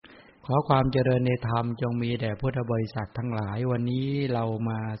ขอความเจริญในธรรมจงมีแด่พุทธบริษัททั้งหลายวันนี้เรา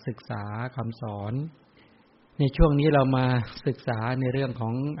มาศึกษาคำสอนในช่วงนี้เรามาศึกษาในเรื่องขอ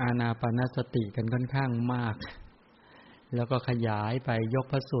งอานาปานสติกันค่อนข้างมากแล้วก็ขยายไปยก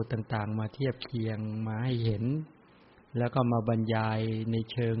พระสูตรต่างๆมาเทียบเคียงมาให้เห็นแล้วก็มาบรรยายใน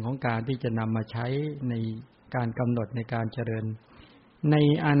เชิงของการที่จะนำมาใช้ในการกำหนดในการเจริญใน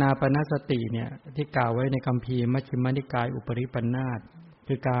อานาปานสติเนี่ยที่กล่าวไว้ในคัมภีร์มัชฌิมนิกายอุปริปันธาส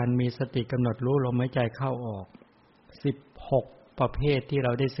คือการมีสติกำหนดรู้ลมหายใจเข้าออก16ประเภทที่เร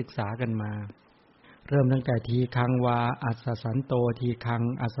าได้ศึกษากันมาเริ่มตั้งแต่ทีคังวาอัสสสันโตทีคัง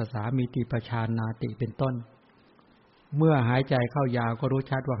อัสสสามิติปชานาติเป็นต้นเมื่อหายใจเข้ายาวก็รู้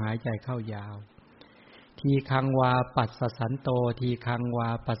ชัดว่าหายใจเข้ายาวทีคังวาปัสสสันโตทีคังวา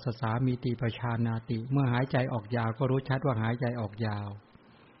ปัสสสามิติปชานาติเมื่อหายใจออกยาวก็รู้ชัดว่าหายใจออกยาว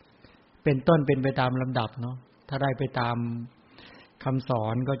เป็นต้นเป็นไปตามลำดับเนาะถ้าได้ไปตามคำสอ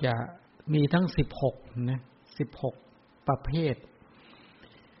นก็จะมีทั้ง16นะ16ประเภท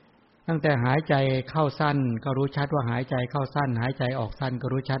ตั้งแต่หายใจเข้าสั้นก็รู้ชัดว่าหายใจเข้าสั้นหายใจออกสั้นก็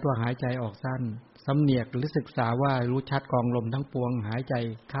รู้ชัดว่าหายใจออกสั้นสำเนียกหรือศึกษาว่ารู้ชัดกองลมทั้งปวงหายใจ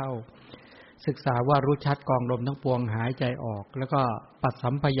เข้าศึกษาว่ารู้ชัดกองลมทั้งปวงหายใจออกแล้วก็ปัสสั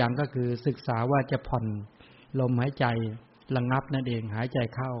มภยังก็คือศึกษาว่าจะผ่อนลมหายใจระงับนั่นเองหายใจ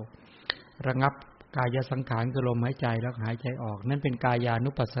เข้าระงับกายสังขารคือลมหายใจแล้วหายใจออกนั่นเป็นกายา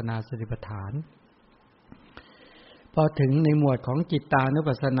นุปัสสนาสติปัฏฐานพอถึงในหมวดของจิตตานุ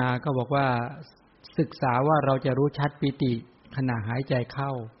ปัสสนาก็บอกว่าศึกษาว่าเราจะรู้ชัดปิติขณะหายใจเข้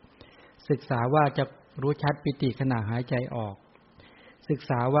าศึกษาว่าจะรู้ชัดปิติขณะหายใจออกศึก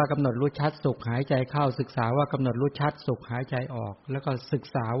ษาว่ากำหนดรู้ชัดสุขหายใจเข้าศึกษาว่ากำหนดรู้ชัดสุขหายใจออกแล้วก็ศึก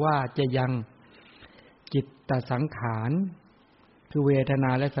ษาว่าจะยังจิตตสังขารคือเวทน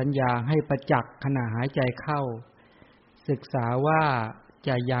าและสัญญาให้ประจักษ์ขณะหายใจเข้าศึกษาว่าจ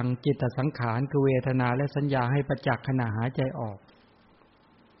ะยังจิตตสังขารคือเวทนาและสัญญาให้ประจักษ์ขณะหายใจออก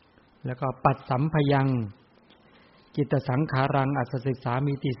แล้วก็ปัสสัมภยังจิตตสังขารังอัสสสิสา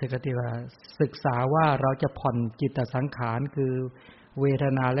มิติสกติวาศึกษาว่าเราจะผ่อนจิตตสังขารคือเวท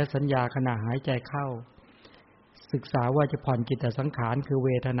นาและสัญญาขณะหายใจเข้าศึกษาว่าจะผ่อนจิตตสังขารคือเว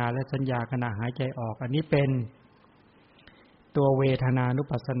ทนาและสัญญาขณะหายใจออกอันนี้เป็นตัวเวทนานุ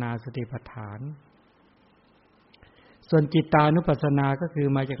ปัสสนาสติปัฏฐานส่วนจิตตานุปัสสนาก็คือ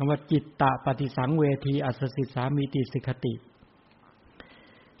มาจากคำว่าจิตตปฏิสังเวทีอัสสสิสามิติสิกขติ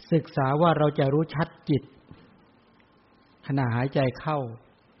ศึกษาว่าเราจะรู้ชัดจิตขณะหายใจเข้า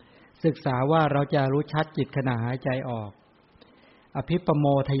ศึกษาว่าเราจะรู้ชัดจิตขณะหายใจออกอภิปโม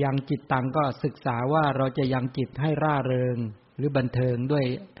ทยังจิตตังก็ศึกษาว่าเราจะยังจิตให้ร่าเริงหรือบันเทิงด้วย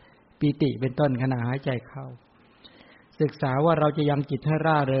ปีติเป็นต้นขณะหายใจเข้าศึกษาว่าเราจะยังจิตให้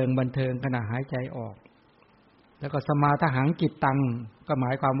ร่าเริงบันเทิงขณะหายใจออกแล้วก็สมาทหังจิตตังก็หม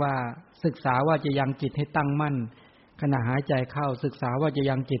ายความว่าศึกษาว่าจะยังจิตให้ตั้งมั่นขณะหายใจเข้าศึกษาว่าจะ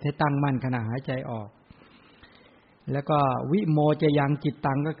ยังจิตให้ตั้งมั่นขณะหายใจออกแล้วก็วิโมจะยังจิต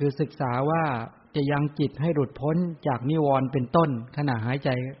ตังก็คือศึกษาว่าจะยังจิตให้หลุดพ้นจากนิวรณ์เป็นต้นขณะหายใจ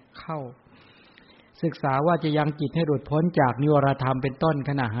เข้าศึกษาว่าจะยังจิตให้หลุดพ้นจากนิวรธรรมเป็นต้น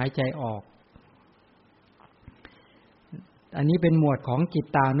ขณะหายใจออกอันนี้เป็นหมวดของจิต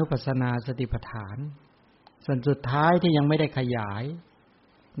ตานุปัสสนาสติปัฏฐานส่วนสุดท้ายที่ยังไม่ได้ขยาย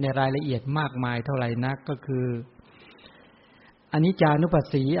ในรายละเอียดมากมายเท่าไหร่นักก็คืออนิจจานุปัส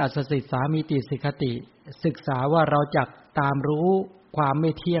สีอัสสสิสามิติสิกขติศึกษาว่าเราจะตามรู้ความไ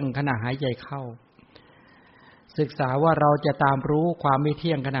ม่เที่ยงขณะหายใจเข้าศึกษาว่าเราจะตามรู้ความไม่เ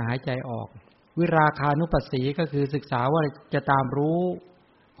ที่ยงขณะหายใจออกวิราคานุปัสสีก็คือศึกษาว่าจะตามรู้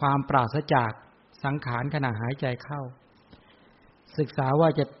ความปราศจากสังขารขณะหายใจเข้าศึกษาว่า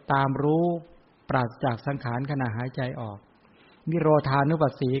จะตามรู้ปราศจากสังขารขณะหายใจออกนิโรธานุปั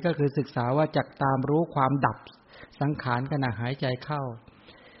สสีก็คือศึกษาว่าจะตามรู้ความดับสังขารขณะหายใจเข้า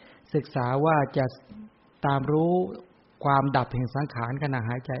ศึกษาว่าจะตามรู้ความดับแห่งสังขารขณะ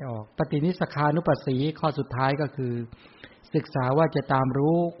หายใจออกปฏินิสสขานุปัสสีข้อสุดท้ายก็คือศึกษาว่าจะตาม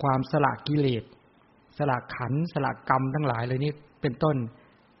รู้ความสละกิเลสสละขันธ์สละกรรมทั้งหลายเลยนี้เป็นต้น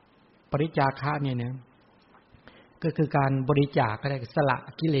ปริจาคะเนี่ยนะก็คือการบริจาคก็ได้สละ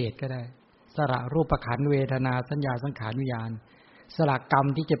กิเลสก็ได้สละรูปขันธ์เวทนาสัญญาสังขารวิญญาณสละกรรม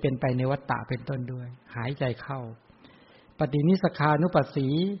ที่จะเป็นไปในวัฏฏะเป็นต้นด้วยหายใจเข้าปฏินิสสขานุปัสสี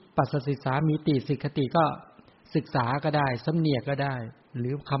ปัสสสิสามิติสิกขติก็ศึกษาก็ได้สำเนียกก็ได้หรื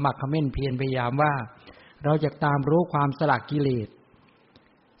อขมักเขม้นเพียรพยายามว่าเราจะตามรู้ความสละกิเลส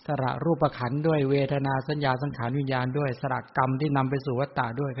สละรูปขันธ์ด้วยเวทนาสัญญาสังขารวิญญาณด้วยสละกรรมที่นำไปสู่วัฏฏะ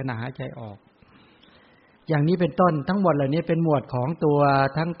ด้วยขณะหายใจออกอย่างนี้เป็นต้นทั้งหมดเหล่านี้เป็นหมวดของตัว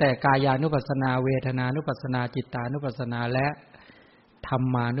ทั้งแต่กายานุปัสสนาเวทนานุปัสสนาจิตตานุปัสสนาและ ธรร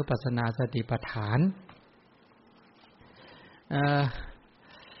มานุปัสสนาสติปัฏฐาน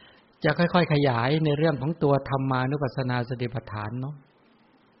จะค่อยๆขยายในเรื่องของตัวธรรมานุปัสสนาสติปัฏฐานเนาะ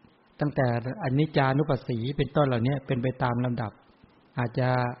ตั้งแต่อนิจจานุปัสสีเป็นต้นเหล่านี้เป็นไปตามลำดับอาจจะ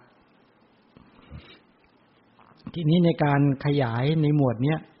ทีนี้ในการขยายในหมวดเ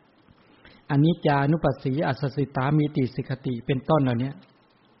นี้ยอนิจจานุปัสสีอัสสสิตามิติสิกติเป็นต้นเหล่านี้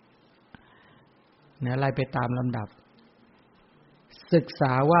เนี่ยไล่ไปตามลำดับศึกษ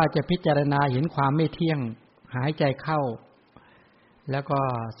าว่าจะพิจารณาเห็นความไม่เที่ยงหายใจเข้าแล้วก็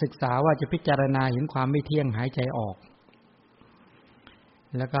ศึกษาว่าจะพิจารณาเห็นความไม่เที่ยงหายใจออก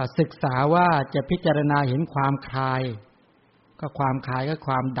แล้วก็ศึกษาว่าจะพิจารณาเห็นความคลายก็ความคลายก็ค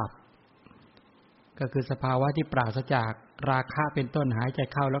วามดับก็คือสภาวะที่ปราศจากราคะเป็นต้นหายใจ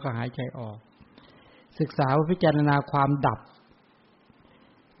เข้าแล้วก็หายใจออกศึกษาว่าพิจารณาความดับ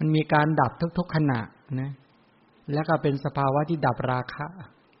มันมีการดับทุกๆขณะนะแล้วก็เป็นสภาวะที่ดับราคะ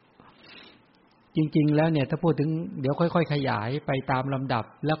จริงๆแล้วเนี่ยถ้าพูดถึงเดี๋ยวค่อยๆขยายไปตามลำดับ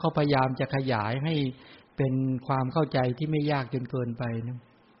แล้วก็พยายามจะขยายให้เป็นความเข้าใจที่ไม่ยากจนเกินไปนะ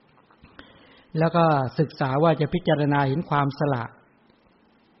แล้วก็ศึกษาว่าจะพิจารณาเห็นความสละ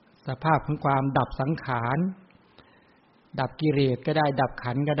สภาพของความดับสังขารดับกิเลสก็ได้ดับ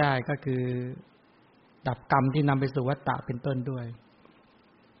ขันธ์ก็ได้ก็คือดับกรรมที่นำไปสู่วัฏฏะเป็นต้นด้วย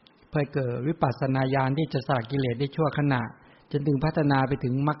เพื่อเกิดวิปัสสนาญาณที่จะสละกิเลสได้ชั่วขณะจนถึงพัฒนาไปถึ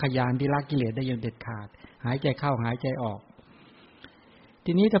งมรรคญาณที่ละกิเลสได้อย่างเด็ดขาดหายใจเข้าหายใจออก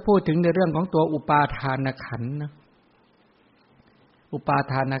ทีนี้ถ้าพูดถึงในเรื่องของตัวอุปาทานขันธ์นะอุปา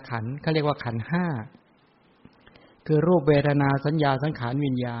ทานขันธ์เขาเรียกว่าขันธ์ห้าคือรูปเวทนาสัญญาสังขาร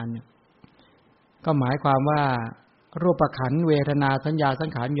วิญญาณก็หมายความว่ารูปขันธ์เวทนาสัญญาสัง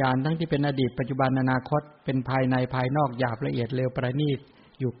ขารวิญญาณทั้งที่เป็นอดีตปัจจุบันอนาคตเป็นภายในภายนอกหยาบละเอียดเร็วประณีต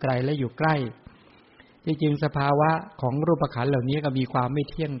อยู่ไกลและอยู่ใกล้จริงๆสภาวะของรูปขันธ์เหล่านี้ก็มีความไม่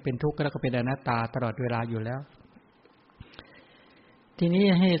เที่ยงเป็นทุกข์แล้วก็เป็นอนัตตาตลอดเวลาอยู่แล้วทีนี้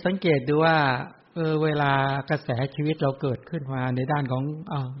ให้สังเกตดูว่าเวลากระแสชีวิตเราเกิดขึ้นมาในด้านของ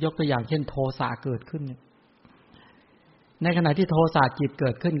ยกตัวอย่างเช่นโทสะเกิดขึ้นในขณะที่โทสะจิตเกิ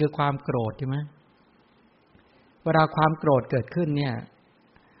ดขึ้นคือความโกรธใช่ไหมเวลาความโกรธเกิดขึ้นเนี่ย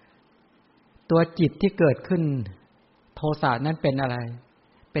ตัวจิตที่เกิดขึ้นโทสะนั้นเป็นอะไร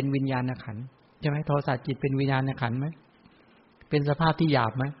เป็นวิญญาณขันธ์ใช่ไหมโทสะจิตเป็นวิญญาณขันธ์ไหมเป็นสภาพที่หยา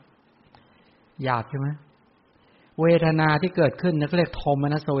บไหมหยาบใช่ไหมเวทนาที่เกิดขึ้นนั่นเรียกโทม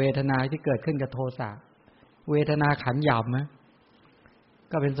นัสเวทนาที่เกิดขึ้นกับโทสะเวทนาขันธ์หยาบไหม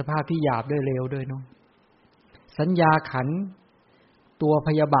ก็เป็นสภาพที่หยาบด้วยเร็วด้วยเนาะสัญญาขันธ์ตัวพ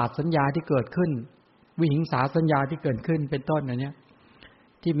ยาบาทสัญญาที่เกิดขึ้นวิหิงสาสัญญาที่เกิดขึ้นเป็นต้นอันเนี้ย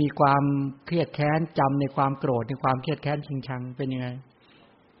ที่มีความเครียดแค้นจำในความโกรธในความเครียดแค้นชิงชังเป็นยังไง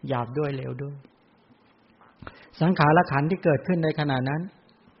หยาบด้วยเร็วด้วยสังขารขันธ์ที่เกิดขึ้นในขณะนั้น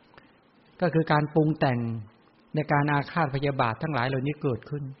ก็คือการปรุงแต่งในการอาฆาตพยาบาททั้งหลายเหล่านี้เกิด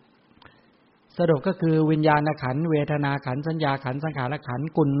ขึ้นสรุปก็คือวิญญาณขันธ์เวทนาขันธ์สัญญาขันธ์สังขารขันธ์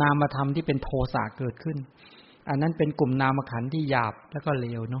กลุ่มนามธรรมที่เป็นโทสะเกิดขึ้นอันนั้นเป็นกลุ่มนามขันธ์ที่หยาบแล้วก็เล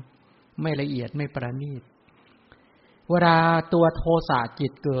วเนาะไม่ละเอียดไม่ประณีตเวลาตัวโทสะจิ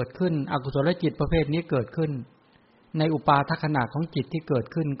ตเกิดขึ้นอกุศลจิตประเภทนี้เกิดขึ้นในอุปาทขณะของจิตที่เกิด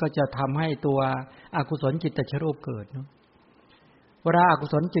ขึ้นก็จะทำให้ตัวอกุศลจิตตชรูปเกิดเนาะเวลาอกุ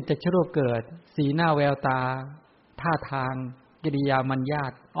ศลจิตตชรูปเกิดสีหน้าแววตาท่าทางกิริยามัญญา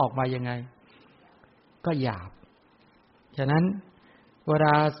ตออกมายังไงก็หยาบฉะนั้นเวล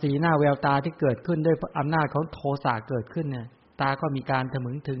าสีหน้าแววตาที่เกิดขึ้นด้วยอำนาจของโทสะเกิดขึ้นเนี่ยตาก็มีการทะ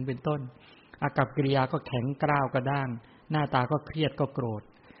มึงถึงเป็นต้นอากัปกิริยาก็แข็งกร้าวกระด้างหน้าตาก็เครียดก็โกรธ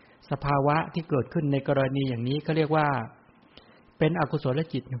สภาวะที่เกิดขึ้นในกรณีอย่างนี้ก็เรียกว่าเป็นอกุศล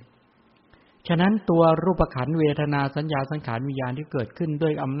จิตฉะนั้นตัวรูปขันธ์เวทนาสัญญาสังขารวิญญาณที่เกิดขึ้นด้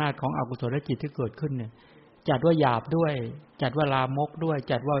วยอำนาจของอกุศลจิตที่เกิดขึ้นเนี่ยจัดว่าหยาบด้วยจัดว่าลามกด้วย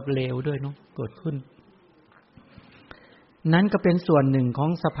จัดว่าเลวด้วยเนาะเกิดขึ้นนั้นก็เป็นส่วนหนึ่งของ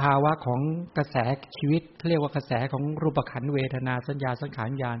สภาวะของกระแสชีวิตเรียกว่ากระแสของรูปขันธ์เวทนาสัญญาสังขาร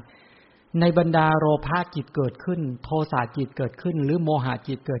วิญญาณในบรรดาโลภะจิตเกิดขึ้นโทสะจิตเกิดขึ้นหรือโมหะ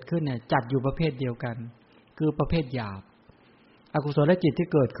จิตเกิดขึ้นเนี่ยจัดอยู่ประเภทเดียวกันคือประเภทหยาบอกุศลจิตที่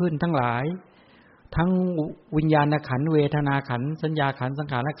เกิดขึ้นทั้งหลายทั้งวิญญาณขันธ์เวทนาขันธ์สัญญาขันธ์สัง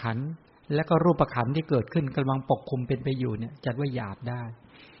ขารขันธ์และก็รูปขันธ์ที่เกิดขึ้นกำลังปกคลุมเป็นไปอยู่เนี่ยจัดว่าหยาบได้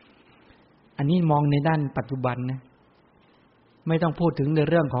อันนี้มองในด้านปัจจุบันนะไม่ต้องพูดถึงใน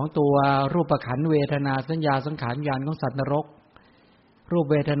เรื่องของตัวรูปขันธ์เวทนาสัญญาสังขารวิญญาณของสัตว์นรกรูป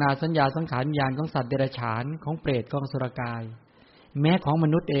เวทนาสัญญาสังขารวิญญาณของสัตว์เดรัจฉานของเปรตของอสุรกายแม้ของม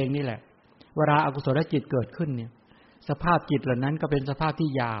นุษย์เองนี่แหละเวลาอกุศลจิตเกิดขึ้นเนี่ยสภาพจิตเหล่านั้นก็เป็นสภาพที่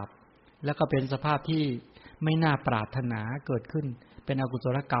หยาบแล้วก็เป็นสภาพที่ไม่น่าปรารถนาเกิดขึ้น เป็นอกุศ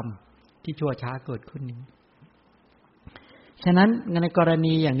ลกรรมที่ชั่วช้าเกิดขึ้นนี้ฉะนั้นในกร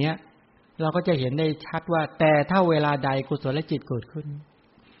ณีอย่างเนี้ยเราก็จะเห็นได้ชัดว่าแต่ถ้าเวลาใดกุศลจิตเกิดขึ้น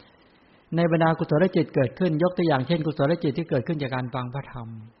ในบรรดากุศลจิตเกิดขึ้นยกตัวอย่างเช่นกุศลจิตที่เกิดขึ้นจากการฟังพระธรรม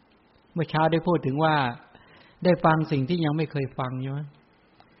เมื่อเช้าได้พูดถึงว่าได้ฟังสิ่งที่ยังไม่เคยฟังใช่ไหม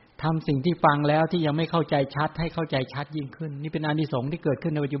ทำสิ่งที่ฟังแล้วที่ยังไม่เข้าใจชัดให้เข้าใจชัดยิ่งขึ้นนี่เป็นอานิสงส์ที่เกิดขึ้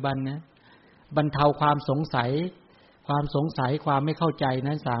นในปัจจุบันนะบรรเทาความสงสัยความไม่เข้าใจ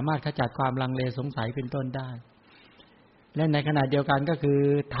นั้นสามารถขจัดความลังเลสงสัยเป็นต้นได้และในขณะเดียวกันก็คือ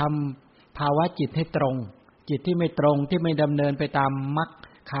ทำภาวะจิตให้ตรงจิตที่ไม่ตรงที่ไม่ดำเนินไปตามมรรค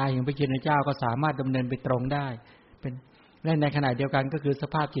คายของพระชินเจ้าก็สามารถดำเนินไปตรงได้เป็นและในขณะเดียวกันก็คือส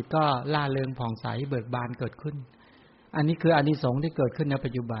ภาพจิตก็ล่าเริงผ่องใสเบิกบานเกิดขึ้นอันนี้คืออานิสงส์ที่เกิดขึ้นในปั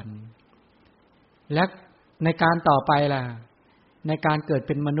จจุบันและในการต่อไปล่ะในการเกิดเ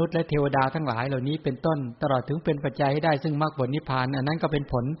ป็นมนุษย์และเทวดาทั้งหลายเหล่านี้เป็นต้นตลอดถึงเป็นปัจจัยให้ได้ซึ่งมรรคผลนิพพานอันนั้นก็เป็น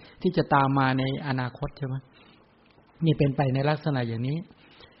ผลที่จะตามมาในอนาคตใช่ไหมนี่เป็นไปในลักษณะอย่างนี้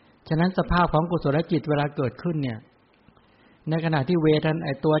ฉะนั้นสภาพของกุศลจิตเวลาเกิดขึ้นเนี่ยในขณะที่เวทน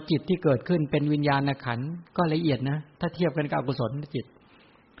าตัวจิตที่เกิดขึ้นเป็นวิญญาณขันธ์ก็ละเอียดนะถ้าเทียบกันกับอกุศลจิต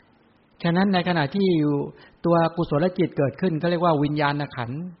ฉะนั้นในขณะที่ตัวกุศลจิตเกิดขึ้นก็เรียกว่าวิญญาณขั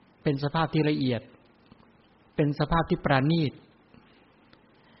นธ์เป็นสภาพที่ละเอียดเป็นสภาพที่ประณีต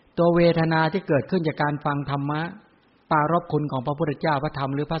ตัวเวทนาที่เกิดขึ้นจากการฟังธรรมะปรารภคุณของพระพุทธเจ้าพระธรร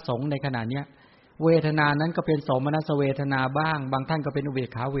มหรือพระสงฆ์ในขณะเนี้ยเวทนานั้นก็เป็นโสมนัสเวทนาบ้างบางท่านก็เป็นอุเบก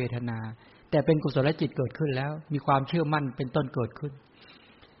ขาเวทนาแต่เป็นกุศลจิตเกิดขึ้นแล้วมีความเชื่อมั่นเป็นต้นเกิดขึ้น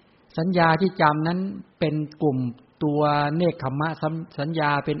สัญญาที่จำนั้นเป็นกลุ่มตัวเนกขัมมะสัญญา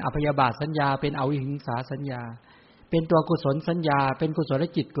เป็นอภยบาทสัญญาเป็นอวิหิงสาสัญญาเป็นตัวกุศลสัญญาเป็นกุศล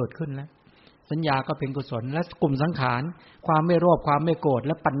จิตเกิดขึ้นแล้วสัญญาก็เป็นกุศลและกลุ่มสังขารความไม่โลภความไม่โกรธแ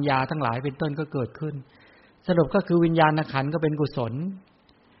ละปัญญาทั้งหลายเป็นต้นก็เกิดขึ้นสรุปก็คือวิญญาณขันธ์ก็เป็นกุศล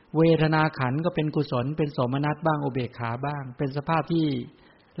เวทนาขันธ์ก็เป็นกุศลเป็นโสมนัสบ้างอุเบกขาบ้างเป็นสภาพที่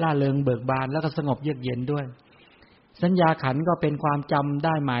ล่าเริงเบิกบานแล้วก็สงบเยือกเย็นด้วยสัญญาขันธ์ก็เป็นความจำไ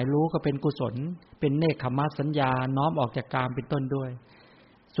ด้หมายรู้ก็เป็นกุศลเป็นเนกขัมมะสัญญาน้อมออกจากกามเป็นต้นด้วย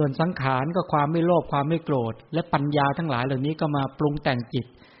ส่วนสังขารก็ความไม่โลภความไม่โกรธและปัญญาทั้งหลายเหล่านี้ก็มาปรุงแต่งจิต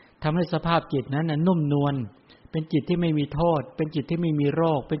ทำให้สภาพจิตนั้นนุ่มนวลเป็นจิตที่ไม่มีโทษเป็นจิตที่ไม่มีโร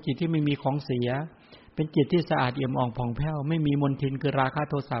คเป็นจิตที่ไม่มีของเสียเป็นจิตที่สะอาดเอี่ยมอ่องผ่องแผ้วไม่มีมลทินคือราคะ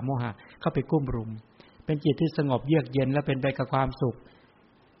โทสะโมหะเข้าไปกุ้มรุมเป็นจิตที่สงบเยือกเย็นและเป็นไปกับความสุข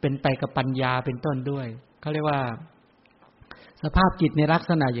เป็นไปกับปัญญาเป็นต้นด้วยเขาเรียกว่าสภาพจิตในลัก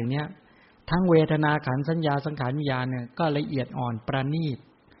ษณะอย่างเนี้ยทั้งเวทนาขันธ์สัญญาสังขารวิญญาณเนี่ยก็ละเอียดอ่อนประณีต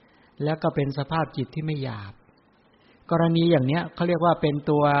แล้วก็เป็นสภาพจิตที่ไม่หยาบกรณีอย่างเนี้ยเขาเรียกว่าเป็น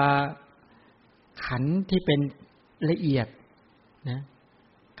ตัวขันธ์ที่เป็นละเอียดนะ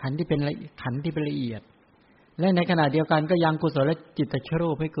ขันธ์ที่เป็นละเอียดและในขณะเดียวกันก็ยังกุศลจิตตชรู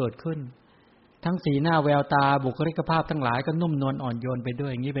ปให้เกิดขึ้นทั้งสีหน้าแววตาบุคลิกภาพทั้งหลายก็นุ่มนวลอ่อนโยนไปด้ว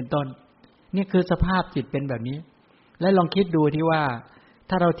ยอย่างนี้เป็นต้นนี่คือสภาพจิตเป็นแบบนี้และลองคิดดูที่ว่า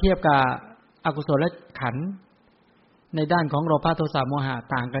ถ้าเราเทียบกับอกุศลขันธ์ในด้านของโลภะโทสะโมหะ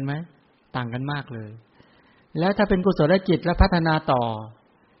ต่างกันไหมต่างกันมากเลยแล้วถ้าเป็นกุศลจิตและพัฒนาต่อ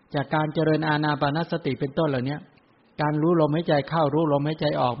จากการเจริญอานาปานสติเป็นต้นเหล่านี้การรู้ลมหายใจเข้ารู้ลมหายใจ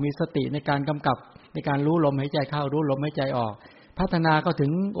ออกมีสติในการกำกับในการรู้ลมหายใจเข้ารู้ลมหายใจออกพัฒนาก็ถึ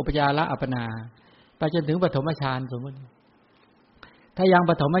งอุปจาระอัปปนาไปจนถึงปฐมฌานสมมติถ้ายัง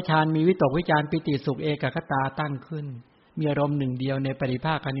ปฐมฌานมีวิตกวิจารปิติสุขเอกคตาตั้งขึ้นมีอารมณ์หนึ่งเดียวในปริภ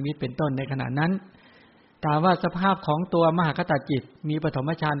าคนิมิตเป็นต้นในขณะนั้นถามว่าสภาพของตัวมหคตจิตมีปฐ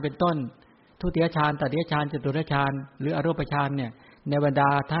มฌานเป็นต้นทุติยฌานตติยฌานจตุตฌานหรืออรูปฌานเนี่ยในบรรดา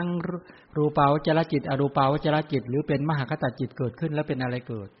ทั้งรูปาวจรจิตอรูปาวจรจิตหรือเป็นมหคตจิตเกิดขึ้นแล้วเป็นอะไร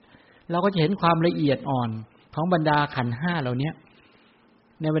เกิดเราก็จะเห็นความละเอียดอ่อนของบรรดาขันธ์5เหล่านี้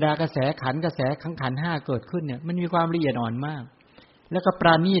ในบรรดากระแสขันธ์ขันธ์5เกิดขึ้นเนี่ยมันมีความละเอียดอ่อนมากแล้วก็ปร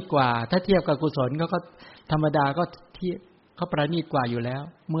ะณีตกว่าถ้าเทียบกับกุศลก็ธรรมดาก็ที่เขาประณีตกว่าอยู่แล้ว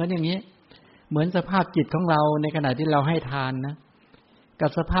เหมือนอย่างนี้เหมือนสภาพจิตของเราในขณะที่เราให้ทานนะกั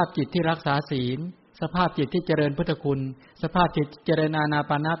บสภาพจิตที่รักษาศีลสภาพจิตที่เจริญพุทธคุณสภาพจิตเจริญอานา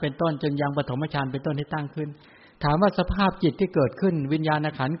ปานะเป็นต้นจนยังปฐมฌานเป็นต้นที่ตั้งขึ้นถามว่าสภาพจิตที่เกิดขึ้นวิญญาณ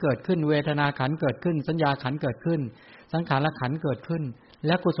ขันธ์เกิดขึ้นเวทนาขันธ์เกิดขึ้นสัญญาขันธ์เกิดขึ้นสังขารขันธ์เกิดขึ้นแ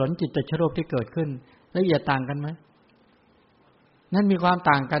ละกุศลจิตตชรูปที่เกิดขึ้นละเอียดต่างกันไหมนั่นมีความ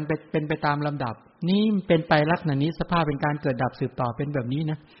ต่างกันเป็นไปตามลำดับนี่เป็นไปลักษณะนี้สภาพเป็นการเกิดดับสืบต่อเป็นแบบนี้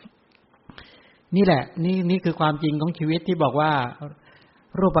นะนี่แหละนี่คือความจริงของชีวิตที่บอกว่า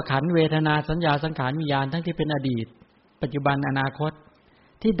รูปขันธ์เวทนาสัญญาสังขารวิญญาณทั้งที่เป็นอดีตปัจจุบันอนาคต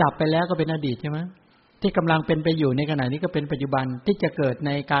ที่ดับไปแล้วก็เป็นอดีตใช่ไหมที่กำลังเป็นไปอยู่ในขณะนี้ก็เป็นปัจจุบันที่จะเกิดใ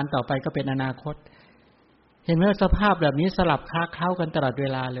นการต่อไปก็เป็นอนาคต เห็นไหมสภาพแบบนี้สลับค้าเคล้ากันตลอดเว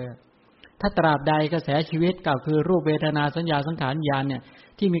ลาเลยถ้าตราบใดกระแสชีวิตก็คือรูปเวทนาสัญญาสังขารวิญญาณเนี่ย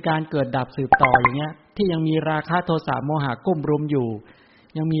ที่มีการเกิดดับสืบต่ออย่างเงี้ยที่ยังมีราคะโทสะโมหะกุ้มรุมอยู่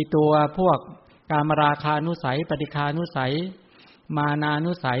ยังมีตัวพวกกามราคานุสัยปฏิฆานุสัยมานา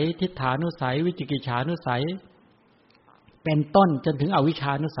นุสัยทิฏฐานุสัยวิจิกิจฉานุสัยเป็นต้นจนถึงอวิชช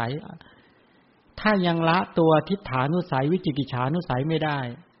านุสัยถ้ายังละตัวทิฏฐานุสัยวิจิกิจฉานุสัยไม่ได้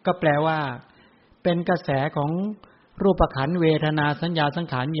ก็แปลว่าเป็นกระแสของรูปขันธ์เวทนาสัญญาสัง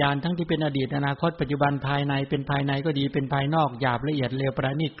ขารวิญญาณทั้งที่เป็นอดีตอนาคตปัจจุบันภายในเป็นภายในก็ดีเป็นภายนอกหยาบละเอียดเลวปร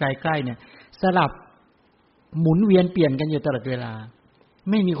ะณีตไกลๆเนี่ยสลับหมุนเวียนเปลี่ยนกันอยู่ตลอดเวลา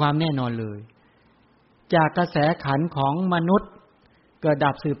ไม่มีความแน่นอนเลยจากกระแสขันธ์ของมนุษย์เกิด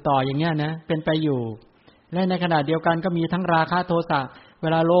ดับสืบต่ออย่างเงี้ยนะเป็นไปอยู่และในขณะเดียวกันก็มีทั้งราคะโทสะเว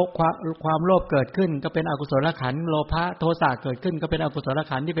ลาความโลภเกิดขึ้นก็เป็นอกุศลขันธ์โลภะโทสะเกิดขึ้นก็เป็นอกุศล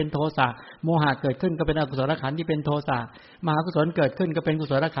ขันธ์ที่เป็นโทสะโมหะเกิดขึ้นก็เป็นอกุศลขันธ์ที่เป็นโทสะมหากุศลเกิดขึ้นก็เป็นกุ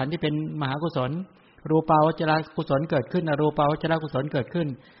ศลขันธ์ที่เป็นมหากุศลรูปาวจรกุศลเกิดขึ้นอรูปาวจรกุศลเกิดขึ้น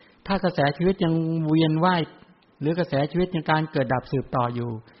ถ้ากระแสชีวิตยังเวียนว่ายหรือกระแสชีวิตยังการเกิดดับสืบต่ออยู่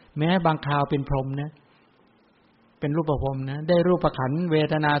แม้บางคราวเป็นพรหมนะเป็นรูปพรหมนะได้รูปขันธ์เว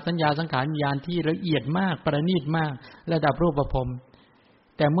ทนาสัญญาสังขารวิญญาณที่ละเอียดมากประณีตมากระดับรูปพรหม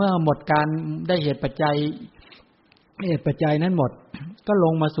แต่เมื่อหมดการได้เหตุปัจจัยนั้นหมดก็ล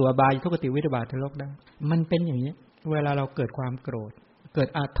งมาสู่อบายทุกขติวิบัติบาทโลกได้มันเป็นอย่างนี้เวลาเราเกิดความโกรธเกิด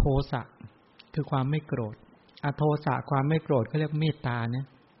อโทสะคือความไม่โกรธอโทสะความไม่โกรธเขาเรียกเมตตานะ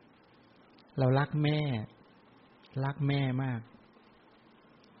เรารักแม่มาก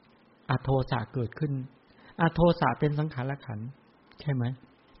อโทสะเกิดขึ้นอโทสะเป็นสังขารขันธ์ใช่ไหม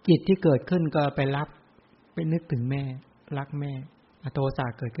จิตที่เกิดขึ้นก็ไปรับไปนึกถึงแม่รักแม่อโทสะ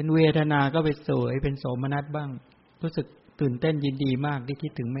เกิดขึ้นเวทนาก็ไปเสวยเป็นโสมนัสบ้างรู้สึกตื่นเต้นยินดีมากที่คิ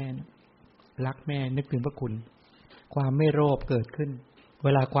ดถึงแม่รักแม่นึกถึงพระคุณความไม่โลภเกิดขึ้นเว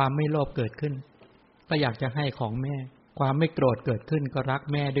ลาความไม่โลภเกิดขึ้นก็อยากจะให้ของแม่ความไม่โกรธเกิดขึ้นก็รัก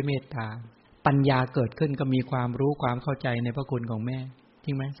แม่ด้วยเมตตาปัญญาเกิดขึ้นก็มีความรู้ความเข้าใจในพระคุณของแม่จ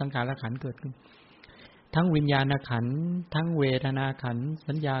ริงไหมสังขารขันธ์เกิดขึ้นทั้งวิญญาณขันธ์ทั้งเวทนาขันธ์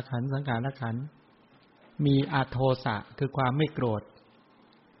สัญญาขันธ์สังขารขันธ์มีอโทสะคือความไม่โกรธ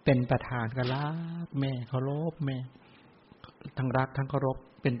เป็นประธานก็รักแม่เคารพแม่ทั้งรักทั้งเคารพ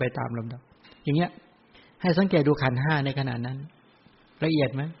เป็นไปตามลำดับอย่างเงี้ยให้สังเกตดูขันธ์5ในขณะนั้นละเอียด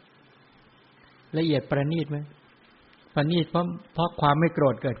ไหมละเอียดประณีตไหมประณีตเพราะความไม่โกร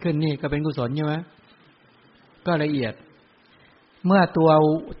ธเกิดขึ้นนี่ก็เป็นกุศลใช่ไหมก็ละเอียดเมื่อตัว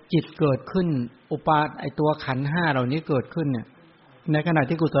จิตเกิดขึ้นอุปาไอตัวขันธ์5เหล่านี้เกิดขึ้นเนี่ยในขณะ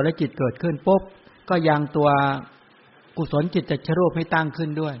ที่กุศลจิตเกิดขึ้นปุ๊บก็ยังตัวกุศลจิตจะชรูปให้ตั้งขึ้น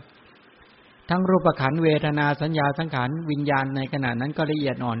ด้วยทั้งรูปขันธ์เวทนาสัญญาสังขารวิญญาณในขณะนั้นก็ละเอี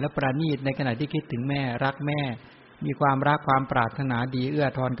ยดอ่อนและประณีตในขณะที่คิดถึงแม่รักแม่มีความรักความปรารถนาดีเอื้อ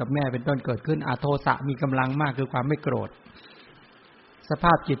ทอนกับแม่เป็นต้นเกิดขึ้นอโทสะมีกำลังมากคือความไม่โกรธสภ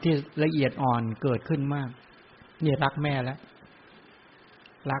าพจิตที่ละเอียดอ่อนเกิดขึ้นมากนี่รักแม่แล้ว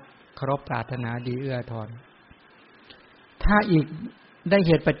รักเคารพปรารถนาดีเอื้อทอนถ้าอีกได้เ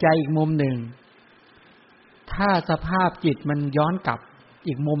หตุปัจจัยอีกมุมหนึ่งถ้าสภาพจิตมันย้อนกลับ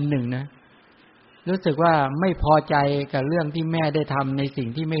อีกมุมหนึ่งนะรู้สึกว่าไม่พอใจกับเรื่องที่แม่ได้ทำในสิ่ง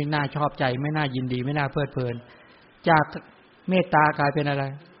ที่ไม่น่าชอบใจไม่น่ายินดีไม่น่าเพลิดเพลินจากเมตตากลายเป็นอะไร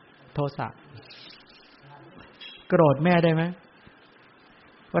โทสะโกรธแม่ได้ไหม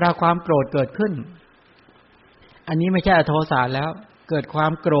เวลาความโกรธเกิดขึ้นอันนี้ไม่ใช่อโทสะแล้วเกิดควา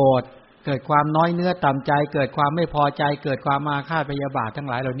มโกรธเกิดความน้อยเนื้อต่ำใจเกิดความไม่พอใจเกิดความอาฆาตพยาบาททั้ง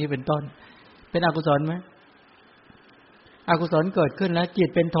หลายเหล่านี้เป็นต้นเป็นอกุศลไหมอกุศลเกิดขึ้นแล้วจิต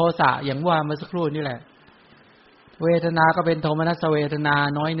เป็นโทสะอย่างว่าเมื่อสักครู่นี่แหละเวทนาก็เป็นโทมนัสเวทนา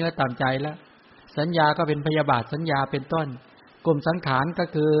น้อยเนื้อต่ำใจแล้วสัญญาก็เป็นพยาบาทสัญญาเป็นต้นกลุ่มสังขารก็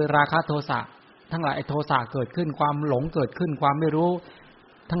คือราคะโทสะทั้งหลายโทสะเกิดขึ้นความหลงเกิดขึ้นความไม่รู้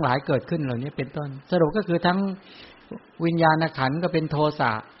ทั้งหลายเกิดขึ้นเหล่านี้เป็นต้นสรุปก็คือทั้งวิญญาณขันธ์ก็เป็นโทส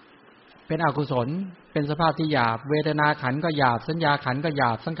ะเป็นอกุศลเป็นสภาพที่หยาบเวทนาขันธ์ก็หยาบสัญญาขันธ์ก็หย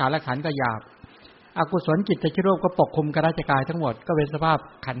าบสังขารขันธ์ก็หยาบอกุศลจิตตชรูปก็ปกคลุมกราชกายทั้งหมดก็เป็นสภาพ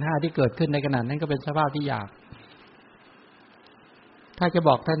ขันธ์5ที่เกิดขึ้นในขณะนั้นก็เป็นสภาพที่หยาบถ้าจะบ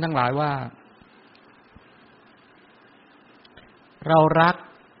อกท่านทั้งหลายว่าเรารัก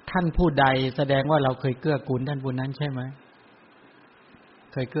ท่านผู้ใดแสดงว่าเราเคยเกื้อกูลท่านผู้นั้นใช่ไหม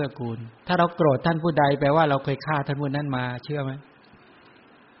เคยเกื้อกูลถ้าเราโกรธท่านผู้ใดแปลว่าเราเคยฆ่าท่านผู้นั้นมาเชื่อไหม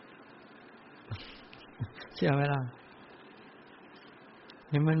เชื่อไหมล่ะ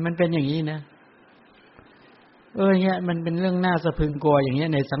เนี่ยมันเป็นอย่างนี้นะเนี่ยมันเป็นเรื่องน่าสะพรึงกลัวอย่างเงี้ย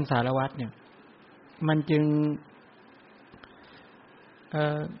ในสังสารวัฏเนี่ยมันจึง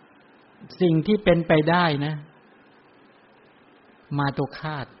สิ่งที่เป็นไปได้นะมาตุฆ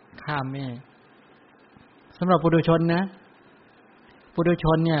าตฆ่าแม่สำหรับปุถุชนนะปุถุช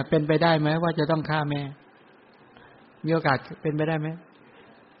นเนี่ยเป็นไปได้ไหมว่าจะต้องฆ่าแม่มีโอกาสเป็นไปได้ไหม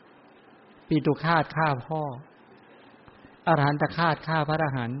ปีตุฆาตฆ่าพ่ออรหันตฆาตฆ่าพระอร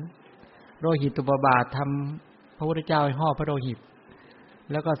หันต์โรหิตุปบาททำพระพุทธเจ้าให้ห่อพระโลหิต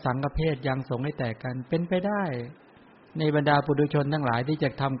แล้วก็สังฆเพศยังสงฆ์ให้แตกกันเป็นไปได้ในบรรดาปุถุชนทั้งหลายที่จะ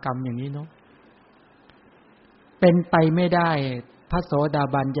ทำกรรมอย่างนี้เนาะเป็นไปไม่ได้พระโสดา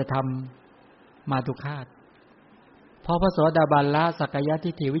บันจะทำมาตุฆาตเพราะพระโสดาบันละสักกาย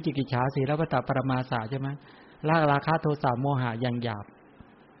ทิฏฐิวิจิกิจฉาสีลพัตตปรมาสาใช่ไหมละราคะโทสะโมหะอย่างหยาบ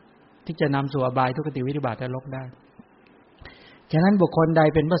ที่จะนำสู่อบายทุกขติวิบัติและนรกได้ฉะนั้นบุคคลใด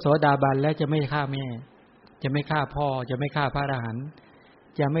เป็นพระโสดาบันแล้วจะไม่ฆ่าแม่จะไม่ฆ่าพ่อจะไม่ฆ่าพระอรหันต์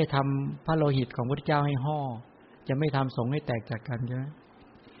จะไม่ทำพระโลหิตของพระพุทธเจ้าให้ห่อจะไม่ทำสงฆ์ให้แตกจากกันใช่ไหม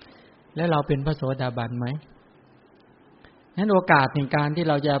แล้วเราเป็นพระโสดาบันไหมนั้นโอกาสในการที่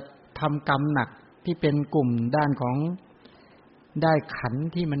เราจะทำกรรมหนักที่เป็นกลุ่มด้านของได้ขันธ์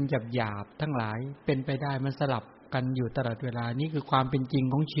ที่มันหยาบๆทั้งหลายเป็นไปได้มันสลับกันอยู่ตลอดเวลานี่คือความเป็นจริง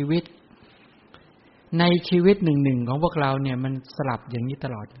ของชีวิตในชีวิตหนึ่งๆของพวกเราเนี่ยมันสลับอย่างนี้ต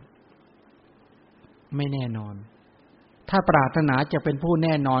ลอดไม่แน่นอนถ้าปรารถนาจะเป็นผู้แ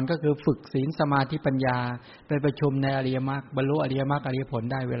น่นอนก็คือฝึกศีลสมาธิปัญญาไปประชุมในอริยมรรคบรรลุอริยมรรคอริยผล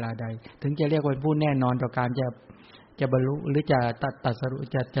ได้เวลาใดถึงจะเรียกว่าผู้แน่นอนต่อการจะบรรลุหรือจะตัดสรุ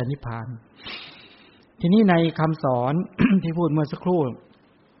จะนิพพานทีนี้ในคำสอน ที่พูดเมื่อสักครู่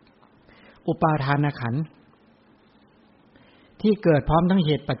อุปาทานขันธ์ที่เกิดพร้อมทั้งเห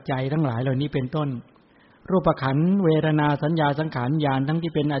ตุปัจจัยทั้งหลายเหล่านี้เป็นต้นรูปขันธ์เวทนาสัญญาสังขารญาณทั้ง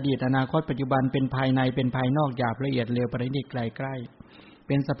ที่เป็นอดีตอนาคตปัจจุบันเป็นภายในเป็นภายนอกหยาบละเอียดเร็วประณีตไกลใกล้เ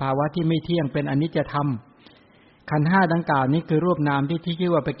ป็นสภาวะที่ไม่เที่ยงเป็นอนิจจธรรมขันธ์5ดังกล่าวนี้คือรูปนามที่ชื่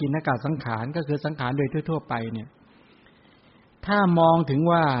อว่าปกิณกสังขารก็คือสังขารโดยทั่วๆไปเนี่ยถ้ามองถึง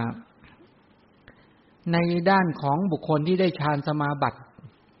ว่าในด้านของบุคคลที่ได้ฌานสมาบัติ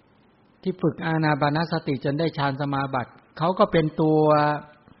ที่ฝึกอานาปานสติจนได้ฌานสมาบัติเขาก็เป็นตัว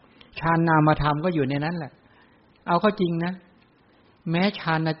ฌานนามธรรมก็อยู่ในนั้นแหละเอาเข้าจริงนะแม้ฌ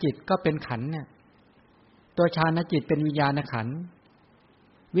านจิตก็เป็นขันธ์เนี่ยตัวฌานจิตเป็นวิญญาณขันธ์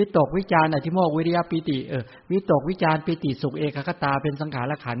วิตกวิจารอธิโมกข์วิริยะปิติวิตกวิจารปิติสุขเอกคตาเป็นสังขา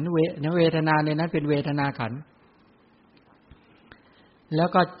รขันธ์เวทนาในนั้นเป็นเวทนาขันธ์แล้ว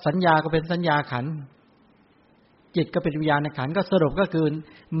ก็สัญญาก็เป็นสัญญาขันธ์จิตก็เป็นวิญญาณขันธ์ก็สรุปก็คือ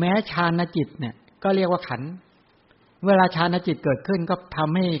แม้ฌานจิตเนี่ยก็เรียกว่าขันธ์เวลาฌานจิตเกิดขึ้นก็ท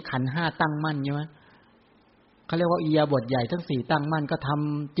ำให้ขันธ์5ตั้งมั่นใช่ไหมเขาเรียกว่าอิริยาบถใหญ่ทั้ง4ตั้งมั่นก็ท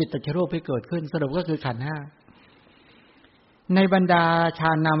ำจิตตชรูปให้เกิดขึ้นสรุปก็คือขันธ์5ในบรรดาฌ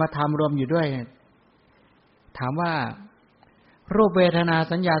านนามธรรมรวมอยู่ด้วยถามว่ารูปเวทนา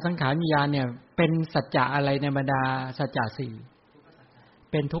สัญญาสังขารวิญญาณเนี่ยเป็นสัจจะอะไรในบรรดาสัจจะ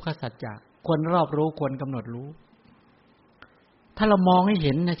4เป็นทุกขสัจจะควรรอบรู้ควรกำหนดรู้ถ้าเรามองให้เ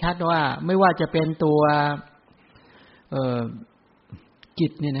ห็นนะชัดว่าไม่ว่าจะเป็นตัวจิ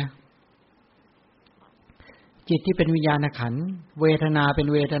ตเนี่ยนะจิตที่เป็นวิญญาณขันธ์เวทนาเป็น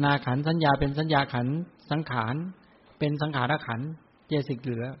เวทนาขันธ์สัญญาเป็นสัญญาขันธ์สังขารเป็นสังขารขันธ์เจสิกเห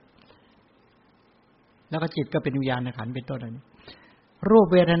ลือแล้วก็จิตก็เป็นวิญญาณขันธ์เป็นต้นนั้นรูป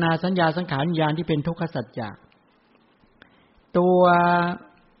เวทนาสัญญาสังขารวิญญาณที่เป็นทุกขสัจจะตัว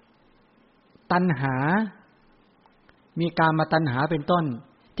ตัณหามีกามตัณหาเป็นต้น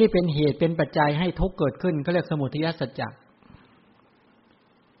ที่เป็นเหตุเป็นปัจจัยให้ทุกข์เกิดขึ้นเขาเรียกสมุทัยสัจจะ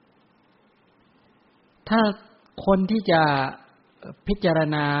ถ้าคนที่จะพิจาร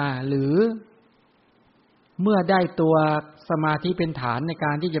ณาหรือเมื่อได้ตัวสมาธิเป็นฐานในก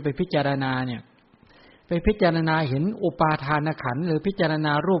ารที่จะไปพิจารณาเนี่ยไปพิจารณาเห็นอุปาทานขันธ์หรือพิจารณ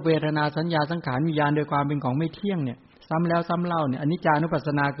ารูปเวทนาสัญญาสังขารวิญญาณโดยความเป็นของไม่เที่ยงเนี่ยซ้ำแล้วซ้ำเล่าเนี่ยอนิจจานุปัสส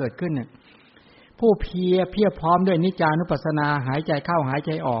นาเกิดขึ้นเนี่ยผู้เพียรพร้อมด้วยอนิจจานุปัสสนาหายใจเข้าหายใ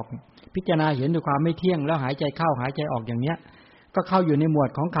จออกพิจารณาเห็นด้วยความไม่เที่ยงแล้วหายใจเข้าหายใจออกอย่างเนี้ยก็เข้าอยู่ในหมวด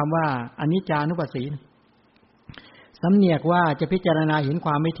ของคำว่าอนิจจานุปัสสีสำเนียกว่าจะพิจารณาเห็นค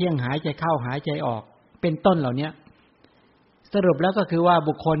วามไม่เที่ยงหายใจเข้าหายใจออกเป็นต้นเหล่านี้สรุปแล้วก็คือว่า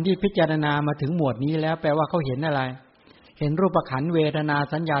บุคคลที่พิจารณามาถึงหมวดนี้แล้วแปลว่าเขาเห็นอะไรเห็นรูปขันธ์เวทนา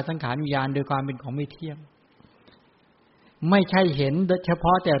สัญญาสังขารวิญญาณโดยความเป็นของไม่เที่ยงไม่ใช่เห็นเฉพ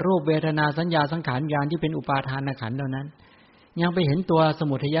าะแต่รูปเวทนาสัญญาสังขารวิญญาณที่เป็นอุปาทานขันธ์เท่านั้นยังไปเห็นตัวส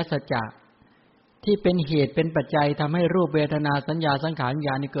มุทัยสัจจะที่เป็นเหตุเป็นปัจจัยทำให้รูปเวทนาสัญญาสังขารวิญญ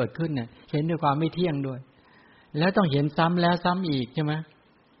าณนี้เกิดขึ้นเนี่ยเห็นด้วยความไม่เที่ยงด้วยแล้วต้องเห็นซ้ำแล้วซ้ำอีกใช่ไหม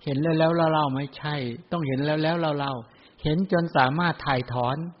เห็นแล้วเล่าไม่ใช่ต้องเห็นแล้วเล่าเห็นจนสามารถถ่ายถอ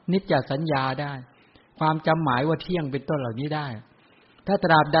นนิจจสัญญาได้ความจำหมายว่าเที่ยงเป็นต้นเหล่านี้ได้ ถ้าต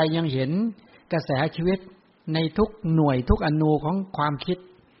ราบใดยังเห็นกระแสชีวิตในทุกหน่วยทุกอนูของความคิด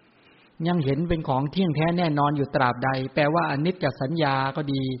ยังเห็นเป็นของเที่ยงแท้แน่นอนอยู่ตราบใดแปลว่าอนิจจสัญญาก็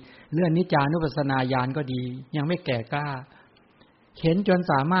ดีเรื่องอนิจจานุปัสสนาญาณก็ดียังไม่แก่กล้าเห็นจน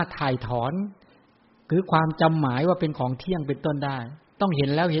สามารถถ่ายถอนคือความจำหมายว่าเป็นของเที่ยงเป็นต้นได้ต้องเห็น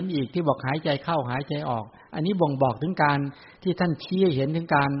แล้วเห็นอีกที่บอกหายใจเข้าหายใจออกอันนี้บ่งบอกถึงการที่ท่านชี้เห็นถึง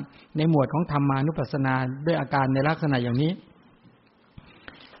การในหมวดของธรรมานุปัสสนาด้วยอาการในลักษณะอย่างนี้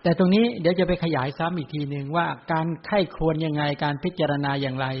แต่ตรงนี้เดี๋ยวจะไปขยายซ้ำอีกทีนึงว่าการไข้ครวญยังไงการพิจารณาอย่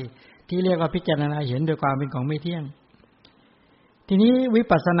างไรที่เรียกว่าพิจารณาเห็นโดยความเป็นของไม่เที่ยงทีนี้วิ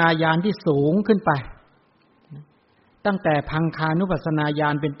ปัสสนาญาณที่สูงขึ้นไปตั้งแต่พังคานุปัสสนาญา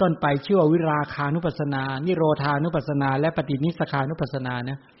ณเป็นต้นไปชื่อว่าวิราคานุปัสสนานิโรธานุปัสสนาและปฏินิสสคานุปัสสนา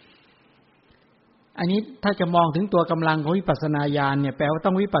นะอันนี้ถ้าจะมองถึงตัวกำลังของวิปัสสนาญาณเนี่ยแปลว่าต้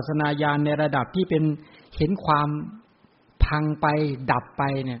องวิปัสสนาญาณในระดับที่เป็นเห็นความพังไปดับไป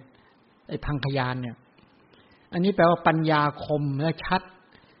เนี่ยไอ้พังขยานเนี่ยอันนี้แปลว่าปัญญาคมและชัด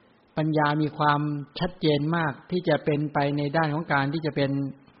ปัญญามีความชัดเจนมากที่จะเป็นไปในด้านของการที่จะเป็น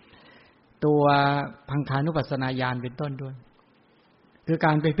ตัวพังคานุปัสสนาญาณเป็นต้นด้วยคือก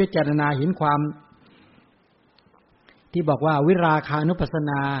ารไปพิจารณาเห็นความที่บอกว่าวิราคานุปัสส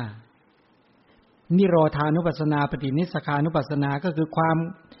นานิโรธานุปัสสนาปฏินิสสคานุปัสสนาก็คือความ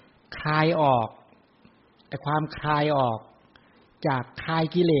คลายออกไอ้ความคลายออกจากคลาย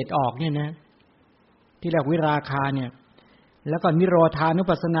กิเลสออกเนี่ยนะที่เรียกวิราคาเนี่ยแล้วก็นิโรธานุ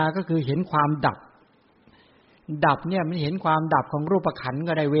ปัสสนาก็คือเห็นความดับเนี่ยมันเห็นความดับของรูปขันธ์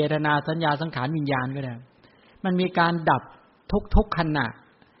ก็ได้เวทนาสัญญาสังขารวิญญาณก็ได้มันมีการดับทุกขณะ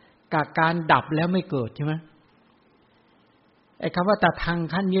กับการดับแล้วไม่เกิดใช่ไหมไอ้คำว่าตทัง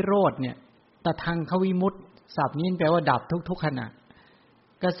คันนิโรธเนี่ยตทังควิมุตติศัพท์นี้แปลว่าดับทุกขณะ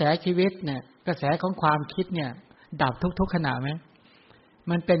กระแสชีวิตเนี่ยกระแสของความคิดเนี่ยดับทุกขณะไหม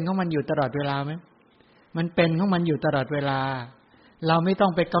มันเป็นของมันอยู่ตลอดเวลาไหมมันเป็นของมันอยู่ตลอดเวลาเราไม่ต้อ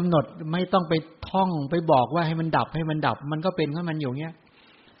งไปกำหนดไม่ต้องไปท่องไปบอกว่าให้มันดับมันก็เป็นของมันอยู่เงี้ย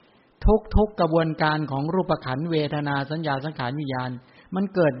ทุกกระบวนการของรูปขันธ์เวทนาสัญญาสังขารวิญญาณมัน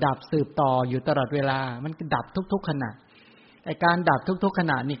เกิดดับสืบต่ออยู่ตลอดเวลามันดับทุกขณะไอ้การดับทุกข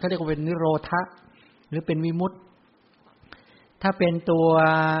ณะนี่เขาเรียกว่าเป็นนิโรธะหรือเป็นวิมุตติถ้าเป็นตัว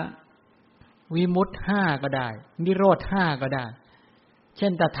วิมุตติ5ก็ได้นิโรธ5ก็ได้เช่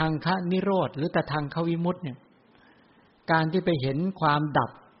นตทังคะนิโรธหรือตทังควิมุตติเนี่ยการที่ไปเห็นความดั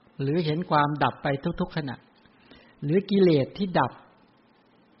บหรือเห็นความดับไปทุกๆขณะหรือกิเลสที่ดับ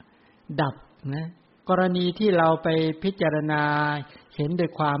นะกรณีที่เราไปพิจารณาเห็นโดย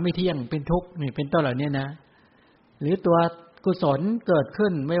ความไม่เที่ยงเป็นทุกข์นี่เป็นต้นเหล่านี้นะหรือตัวกุศลเกิดขึ้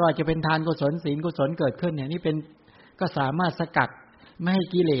นไม่ว่าจะเป็นทานกุศลศีลกุศลเกิดขึ้นเนี่ยนี่เป็นก็สามารถสกัดไม่ให้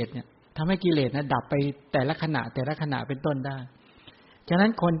กิเลสเนี่ยทำให้กิเลสนะดับไปแต่ละขณะเป็นต้นได้ฉะนั้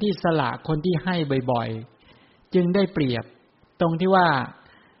นคนที่สละคนที่ให้บ่อยๆจึงได้เปรียบตรงที่ว่า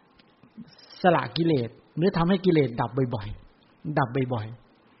สละกิเลสหรือทำให้กิเลสดับบ่อย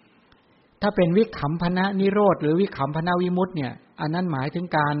ๆถ้าเป็นวิคัมภนะนิโรธหรือวิคัมภนะวิมุตติเนี่ยอันนั้นหมายถึง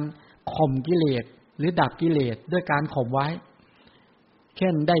การข่มกิเลสหรือดับกิเลสด้วยการข่มไว้เช่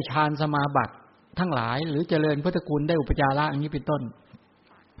นได้ฌานสมาบัติทั้งหลายหรือเจริญพุทธคุณได้อุปจาระอย่างนี้เป็นต้น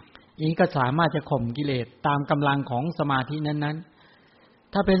นี้ก็สามารถจะข่มกิเลสตามกำลังของสมาธินั้น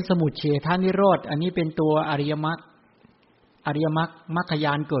ๆถ้าเป็นสมุจเฉทนิโรธอันนี้เป็นตัวอริยมรรคมรรคญ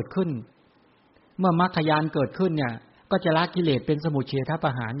าณเกิดขึ้นเมื่อมรรคญาณเกิดขึ้นเนี่ยก็จะละกิเลสเป็นสมุจเฉทปร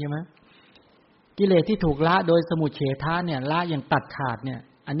ะหารใช่ไหมกิเลสที่ถูกละโดยสมุจเฉทะเนี่ยละอย่างตัดขาดเนี่ย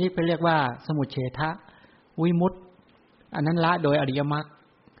อันนี้ไปเรียกว่าสมุจเฉทวิมุตติอันนั้นละโดยอริยมรรค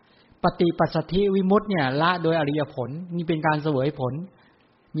ปฏิปัสสธิวิมุตติเนี่ยละโดยอริยผลนี่เป็นการเสวยผล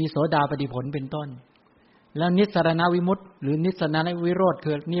มีโสดาปัตติผลเป็นต้นแล้วนิสสรณวิมุตติหรือนิสสรณวิโรธ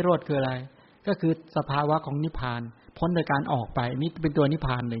คือนิโรธคืออะไรก็คือสภาวะของนิพพานพ้นโดยการออกไปนี่เป็นตัวนิพพ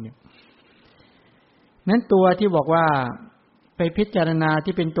านเลยเนี่ยนั้นตัวที่บอกว่าไปพิจารณา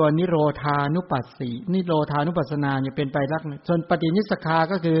ที่เป็นตัวนิโรธานุปัสสีนิโรธานุปัสสนาเนี่ยเป็นไปลักษณะส่วนปฏินิสสคา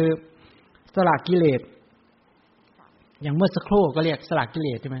ก็คือสละกิเลสอย่างเมื่อสักครู่ก็เรียกสละกิเล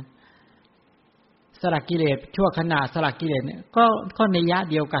สใช่ไหมสละกิเลสชั่วขณะสละกิเลสเนี่ยก็ในยะ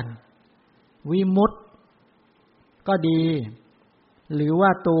เดียวกันวิมุตติก็ดีหรือว่า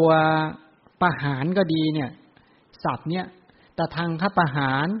ตัวปหารก็ดีเนี่ยศัพท์เนี่ยตทังคปห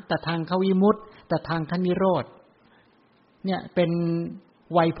ารตทังควิมุตติตทังคนิโรธเนี่ยเป็น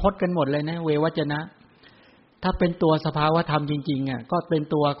ไวยพจน์กันหมดเลยนะเววัจนะถ้าเป็นตัวสภาวธรรมจริงๆอ่ะก็เป็น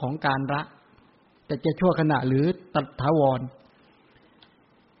ตัวของการละแต่จะชั่วขณะหรือตัถาวร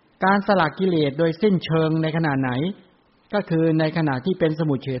การสละกิเลสโดยสิ้นเชิงในขณะไหนก็คือในขณะที่เป็นส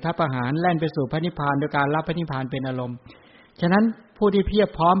มุจเฉทประหารแล่นไปสู่พระนิพพานโดยการรับพระนิพพานเป็นอารมณ์ฉะนั้น ผู้ที่เพียบ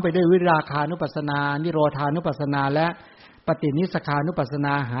พร้อมไปด้วยวิราคานุปัสสนานิโรธานุปัสสนาและปฏินิสสคานุปัสสน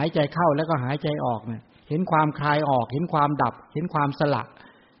าหายใจเข้าแล้วก็หายใจออกเนี่ยเห็นความคลายออกเห็นความดับเห็นความสละ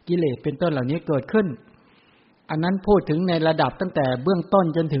กิเลสเป็นต้นเหล่านี้เกิดขึ้นอันนั้นพูดถึงในระดับตั้งแต่เบื้องต้น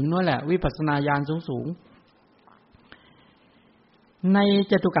จนถึงนั่นแหละวิปัสสนาญาณสูงๆใน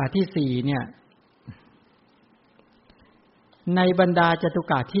จตุกะที่4เนี่ยในบรรดาจตุ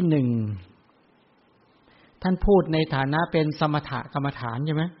กะที่1ท่านพูดในฐานะเป็นสมถกรรมฐานใ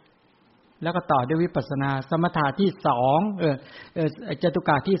ช่ไหมแล้วก็ต่อด้วยวิปัสสนาสมถะที่2จตุก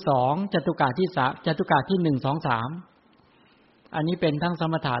ะที่2จตุกะที่3จตุกะที่1 2 3อันนี้เป็นทั้งส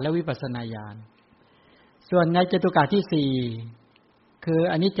มถะและวิปัสสนาญาณส่วนในจตุกะที่4คือ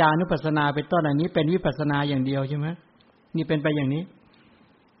อนิจจานุปัสสนาเป็นต้นอันนี้เป็นวิปัสสนาอย่างเดียวใช่ไหมนี่เป็นไปอย่างนี้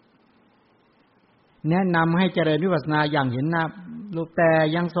แนะนำให้เจริญวิปัสสนาอย่างเห็นนามรูปแต่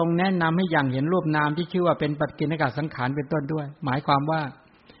ยังทรงแนะนำให้อย่างเห็นรูปนามที่ชื่อว่าเป็นปฏิกิริยาสังขารเป็นต้นด้วยหมายความว่า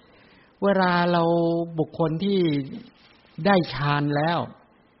เวลาเราบุคคลที่ได้ฌานแล้ว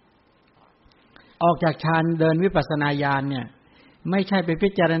ออกจากฌานเดินวิปัสสนาญาณเนี่ยไม่ใช่ไปพิ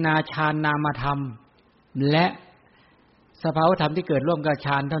จารณาฌานนามธรรมและสภาวธรรมที่เกิดร่วมกับฌ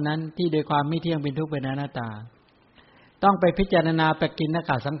านเท่านั้นที่โดยความไม่เที่ยงเป็นทุกข์เป็นอนัตตาต้องไปพิจารณาปฏิกิริ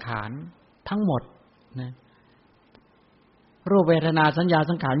ยาสังขารทั้งหมดนะรูปเวทนาสัญญา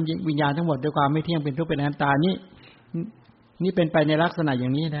สังขารวิญญาณทั้งหมดด้วยความไม่เที่ยงเป็นทุกข์เป็นอนัตตานี่เป็นไปในลักษณะอย่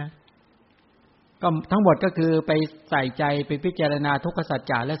างนี้นะก็ทั้งหมดก็คือไปใส่ใจไปพิจารณาทุกขสัจ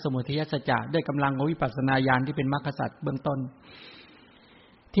จะและสมุทัยสัจจะด้วยกำลังของวิปัสสนาญาณที่เป็นมรรคสัจเบื้องต้น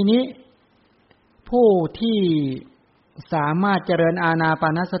ทีนี้ผู้ที่สามารถเจริญอานาปา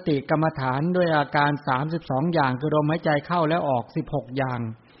นสติกรรมฐานด้วยอาการ32อย่างคือลมหายใจเข้าและออก16อย่าง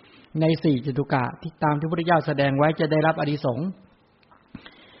ใน4จตุกะที่ตามที่พระพุทธเจ้าแสดงไว้จะได้รับอานิสงส์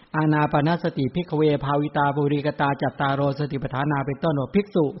อานาปานสติภิกขเวภาวิตาปุริกตาจัตตารโอสติปัฏฐานาเป็นต้นภิก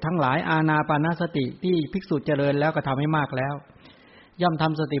ษุทั้งหลายอานาปานสติที่ภิกษุเจริญแล้วก็ทำให้มากแล้วย่อมท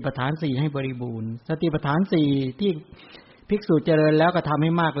ำสติปัฏฐาน4ให้บริบูรณ์สติปัฏฐาน4ที่ภิกษุเจริญแล้วก็ทำใ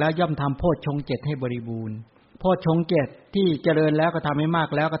ห้มากแล้วย่อมทำโพชฌงค์7ให้บริบูรณ์โพชฌงค์7ที่เจริญแล้วก็ทำให้มาก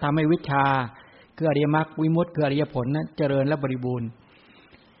แล้วก็ทำให้วิชชาคืออริยมรรควิมุตติคืออริยผลนั้นเจริญและบริบูรณ์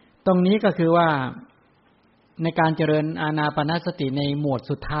ตรงนี้ก็คือว่าในการเจริญอานาปานสติในหมวด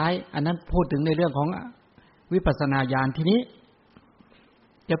สุดท้ายอันนั้นพูดถึงในเรื่องของวิปัสสนาญาณทีนี้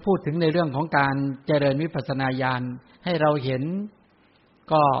จะพูดถึงในเรื่องของการเจริญวิปัสสนาญาณให้เราเห็น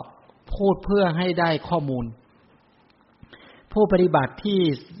ก็พูดเพื่อให้ได้ข้อมูลผู้ปฏิบัติที่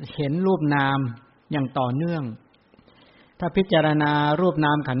เห็นรูปนามอย่างต่อเนื่องถ้าพิจารณารูปน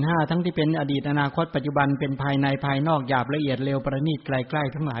ามขันธ์5ทั้งที่เป็นอดีตอนาคตปัจจุบันเป็นภายในภายนอกหยาบละเอียดเร็วประณีตไกล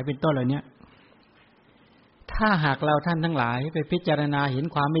ๆทั้งหลายเป็นต้นเหล่านี้ถ้าหากเราท่านทั้งหลายไปพิจารณาเห็น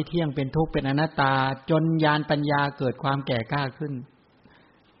ความไม่เที่ยงเป็นทุกข์เป็นอนัตตาจนญาณปัญญาเกิดความแก่กล้าขึ้น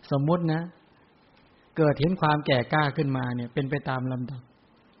สมมุตินะเกิดเห็นความแก่กล้าขึ้นมาเนี่ยเป็นไปตามลำดับ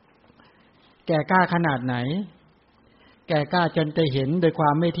แก่กล้าขนาดไหนแก่กล้าจนจะเห็นโดยควา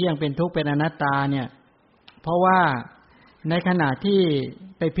มไม่เที่ยงเป็นทุกข์เป็นอนัตตาเนี่ยเพราะว่าในขณะที่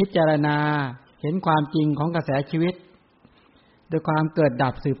ไปพิจารณาเห็นความจริงของกระแสชีวิตโดยความเกิดดั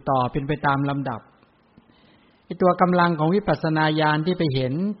บสืบต่อเป็นไปตามลำดับตัวกำลังของวิปัสสนาญาณที่ไปเห็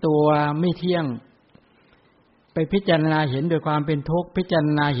นตัวไม่เที่ยงไปพิจารณาเห็นโดยความเป็นทุกข์พิจาร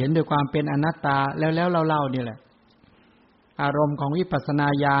ณาเห็นโดยความเป็นอนัตตาแล้วเล่านี่แหละอารมณ์ของวิปัสสนา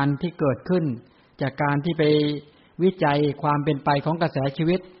ญาณที่เกิดขึ้นจากการที่ไปวิจัยความเป็นไปของกระแสชี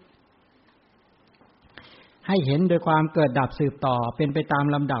วิตให้เห็นโดยความเกิดดับสืบต่อเป็นไปตาม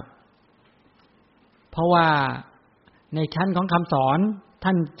ลำดับเพราะว่าในชั้นของคำสอนท่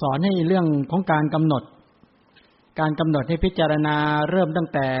านสอนให้เรื่องของการกำหนดให้พิจารณาเริ่มตั้ง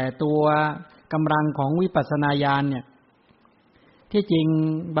แต่ตัวกำลังของวิปัสสนาญาณเนี่ยที่จริง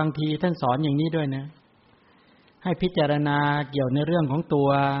บางทีท่านสอนอย่างนี้ด้วยนะให้พิจารณาเกี่ยวในเรื่องของตัว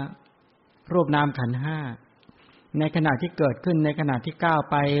รูปนามขันธ์5ในขณะที่เกิดขึ้นในขณะที่ก้าว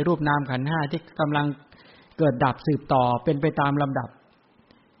ไปรูปนามขันธ์5ที่กำลังเกิดดับสืบต่อเป็นไปตามลำดับ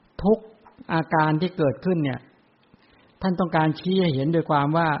ทุกอาการที่เกิดขึ้นเนี่ยท่านต้องการชี้ให้เห็นโดยความ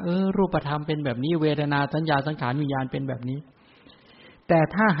ว่ารูปธรรมเป็นแบบนี้เวทนาสัญญาสังขารวิญญาณเป็นแบบนี้แต่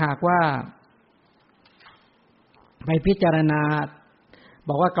ถ้าหากว่าไปพิจารณาบ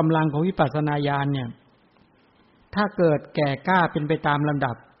อกว่ากำลังของวิปัสสนาญาณเนี่ยถ้าเกิดแก่กล้าเป็นไปตามลำ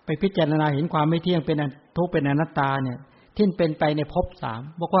ดับไปพิจารณาเห็นความไม่เที่ยงเป็นทุกข์เป็นอนัตตาเนี่ยที่เป็นไปในภพ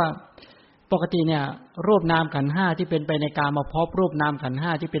3บอกว่าปกติเนี่ยรูปนามขันธ์5ที่เป็นไปในกามภพรูปนามขันธ์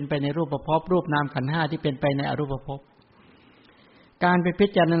5ที่เป็นไปในรูปภพรูปนามขันธ์5ที่เป็นไปในอรูปภพการไปพิ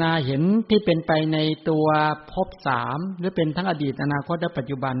จารณาเห็นที่เป็นไปในตัวภพ3หรือเป็นทั้งอดีตอนาคตและปัจ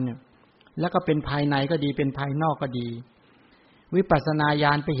จุบันเนี่ยแล้วก็เป็นภายในก็ดีเป็นภายนอกก็ดี วิปัสสนาญ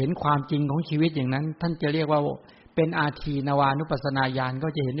าณไปเห็นความจริงของชีวิตอย่างนั้นท่านจะเรียกว่าเป็นอาทีนวานุปัสสนาญาณก็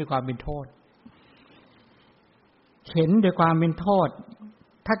จะเห็นด้วยความเป็นโทษเห็นด้วยความเป็นโทษ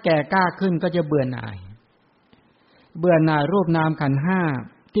ถ้าแก่กล้าขึ้นก็จะเบื่อหน่ายรูปนามขันธ์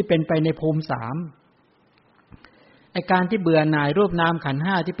5ที่เป็นไปในภูมิ3ไอ้การที่เบื่อหน่ายรูปนามขันธ์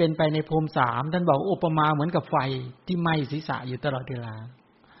5ที่เป็นไปในภูมิ3ท่านบอกอุปมาเหมือนกับไฟที่ไหม้ศีรษะอยู่ตลอดเวลา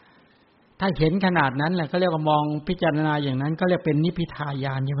ถ้าเห็นขนาดนั้นแหละเขาเรียกว่ามองพิจารณาอย่างนั้นก็เรียกเป็นนิพพิทาย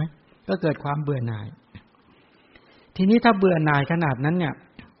านใช่ไหมก็เกิดความเบื่อหน่ายทีนี้ถ้าเบื่อหน่ายขนาดนั้นเนี่ย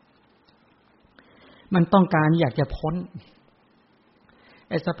มันต้องการอยากจะพ้น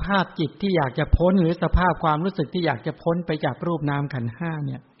ไอ้สภาพจิตที่อยากจะพ้นหรือสภาพความรู้สึกที่อยากจะพ้นไปจากรูปนามขันธ์5เ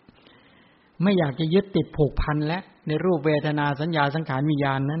นี่ยไม่อยากจะยึดติดผูกพันและในรูปเวทนาสัญญาสังขารวิญญ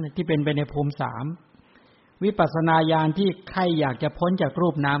าณนั้นที่เป็นไปในภูมิ3วิปัสสนาญาณที่ใครอยากจะพ้นจากรู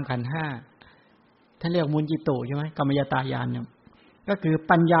ปนามขันธ์5ท่านเรียกมุนจิตุใช่ไหมกรรมยตายานเนี่ยก็คือ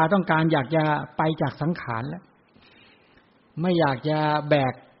ปัญญาต้องการอยากจะไปจากสังขารแล้วไม่อยากจะแบ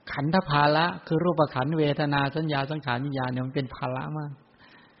กขันธภาระคือรูปขันธ์เวทนาสัญญาสังขารวิญญาณเนี่ยมันเป็นภาระมาก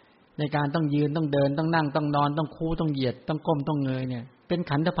ในการต้องยืนต้องเดินต้องนั่งต้องนอนต้องคู่ต้องเหยียดต้องก้มต้องเงยเนี่ยเป็น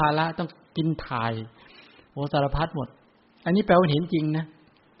ขันธภาระต้องกินถ่ายโอสารพัดหมดอันนี้แปลว่าเห็นจริงนะ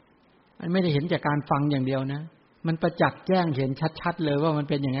มันไม่ได้เห็นจากการฟังอย่างเดียวนะมันประจักษ์แจ้งเห็นชัดๆเลยว่ามัน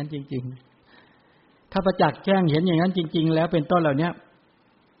เป็นอย่างนั้นจริงๆถ้าประจักษ์แจ้งเห็นอย่างนั้นจริงๆแล้วเป็นต้นเหล่านี้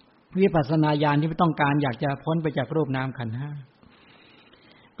วิปัสสนาญาณที่ต้องการอยากจะพ้นไปจากรูปนามขันธ์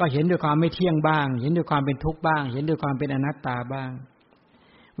5ก็เห็นด้วยความไม่เที่ยงบ้างเห็นด้วยความเป็นทุกข์บ้างเห็นด้วยความเป็นอนัตตาบ้าง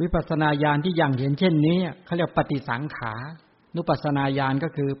วิปัสสนาญาณที่อย่างเห็นเช่นนี้เขาเรียกปฏิสังขานุปัสสนาญาณก็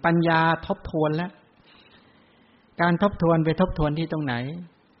คือปัญญาทบทวนแล้วการทบทวนไปทบทวนที่ตรงไหน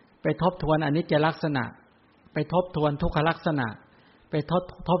ไปทบทวนอนิจจลักษณะไปทบทวนทุกขลักษณะไป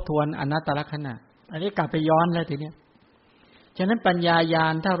ทบทวนอนัตตลักษณะอันนี้กลับไปย้อนแล้วทีนี้ฉะนั้นปัญญาญา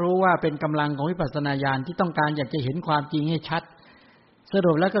ณถ้ารู้ว่าเป็นกำลังของวิปัสสนาญาณที่ต้องการอยากจะเห็นความจริงให้ชัดส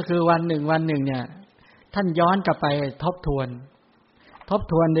รุปแล้วก็คือวันหนึ่งเนี่ยท่านย้อนกลับไปทบทวน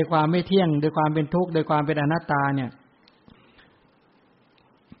โดยความไม่เที่ยงโดยความเป็นทุกข์โดยความเป็นอนัตตาเนี่ย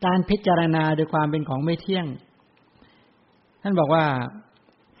การพิจารณาโดยความเป็นของไม่เที่ยงท่านบอกว่า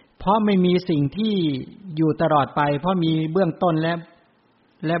เพราะไม่มีสิ่งที่อยู่ตลอดไปเพราะมีเบื้องต้นแ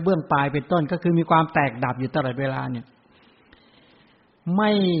ละเบื้องปลายเป็นต้นก็คือมีความแตกดับอยู่ตลอดเวลาเนี่ยไ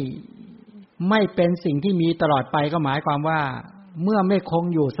ม่เป็นสิ่งที่มีตลอดไปก็หมายความว่าเมื่อไม่คง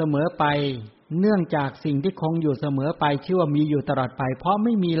อยู่เสมอไปเนื่องจากสิ่งที่คงอยู่เสมอไปชื่อว่ามีอยู่ตลอดไปเพราะไ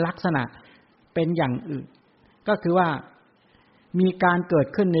ม่มีลักษณะเป็นอย่างอื่นก็คือว่ามีการเกิด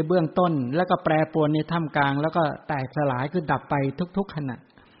ขึ้นในเบื้องต้นแล้วก็แปรปรวนในท่ามกลางแล้วก็แตกสลายคือดับไปทุกๆขณะ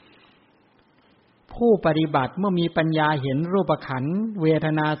ผู้ปฏิบัติเมื่อมีปัญญาเห็นรูปขันธ์เวท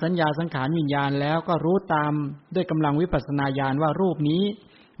นาสัญญาสังขารวิญญาณแล้วก็รู้ตามด้วยกำลังวิปัสสนาญาณว่ารูปนี้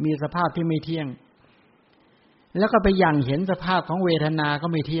มีสภาพที่ไม่เที่ยงแล้วก็ไปอย่างเห็นสภาพของเวทนาก็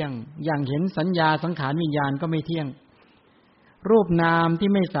ไม่เที่ยงอย่างเห็นสัญญาสังขารวิญญาณก็ไม่เที่ยงรูปนามที่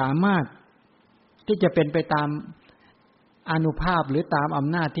ไม่สามารถที่จะเป็นไปตามอานุภาพหรือตามอ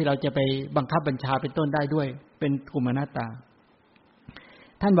ำนาจที่เราจะไปบังคับบัญชาเป็นต้นได้ด้วยเป็นกลุ่มอนัตตา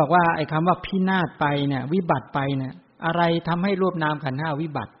ท่านบอกว่าไอ้คำว่าพินาศไปเนี่ยวิบัติไปเนี่ยอะไรทำให้รูปนามขันธ์5วิ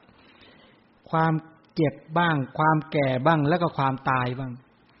บัติความเจ็บบ้างความแก่บ้างแล้วก็ความตายบ้าง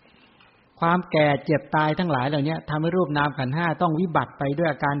ความแก่เจ็บตายทั้งหลายเหล่านี้ทำให้รูปนามขันธ์5ต้องวิบัติไปด้วย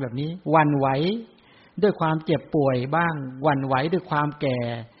อาการแบบนี้หวั่นไหวด้วยความเจ็บป่วยบ้างหวั่นไหวด้วยความแก่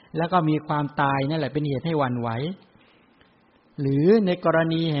แล้วก็มีความตายนั่นแหละเป็นเหตุให้หวั่นไหวหรือในกร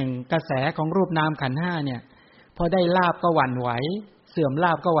ณีแห่งกระแสของรูปนามขันธ์5เนี่ยพอได้ลาภก็หวั่นไหวเสื่อมล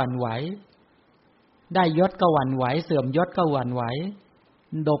าภก็หวั่นไหวได้ยศก็หวั่นไหวเสื่อมยศก็หวั่นไหว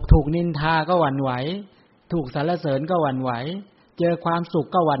ถูกนินทาก็หวั่นไหวถูกสรรเสริญก็หวั่นไหวเจอความสุข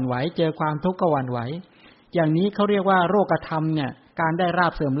ก็หวั่นไหวเจอความทุกข์ก็หวั่นไหวอย่างนี้เขาเรียกว่าโรคธรรมเนี่ยการได้ลา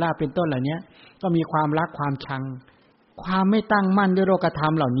ภเสื่อมลาภเป็นต้นเหล่านี้ก็มีความรักความชังความไม่ตั้งมั่นด้วยโรคธรร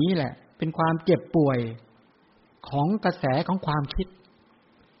มเหล่านี้แหละเป็นความเจ็บป่วยของกระแสของความคิด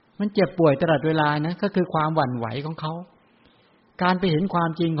มันเจ็บป่วยตลอดเวลานะก็คือความหวั่นไหวของเขาการไปเห็นความ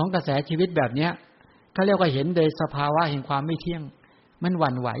จริงของกระแสชีวิตแบบเนี้ยเขาเรียกว่าเห็นโดยสภาวะแห่งความไม่เที่ยงมันห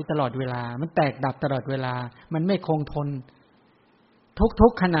วั่นไหวตลอดเวลามันแตกดับตลอดเวลามันไม่คงทนทุ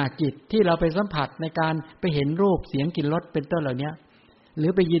กขณะจิตที่เราไปสัมผัสในการไปเห็นรูปเสียงกลิ่นรสเป็นต้นเหล่านี้หรื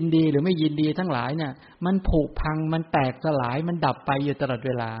อไปยินดีหรือไม่ยินดีทั้งหลายเนี่ยมันผุพังมันแตกสลายมันดับไปอยู่ตลอดเ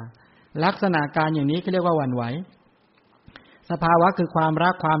วลาลักษณะการอย่างนี้เขาเรียกว่าหวั่นไหวสภาวะคือความรั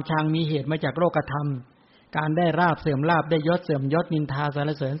กความชังมีเหตุมาจากโลกธรรมการได้ลาภเสื่อมลาภได้ยศเสื่อมยศนินทาสร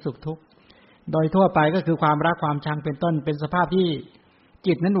รเสริญสุขทุกข์โดยทั่วไปก็คือความรักความชังเป็นต้นเป็นสภาพที่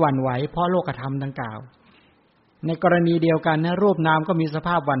จิตนั้นหวั่นไหวเพราะโลกธรรมดังกล่าว ในกรณีเดียวกันนะรูปนามก็มีสภ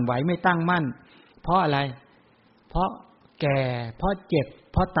าพหวั่นไหวไม่ตั้งมั่นเพราะอะไรเพราะแก่เพราะเจ็บ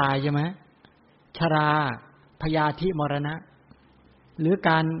เพราะตายใช่ไหมชราพยาธิมรณะหรือก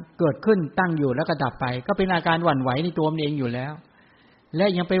ารเกิดขึ้นตั้งอยู่แล้วก็ดับไปก็เป็นอาการหวั่นไหวในตัวมันเองอยู่แล้วและ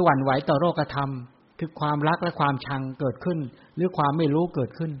ยังไปหวั่นไหวต่อโลกธรรมคือความรักและความชังเกิดขึ้นหรือความไม่รู้เกิด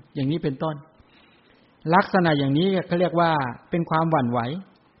ขึ้นอย่างนี้เป็นต้นลักษณะอย่างนี้เขาเรียกว่าเป็นความหวั่นไหว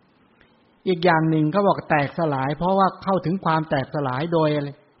อีกอย่างหนึ่งเขาบอกแตกสลายเพราะว่าเข้าถึงความแตกสลายโดย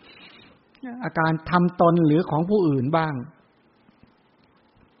อาการทำตนหรือของผู้อื่นบ้าง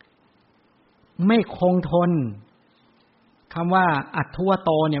ไม่คงทนคำว่าอัตถุวโ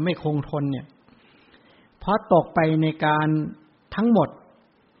ตเนี่ยไม่คงทนเนี่ยเพราะตกไปในการทั้งหมด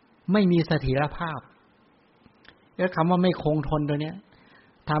ไม่มีเสถียรภาพแล้วคำว่าไม่คงทนตัวเนี้ย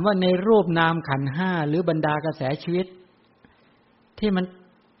ถามว่าในรูปนามขันธ์ห้าหรือบรรดากระแสชีวิตที่มัน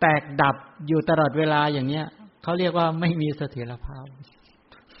แตกดับอยู่ตลอดเวลาอย่างเนี้ยเขาเรียกว่าไม่มีเสถียรภาพ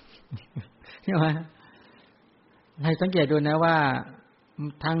ใช่ไหมให้สังเกตดูนะว่า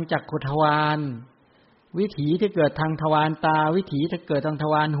ทางจักขุทวารวิถีที่เกิดทางทวารตาวิถีที่เกิดทางท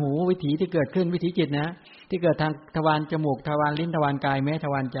วารหูวิถีที่เกิดขึ้นวิถีจิตนะที่เกิดทางทวารจมูกทวารลิ้นทวารกายแม้ท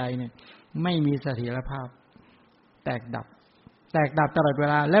วารใจเนี่ยไม่มีเสถียรภาพแตกดับตลอดเว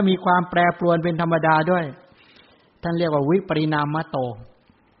ลาและมีความแปรปรวนเป็นธรรมดาด้วยท่านเรียกว่าวิปริณามโต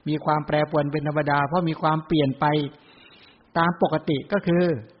มีความแปรปรวนเป็นธรรมดาเพราะมีความเปลี่ยนไปตามปกติก็คือ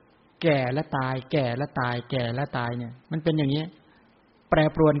แก่และตายแก่และตายแก่และตายเนี่ยมันเป็นอย่างนี้แปร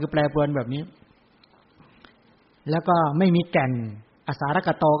ปรวนคือแปรปรวนแบบนี้แล้วก็ไม่มีแก่นอสารก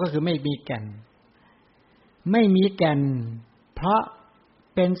โตก็คือไม่มีแก่นไม่มีแก่นเพราะ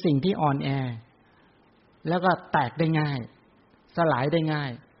เป็นสิ่งที่อ่อนแอแล้วก็แตกได้ง่ายสลายได้ง่าย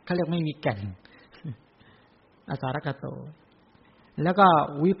เขาเรียกไม่มีแก่นอสารกโตแล้วก็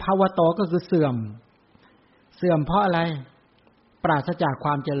วิภาวโตก็คือเสื่อมเพราะอะไรปราศจากคว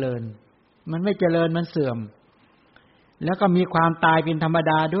ามเจริญมันไม่เจริญมันเสื่อมแล้วก็มีความตายเป็นธรรม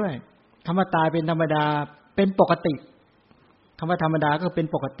ดาด้วยคำว่าตายเป็นธรรมดาเป็นปกติคำว่าธรรมดาก็เป็น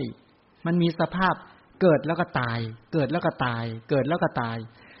ปกติมันมีสภาพเกิดแล้วก็ตายเกิดแล้วก็ตายเกิดแล้วก็ตาย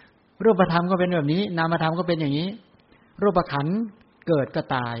รูปธรรมก็เป็นแบบนี้นามธรรมก็เป็นอย่างนี้รูปขันธ์เกิดก็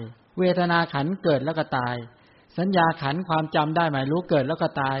ตายเวทนาขันธ์เกิดแล้วก็ตายสัญญาขันธ์ความจำได้หมายรู้เกิดแล้วก็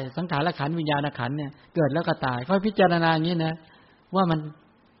ตายสังขารขันธ์วิญญาณขันธ์เนี่ยเกิดแล้วก็ตายเขาพิจารณาอย่างนี้นะว่า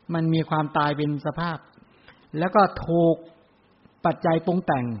มันมีความตายเป็นสภาพแล้วก็ถูกปัจจัยปรุงแ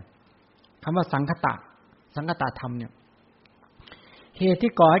ต่งคำว่าสังคตธรรมเนี่ยเหตุ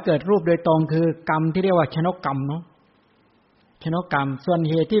ที่ก่อให้เกิดรูปโดยตรงคือกรรมที่เรียกว่าชนกกรรมเนาะชนกกรรมส่วน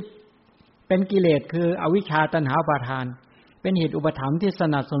เหตุที่เป็นกิเลสคืออวิชชาตัณหาอุปาทานเป็นเหตุอุปถัมภ์ที่ส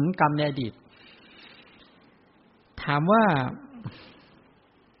นับสนุนกรรมในอดีตถามว่า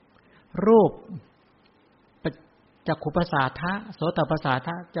รูปจักขุประสาทะโสตประสาท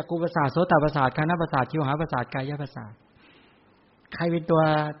ะจักขุประสาทโสตประสาทคานประสาทชิวหาประสาทกายประสาทใครเป็นตัว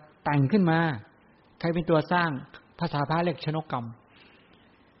แต่งขึ้นมาใครเป็นตัวสร้างภาษาพระเรียกชนกกรรม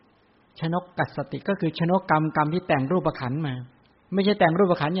ชนกกัสสติก็คือชนกกรรมที่แต่งรูปขันธ์มาไม่ใช่แต่งรู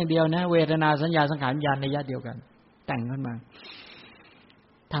ปขันธ์อย่างเดียวนะเวทนาสัญญาสังขารวิญญาณในญาติเดียวกันแต่งขึ้นมา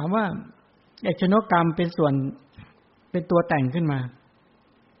ถามว่าไอ้ชนกกรรมเป็นส่วนเป็นตัวแต่งขึ้นมา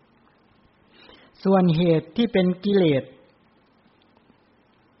ส่วนเหตุที่เป็นกิเ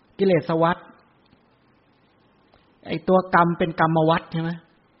ลสวัฏไอ้ตัวกรรมเป็นกรรมวัฏใช่ไหม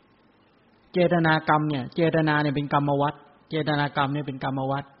เจตนากรรมเนี่ยเจตนาเนี่ยเป็นกรรมวัฏเจตนากรรมเนี่ยเป็นกรรม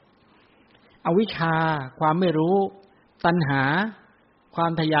วัฏอวิชชาความไม่รู้ตัณหาควา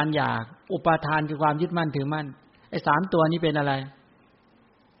มทยานอยากอุปาทานคือความยึดมั่นถือมั่นไอ้3ตัวนี้เป็นอะไร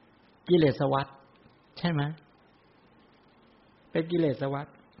กิเลสวัฏใช่ไหมเป็นกิเลสวัฏ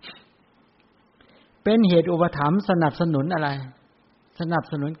เป็นเหตุอุปถัมภ์สนับสนุนอะไรสนับ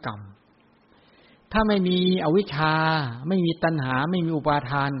สนุนกรรมถ้าไม่มีอวิชชาไม่มีตัณหาไม่มีอุปา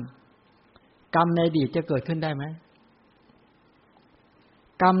ทานกรรมในอดีตจะเกิดขึ้นได้ไหม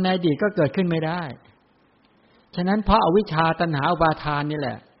กรรมในอดีตก็เกิดขึ้นไม่ได้ฉะนั้นเพราะอวิชชาตัณหาอุปาทานนี่แห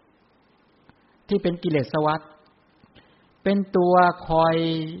ละที่เป็นกิเลสวัฏเป็นตัวคอย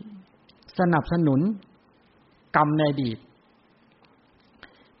สนับสนุนกรรมในอดีต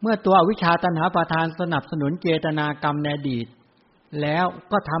เมื่อตัวอวิชชาตัณหาอุปาทานสนับสนุนเจตนากรรมในอดีตแล้ว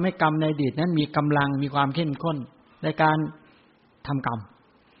ก็ทำให้กรรมในอดีตนั้นมีกำลังมีความเข้มข้นในการทำกรรม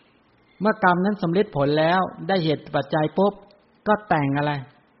เมื่อกรรมนั้นสำเร็จผลแล้วได้เหตุปัจจัยปุ๊บก็แต่งอะไร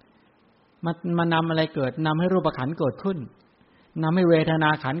มานำอะไรเกิดนำให้รูปขันธ์เกิดขึ้นนำให้เวทนา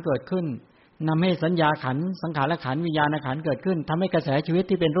ขันธ์เกิดขึ้นนำให้สัญญาขันธ์สังขารขันธ์วิญญาณขันธ์เกิดขึ้นทำให้กระแสชีวิต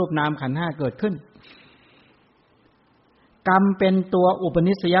ที่เป็นรูปนามขันธ์5เกิดขึ้นกรรมเป็นตัวอุป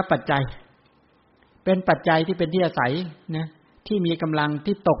นิสัยปัจจัย เป็นปัจจัยที่เป็นที่อาศัยนะที่มีกำลัง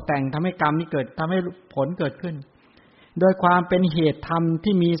ที่ตกแต่งทำให้กรรมนี้เกิดทำให้ผลเกิดขึ้นโดยความเป็นเหตุธรรม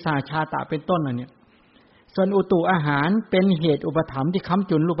ที่มีสาชาตะเป็นต้นเนี่ยส่วนอุตุอาหารเป็นเหตุอุปธรรมที่ค้ำ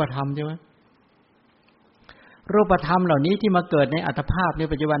จุนรูปธรรมใช่ไหมรูปธรรมเหล่านี้ที่มาเกิดในอัตภาพใน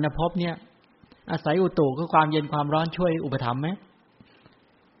ปัจจุบันภพเนี่ยอาศัยอุตุคือความเย็นความร้อนช่วยอุปธรรมไหม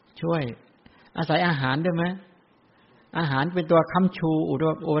ช่วยอาศัยอาหารด้วยไหมอาหารเป็นตัวค้ำชู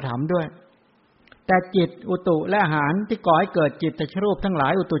อุปธรรมด้วยแต่จิตอุตุและอาหารที่ก่อให้เกิดจิตตชรูปทั้งหลา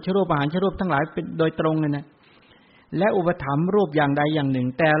ยอุตุชรูปอาหารชรูปทั้งหลายเป็นโดยตรงเลยนะและอุปธรรมรูปอย่างใดอย่างหนึ่ง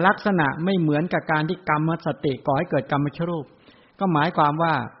แต่ลักษณะไม่เหมือนกับการที่กรรมสติก่อให้เกิดกรรมชรูปก็หมายความ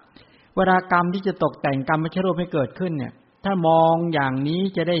ว่าเวลากรรมที่จะตกแต่งกรรมชรูปให้เกิดขึ้นเนี่ยถ้ามองอย่างนี้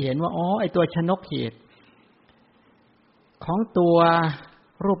จะได้เห็นว่าอ๋อไอตัวชนกเหตุของตัว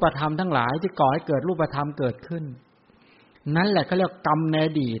รูปธรรมทั้งหลายที่ก่อให้เกิดรูปธรรมเกิดขึ้นนั่นแหละเขาเรียกกรรมในอ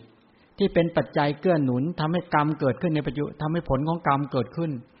ดีตที่เป็นปัจจัยเกื้อหนุนทำให้กรรมเกิดขึ้นในปัจจุบันทำให้ผลของกรรมเกิดขึ้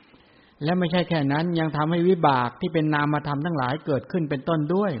นและไม่ใช่แค่นั้นยังทำให้วิบากที่เป็นนามธรรมทั้งหลายเกิดขึ้นเป็นต้น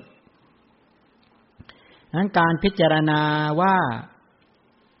ด้วยนั้นการพิจารณาว่า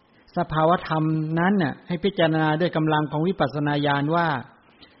สภาวธรรมนั้นน่ะให้พิจารณาด้วยกำลังของวิปัสสนาญาณว่า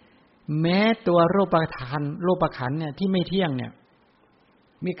แม้ตัวรูปขันธ์เนี่ยที่ไม่เที่ยงเนี่ย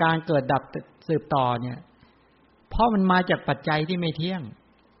มีการเกิดดับสืบต่อเนี่ยเพราะมันมาจากปัจจัยที่ไม่เที่ยง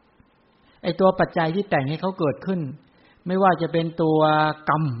ไอ้ตัวปัจจัยที่แต่งให้เขาเกิดขึ้นไม่ว่าจะเป็นตัว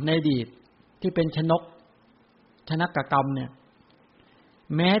กรรมในอดีตที่เป็นชนกกรรมเนี่ย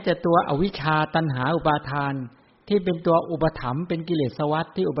แม้แต่ตัวอวิชชาตัณหาอุปาทานที่เป็นตัวอุปถัมภ์เป็นกิเลสวัฏ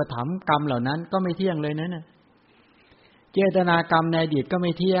ที่อุปถัมภ์กรรมเหล่านั้นก็ไม่เที่ยงเลยนะเจตนากรรมในอดีตก็ไ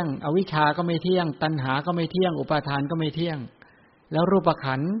ม่เที่ยงอวิชชาก็ไม่เที่ยงตัณหาก็ไม่เที่ยงอุปาทานก็ไม่เที่ยงแล้วรูป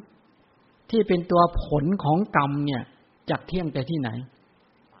ขันธ์ที่เป็นตัวผลของกรรมเนี่ยจักเที่ยงแต่ที่ไหน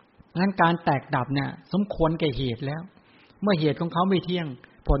งั้นการแตกดับเนี่ยสมควรแก่เหตุแล้วเมื่อเหตุของเขาไม่เที่ยง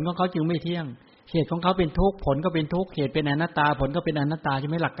ผลของเขาจึงไม่เที่ยงเหตุของเขาเป็นทุกข์ผลก็เป็นทุกข์เหตุเป็นอนัตตาผลก็เป็นอนัตตาใช่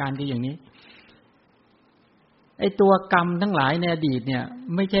ไหมหลักการคืออย่างนี้ไอ้ตัวกรรมทั้งหลายในอดีตเนี่ย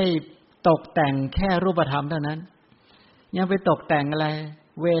ไม่ใช่ตกแต่งแค่รูปธรรมเท่านั้นยังไปตกแต่งอะไร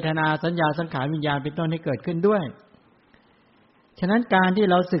เวทนาสัญญาสังขารวิญญาณเป็นต้นให้เกิดขึ้นด้วยฉะนั้นการที่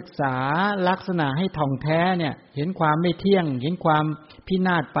เราศึกษาลักษณะให้ท่องแท้เนี่ยเห็นความไม่เที่ยงเห็นความพิน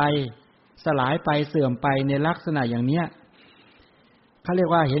าศไปสลายไปเสื่อมไปในลักษณะอย่างเนี้ยเขาเรียก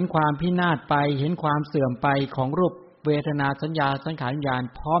ว่าเห็นความพินาศไปเห็นความเสื่อมไปของรูปเวทนาสัญญาสังขารวิญญาณ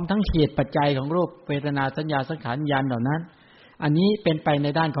พร้อมทั้งเหตุปัจจัยของรูปเวทนาสัญญาสังขารวิญญาณเหล่านั้นอันนี้เป็นไปใน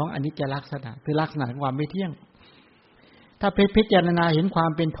ด้านของอนิจจลักษณะคือลักษณะของความไม่เที่ยงถ้าพิจารณาเห็นควา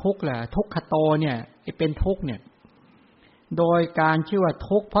มเป็นทุกข์แหละทุกขโตเนี่ยเป็นทุกข์เนี่ยโดยการชื่อว่า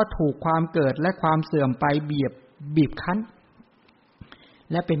ทุกข์เพราะถูกความเกิดและความเสื่อมไปบีบคั้น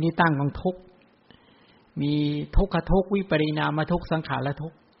และเป็นที่ตั้งของทุกข์มีทุกขทุกข์วิปริณามทุกข์สังขารทุ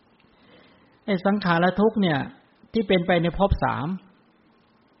กข์ไอ้สังขารทุกข์เนี่ยที่เป็นไปในภพ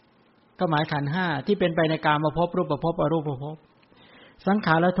3ก็หมายขันธ์5ที่เป็นไปในกามภพรูปภพอรูปภพสังข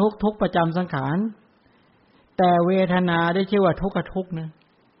ารทุกข์ทุกข์ประจำสังขารแต่เวทนาได้ชื่อว่าทุกขทุกข์นะ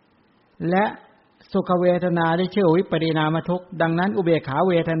และสุขเวทนาได้ชื่อวิปริณามทุกข์ดังนั้นอุเบกขา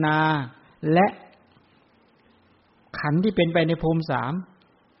เวทนาและขันธ์ที่เป็นไปในภูมิ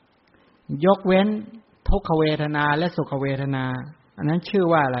3ยกเว้นทุกขเวทนาและสุขเวทนาอันนั้นชื่อ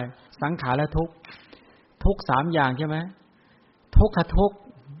ว่าอะไรสังขารทุกข์ทุกข์3อย่างใช่ไหมทุกขทุกข์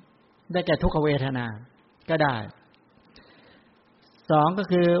ได้แก่ทุกขเวทนาก็ได้2ก็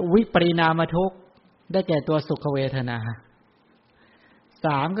คือวิปริณามทุกข์ได้แก่ตัวสุขเวทนา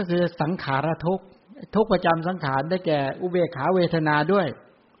3ก็คือสังขารทุกข์ทุกข์ประจำสังขารได้แก่อุเบกขาเวทนาด้วย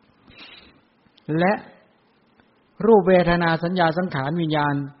และรูปเวทนาสัญญาสังขารวิญญา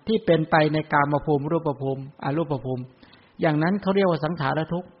ณที่เป็นไปในกามภูมิรูปภูมิอรูปภูมิอย่างนั้นเขาเรียกว่าสังขาร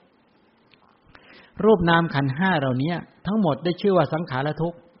ทุกข์รูปนามขันธ์5เหล่านี้ทั้งหมดได้ชื่อว่าสังขารทุ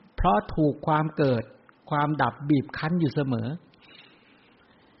กข์เพราะถูกความเกิดความดับบีบคั้นอยู่เสมอ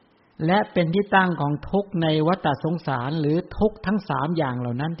และเป็นที่ตั้งของทุกข์ในวัฏสงสารหรือทุกข์ทั้ง3อย่างเห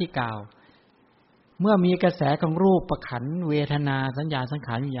ล่านั้นที่กล่าวเมื่อมีกระแสของรูปขันธ์เวทนาสัญญาสังข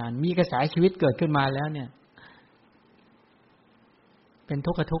ารวิญญาณมีกระแสชีวิตเกิดขึ้นมาแล้วเนี่ยเป็น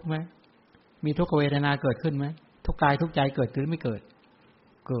ทุกขทุกข์ไหมมีทุกขเวทนาเกิดขึ้นไหมทุกกายทุกใจเกิดหรือไม่เกิด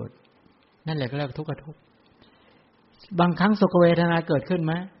เกิดนั่นแหละก็เรียกทุกขทุกข์บางครั้งสุขเวทนาเกิดขึ้นไ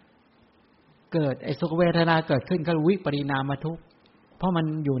หมเกิดไอ้สุขเวทนาเกิดขึ้นก็วิปริณามทุกข์เพราะมัน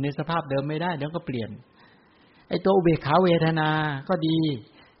อยู่ในสภาพเดิมไม่ได้เดี๋ยวก็เปลี่ยนไอ้ตัวอุเบกขาเวทนาก็ดี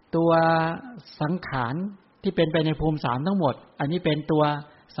ตัวสังขารที่เป็นไปในภูมิ3ทั้งหมดอันนี้เป็นตัว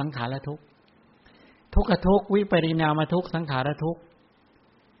สังขารทุกข์ทุกขทุกข์วิปริณามทุกข์สังขารทุกข์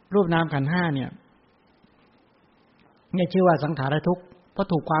รูปนามขันธ์5เนี่ย นี่ชื่อว่าสังขารทุกข์เพราะ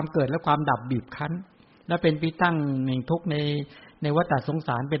ถูกความเกิดและความดับบีบคั้นและเป็นที่ตั้งแห่งทุกข์ในวัฏสงส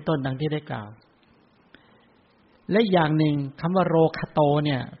ารเป็นต้นดังที่ได้กล่าวและอย่างหนึ่งคำว่าโรคโตเ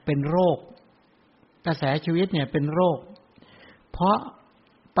นี่ยเป็นโรคกระแสชีวิตเนี่ยเป็นโรคเพราะ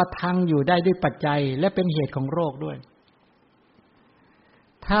ประทังอยู่ได้ด้วยปัจจัยและเป็นเหตุของโรคด้วย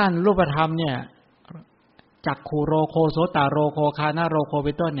ท่านรูปธรรมเนี่ยจักขุโรโคโสตโรโคคานะโรโคเ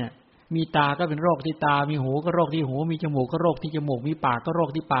ป็นต้นเนี่ยมีตาก็เป็นโรคที่ตามีหูก็โรคที่หูมีจมูกก็โรคที่จมูกมีปากก็โรค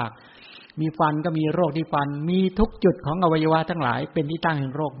ที่ปากมีฟันก็มีโรคที่ฟันมีทุกจุดของอวัยวะทั้งหลายเป็นที่ตั้งแห่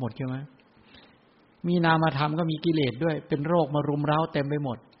งโรคหมดใช่ไหมมีนามธรรมก็มีกิเลสด้วยเป็นโรคมารุมเร้าเต็มไปหม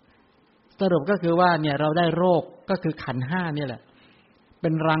ดสรุปก็คือว่าเนี่ยเราได้โรคก็คือขันธ์5เนี่ยแหละเป็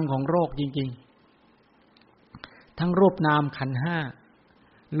นรังของโรคจริงๆทั้งรูปนามขันธ์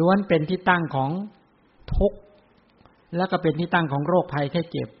5ล้วนเป็นที่ตั้งของทุกข์แล้วก็เป็นที่ตั้งของโรคภัยแค่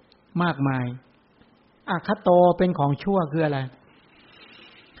เจ็บมากมายอคโตเป็นของชั่วคืออะไร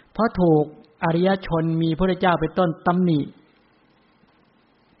เพราะถูกอริยชนมีพระเจ้าเป็นต้นตำหนิ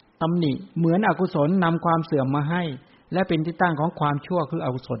เหมือนอกุศลนำความเสื่อมมาให้และเป็นที่ตั้งของความชั่วคืออ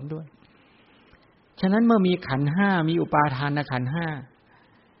กุศลด้วยฉะนั้นเมื่อมีขันธ์5มีอุปาทานขันธ์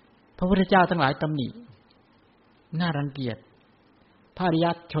5พระพุทธเจ้าทั้งหลายตำหนิน่ารังเกียจพระอริย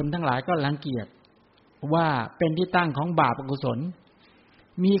ชนทั้งหลายก็รังเกียจว่าเป็นที่ตั้งของบาปอกุศล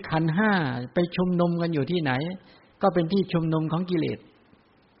มีขันธ์5ไปชุมนุมกันอยู่ที่ไหนก็เป็นที่ชุมนุมของกิเลส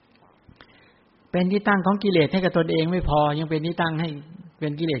เป็นที่ตั้งของกิเลสให้กับตนเองไม่พอยังเป็นที่ตั้งให้เป็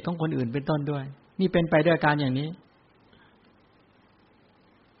นกิเลสของคนอื่นเป็นต้นด้วยนี่เป็นไปด้วยการอย่างนี้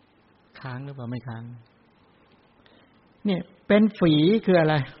ค้างหรือเปล่าไม่ค้างเนี่ยเป็นฝีคืออะ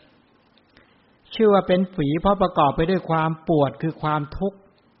ไรชื่อว่าเป็นฝีเพราะประกอบไปด้วยความปวดคือความทุกข์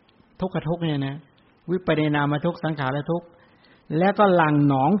ทุกขทุกข์เนี่ยนะวิปริณามทุกข์สังขารทุกข์แล้วก็หลั่ง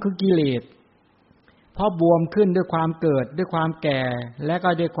หนองคือกิเลสเพราะบวมขึ้นด้วยความเกิดด้วยความแก่และก็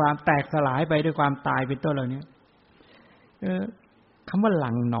ด้วยความแตกสลายไปด้วยความตายเป็นต้นเหล่านี้คำว่าห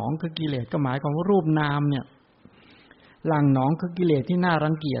ลั่งหนองคือกิเลสก็หมายความว่ารูปนามเนี่ยหลั่งหนองคือกิเลสที่น่า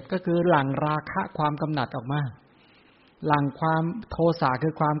รังเกียจก็คือหลั่งราคะความกำหนัดออกมาหลั่งความโทสะคื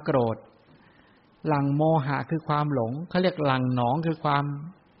อความโกรธหลั่งโมหะคือความหลงเขาเรียกหลั่งหนอง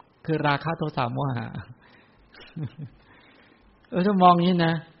คือราคะโทสะโมหะถ้ามองนี้น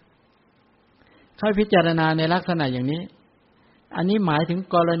ะค่อยพิจารณาในลักษณะอย่างนี้อันนี้หมายถึง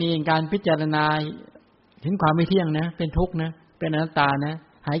กรณีการพิจารณาถึงความไม่เที่ยงนะเป็นทุกข์นะเป็นอนัตตานะ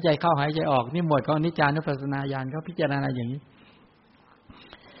หายใจเข้าหายใจออกนี่หมวดของอนิจจานุปัสสนาญาณเขาพิจารณาอย่างนี้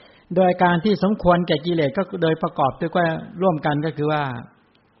โดยการที่สมควรแก่กิเลสก็โดยประกอบด้วยว่าร่วมกันก็คือว่า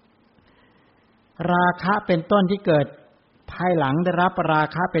ราคะเป็นต้นที่เกิดภายหลังได้รับรา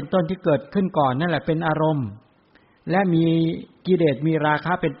คะเป็นต้นที่เกิดขึ้นก่อนนั่นแหละเป็นอารมณ์และมีกิเลสมีราค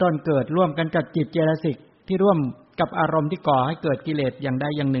ะเป็นต้นเกิดร่วมกันกับจิตเจตสิกที่ร่วมกับอารมณ์ที่ก่อให้เกิดกิเลสอย่างใด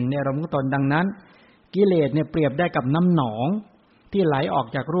อย่างหนึ่งในอารมณ์ของตนดังนั้นกิเลสเนี่ยเปรียบได้กับน้ำหนองที่ไหลออก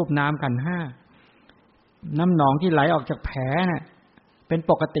จากรูปนามขันธ์5น้ำหนองที่ไหลออกจากแผลน่ะเป็น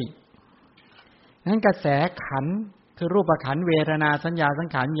ปกตินั้นกระแสขันธ์คือรูปขันธ์เวทนาสัญญาสัง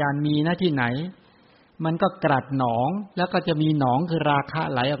ขารวิญญาณมีหน้าที่ไหนมันก็กรัดหนองแล้วก็จะมีหนองคือราคะ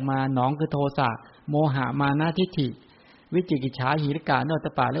ไหลออกมาหนองคือโทสะโมหะมานะทิฏฐิวิจิกิจฉาหิริกะโนต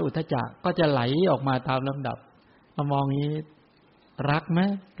ปะและอุทธัจจะก็จะไหลออกมาตามลำดับมองนี้รักไหม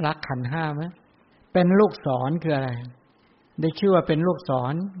รักขันธ์5ไหมเป็นลูกศรคืออะไรได้ชื่อว่าเป็นลูกศ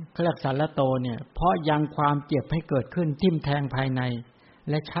รเขาเรียกสัลลโตเนี่ยเพราะยังความเจ็บให้เกิดขึ้นทิ่มแทงภายใน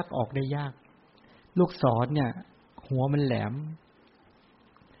และชักออกได้ยากลูกศรเนี่ยหัวมันแหลม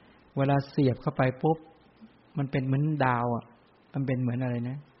เวลาเสียบเข้าไปปุ๊บมันเป็นเหมือนดาวอ่ะมันเป็นเหมือนอะไร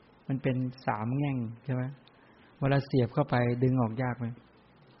นะมันเป็น3แง่งใช่ไหมเวลาเสียบเข้าไปดึงออกยากไหม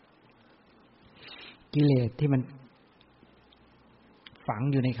กิเลสที่มันฝัง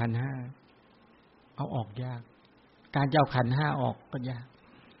อยู่ในขันธ์5เอาออกยากการจะเอาขันธ์5ออกก็ยาก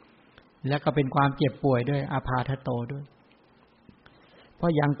แล้วก็เป็นความเจ็บป่วยด้วยอาพาธโตด้วยเพรา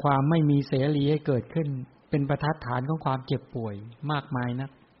ะยังความไม่มีเสรีให้เกิดขึ้นเป็นประทัดฐานของความเจ็บป่วยมากมายนั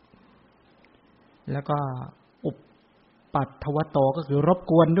กแล้วก็อุปปัตถวโตก็คือรบ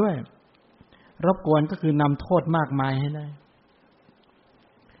กวนด้วยรบกวนก็คือนำโทษมากมายให้ได้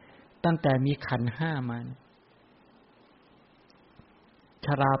ตั้งแต่มีขันธ์5มาช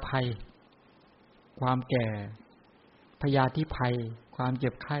ราภัยความแก่พยาธิภัยความเจ็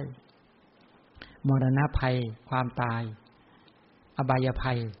บไข้มรณะภัยความตายอบาย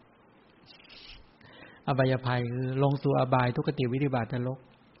ภัยคือลงสู่อบายทุกขติวินิบาตนรก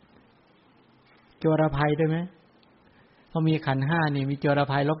โจรภัยด้วยไหมพอมีขันธ์5นี่มีโจร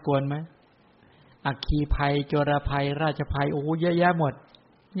ภัยรบกวนไหมอัคคีภัยโจรภัยราชภัยโอ้เยอะแยะหมด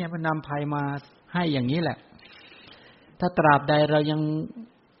เนี่ยมันนำภัยมาให้อย่างนี้แหละ ถ้าตราบใดเรายัง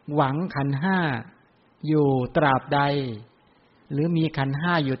หวังขันธ์ห้าอยู่ตราบใดหรือมีขันธ์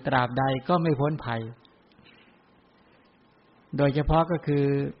ห้าอยู่ตราบใดก็ไม่พ้นภัยโดยเฉพาะก็คือ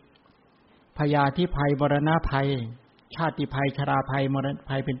พยาธิภัยมรณะภัยชาติภัยชราภัยมรณะ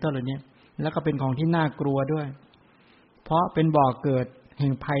ภัยเป็นต้นเหล่านี้แล้วก็เป็นของที่น่ากลัวด้วยเพราะเป็นบ่อเกิดแห่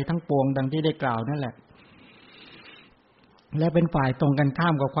งภัยทั้งปวงดังที่ได้กล่าวนั่นแหละและเป็นฝ่ายตรงกันข้า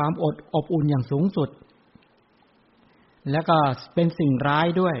มกับความอบอุ่นอย่างสูงสุดแล้วก็เป็นสิ่งร้าย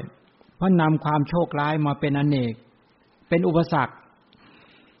ด้วยเพราะนำความโชคร้ายมาเป็นอเนกเป็นอุปสร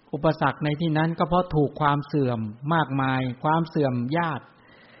รคในที่นั้นก็เพราะถูกความเสื่อมมากมายความเสื่อมญาติ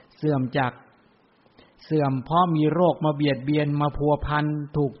เสื่อมจากเสื่อมเพราะมีโรคมาเบียดเบียนมาพัวพัน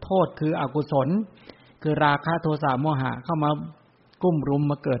ถูกโทษคืออกุศลคือราคะโทสะโมหะเข้ามากุ้มรุม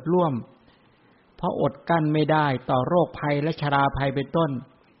มาเกิดร่วมเพราะอดกั้นไม่ได้ต่อโรคภัยและชราภัยเป็นต้น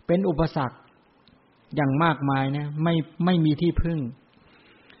เป็นอุปสรรคอย่างมากมายนะไม่มีที่พึ่ง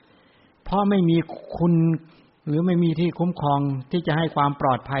เพราะไม่มีคุณหรือไม่มีที่คุ้มครองที่จะให้ความปล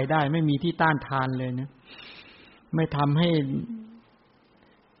อดภัยได้ไม่มีที่ต้านทานเลยนะไม่ทำให้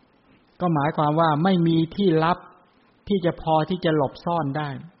ก็หมายความว่าไม่มีที่ลับที่จะพอที่จะหลบซ่อนได้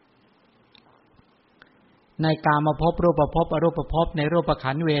ในกามภพรูปภพอรูปภพในรูป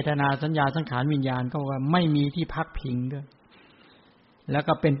ขันธ์เวทนาสัญญาสังขารวิญญาณก็ว่าไม่มีที่พักพิงด้วยแล้ว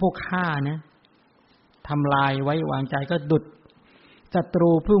ก็เป็นผู้ฆ่านะทำลายไว้วางใจก็ดุจศัตรู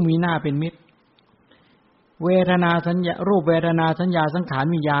ผู้มีหน้าเป็นมิตรเวทนาสัญญารูปเวทนาสัญญาสังขาร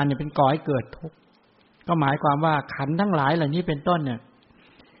วิญญาณเนี่ยเป็นก่อให้เกิดทุกข์ก็หมายความว่าขันธ์ทั้งหลายเหล่านี้เป็นต้นเนี่ย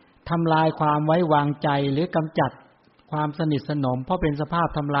ทำลายความไว้วางใจหรือกำจัดความสนิทสนมเพราะเป็นสภาพ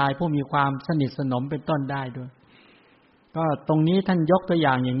ทำลายผู้มีความสนิทสนมเป็นต้นได้ด้วยก็ตรงนี้ท่านยกตัวอ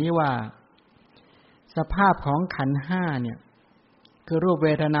ย่างนี้ว่าสภาพของขันธ์ห้าเนี่ยคือรูปเว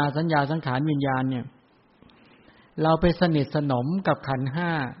ทนาสัญญาสังขารวิญญาณเนี่ยเราไปสนิทสนมกับขันธ์ห้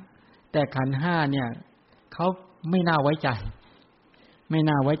าแต่ขันธ์ห้าเนี่ยเขาไม่น่าไว้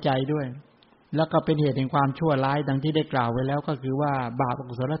ใจด้วยแล้วก็เป็นเหตุแห่งความชั่วร้ายดังที่ได้กล่าวไว้แล้วก็คือว่าบาปอ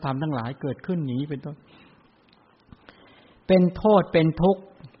กุศลธรรมทั้งหลายเกิดขึ้นอย่างนี้เป็นต้นเป็นโทษเป็นทุกข์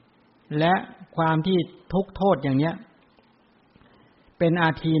และความที่ทุกข์โทษอย่างเนี้ยเป็นอา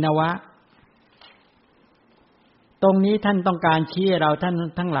ทีนวะตรงนี้ท่านต้องการชี้ให้เราท่าน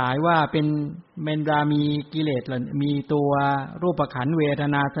ทั้งหลายว่าเป็นเมนรามีกิเลสมีตัวรูปขันธ์เวท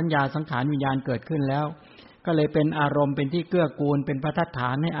นาสัญญาสังขารวิญญาณเกิดขึ้นแล้วก็เลยเป็นอารมณ์เป็นที่เกื้อกูลเป็นพระทัฏฐา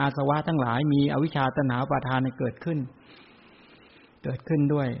นให้อาสวะทั้งหลายมีอวิชชาตัณหาอุปาทานเกิดขึ้น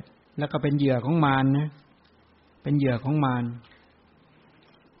ด้วยแล้วก็เป็นเหยื่อของมารนะเป็นเหยื่อของม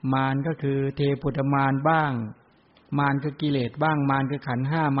ารก็คือเทพุตมารบ้างมารคือกิเลสบ้างมารคือขันธ์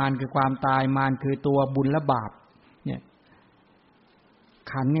ห้ามารคือความตายมารคือตัวบุญและบาปเนี่ย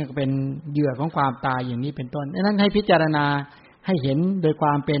ขันธ์เนี่ยก็เป็นเหยื่อของความตายอย่างนี้เป็นต้นดังนั้นให้พิจารณาให้เห็นโดยคว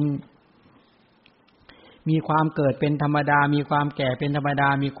ามเป็นมีความเกิดเป็นธรรมดามีความแก่เป็นธรรมดา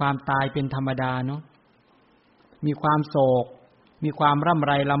มีความตายเป็นธรรมดาเนาะมีความโศกมีความร่ำไ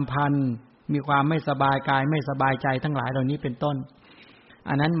รรำพันมีความไม่สบายกายไม่สบายใจทั้งหลายเหล่านี้เป็นต้น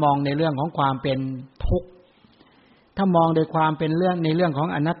อันนั้นมองในเรื่องของความเป็นทุกข์ถ้ามองโดยความเป็นเรื่องในเรื่องของ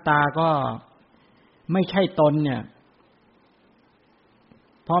อนัตตาก็ไม่ใช่ตนเนี่ย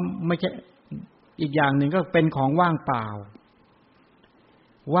เพราะไม่ใช่อีกอย่างหนึ่งก็เป็นของว่างเปล่า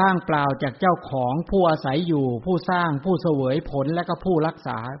จากเจ้าของผู้อาศัยอยู่ผู้สร้างผู้เสวยผลและก็ผู้รักษ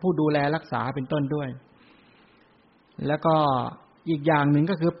าผู้ดูแลรักษาเป็นต้นด้วยแล้วก็อีกอย่างหนึ่ง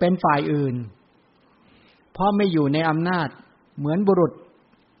ก็คือเป็นฝ่ายอื่นเพราะไม่อยู่ในอำนาจเหมือนบุรุษ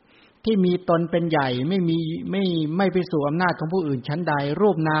ที่มีตนเป็นใหญ่ไม่ไปสู่อำนาจของผู้อื่นชั้นใดรู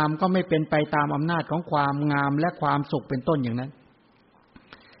ปนามก็ไม่เป็นไปตามอำนาจของความงามและความสุขเป็นต้นอย่างนั้น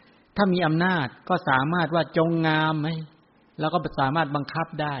ถ้ามีอำนาจก็สามารถว่าจงงามไหมแล้วก็สามารถบังคับ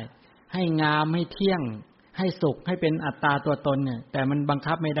ได้ให้งามให้เที่ยงให้สุขให้เป็นอัตตาตัวตนเนี่ยแต่มันบัง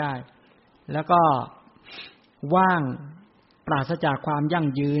คับไม่ได้แล้วก็ว่างปราศจากความยั่ง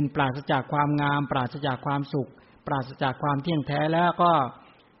ยืนปราศจากความงามปราศจากความสุขปราศจากความเที่ยงแท้แล้วก็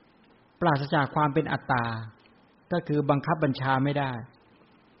ปราศจากความเป็นอัตตาก็คือบังคับบัญชาไม่ได้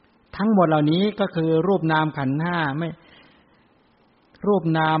ทั้งหมดเหล่านี้ก็คือรูปนามขันธ์ห้ารูป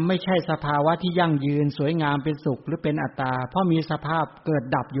นามไม่ใช่สภาวะที่ยั่งยืนสวยงามเป็นสุขหรือเป็นอัตตาเพราะมีสภาพเกิด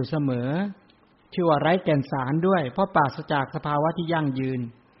ดับอยู่เสมอชื่อว่าไร้แก่นสารด้วยเพราะปราศจากสภาวะที่ยั่งยืน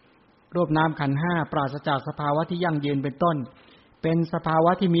รูปนามขันธ์ห้าปราศจากสภาวะที่ยั่งยืนเป็นต้นเป็นสภาว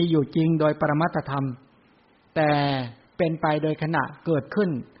ะที่มีอยู่จริงโดยปรมัตถธรรมแต่เป็นไปโดยขณะเกิดขึ้น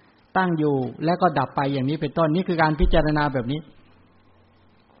ตั้งอยู่แล้วก็ดับไปอย่างนี้เป็นต้นนี่คือการพิจารณาแบบนี้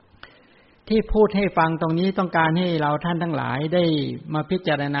ท ที่พูดให้ฟังตรงนี้ต้องการให้เราท่านทั้งหลายได้มาพิจ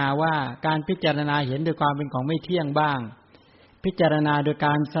ารณาว่าการพิจารณาเห็นโดยความเป็นของไม่เที่ยงบ้างพิจารณาโดยก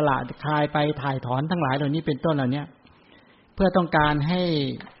ารสละคลายไปถ่ายถอนทั้งหลายเหล่านี้เป็นต้นเหล่านี้เพื่อต้องการให้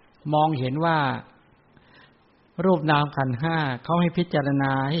มองเห็นว่ารูปนามขันธ์ห้าเขาให้พิจารณ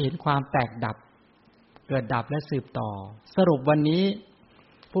าให้เห็นความแตกดับเกิดดับและสืบต่อสรุปวันนี้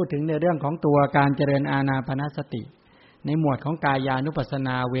พูดถึงในเรื่องของตัวการเจริญอานาปานสติในหมวดของกายานุปัสสน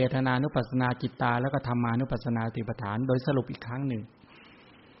าเวทนานุปัสสนาจิตตาแล้วก็ธรรมานุปัสสนาสติปัฏฐานโดยสรุปอีกครั้งหนึ่ง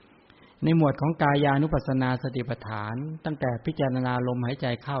ในหมวดของกายานุปัสสนาสติปัฏฐานตั้งแต่พิจารณาลมหายใจ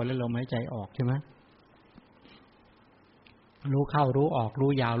เข้าและลมหายใจออกใช่ไหมรู้เข้ารู้ออก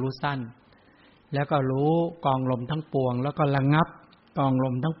รู้ยาวรู้สั้นแล้วก็รู้กองลมทั้งปวงแล้วก็ระงับกองล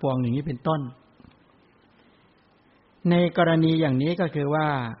มทั้งปวงอย่างนี้เป็นต้นในกรณีอย่างนี้ก็คือว่า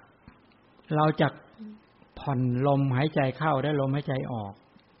เราจะผ่อนลมหายใจเข้าและลมหายใจออก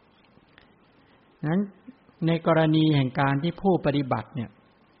นั้นในกรณีแห่งการที่ผู้ปฏิบัติเนี่ย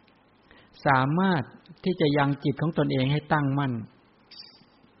สามารถที่จะยังจิตของตนเองให้ตั้งมั่น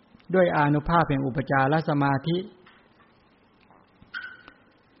ด้วยอานุภาพแห่งอุปจารสมาธิ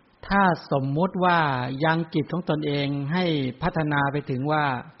ถ้าสมมุติว่ายังจิตของตนเองให้พัฒนาไปถึงว่า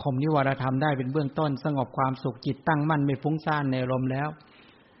ข่มนิวรธรรมได้เป็นเบื้องต้นสงบความสุขจิตตั้งมั่นไม่ฟุ้งซ่านในอารมณ์แล้ว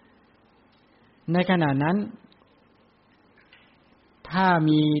ในขณะนั้นถ้า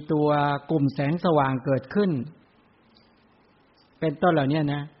มีตัวกลุ่มแสงสว่างเกิดขึ้นเป็นต้นเหล่านี้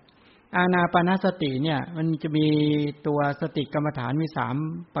นะอานาปานสติเนี่ยมันจะมีตัวสติกรรมฐานมี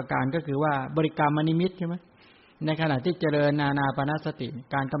3ประการก็คือว่าบริกรรมนิมิตใช่ไหมในขณะที่เจริญอานาปานสติ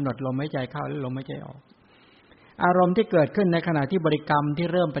การกำหนดลมหายใจเข้าและลมหายใจออกอารมณ์ที่เกิดขึ้นในขณะที่บริกรรมที่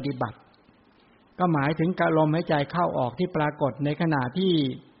เริ่มปฏิบัติก็หมายถึงการลมหายใจเข้าออกที่ปรากฏในขณะที่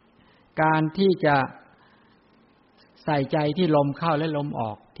การที่จะใส่ใจที่ลมเข้าและลมอ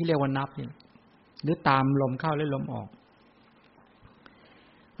อกที่เรียกว่านับหรือตามลมเข้าและลมออก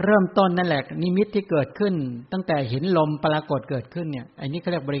เริ่มต้นนั่นแหละนิมิตที่เกิดขึ้นตั้งแต่เห็นลมปรากฏเกิดขึ้นเนี่ยอันนี้เขา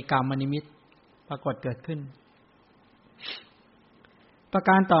เรียกบริกรรมนิมิตปรากฏเกิดขึ้นประก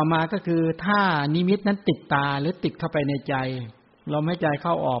ารต่อมาก็คือถ้านิมิตนั้นติดตาหรือติดเข้าไปในใจลมหายใจเ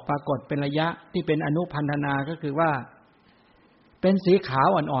ข้าออกปรากฏเป็นระยะที่เป็นอนุพันธนาก็คือว่าเป็นสีขาว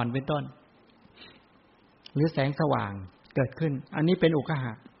อ่อนๆเป็นต้นหรือแสงสว่างเกิดขึ้นอันนี้เป็นอุคห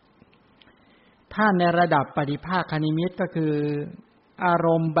ะถ้าในระดับปฏิภาคนิมิตก็คืออาร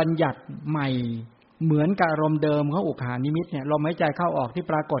มณ์บัญญัติใหม่เหมือนกับอารมณ์เดิมของอุคหานิมิตเนี่ยลมหายใจเข้าออกที่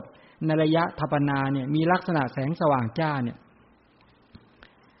ปรากฏในระยะทัปนาเนี่ยมีลักษณะแสงสว่างจ้าเนี่ย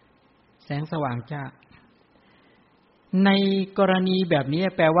แสงสว่างจ้าในกรณีแบบนี้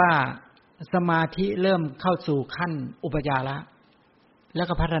แปลว่าสมาธิเริ่มเข้าสู่ขั้นอุปจาระแล้ว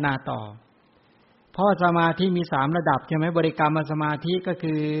ก็พัฒนาต่อเพราะสมาธิมี3ระดับใช่ไหมบริกรรมสมาธิก็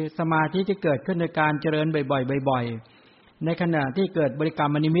คือสมาธิที่เกิดขึ้นโดยการเจริญบ่อยๆในขณะที่เกิดบริกร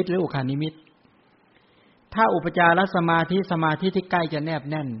รมนิมิตหรืออุคหานิมิตถ้าอุปจารสมาธิสมาธิที่ใกล้จะแนบ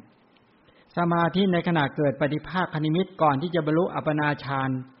แน่นสมาธิในขณะเกิดปฏิภาคนิมิตก่อนที่จะบรรลุอัปปนาฌาน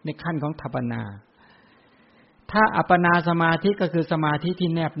ในขั้นของทัปปนาถ้าอัปปนาสมาธิก็คือสมาธิที่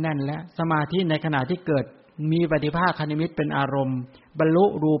แนบแน่นและสมาธิในขณะที่เกิดมีปฏิภาคนิมิตเป็นอารมณ์บรรลุ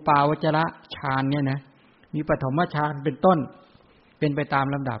รูปาวจรฌานเนี่ยนะมีปฐมฌานเป็นต้นเป็นไปตาม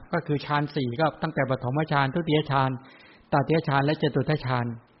ลำดับก็คือฌาน4ก็ตั้งแต่ปฐมฌานทุติยฌานตติยฌานและจตุตฌาน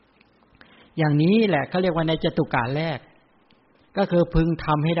อย่างนี้แหละเขาเรียกว่าในจตุกาลแรกก็คือพึงท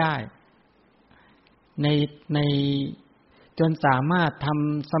ำให้ได้ในจนสามารถท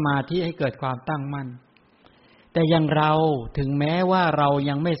ำสมาธิให้เกิดความตั้งมั่นแต่อย่างเราถึงแม้ว่าเรา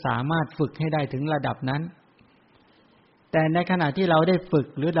ยังไม่สามารถฝึกให้ได้ถึงระดับนั้นแต่ในขณะที่เราได้ฝึก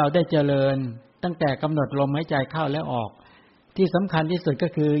หรือเราได้เจริญตั้งแต่กำหนดลมหายใจเข้าและออกที่สำคัญที่สุดก็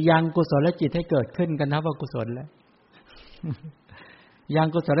คือยังกุศลจิตให้เกิดขึ้นกันนะว่ากุศลแล้วยัง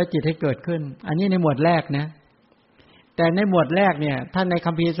กุศลจิตให้เกิดขึ้นอันนี้ในหมวดแรกนะแต่ในหมวดแรกเนี่ยท่านใน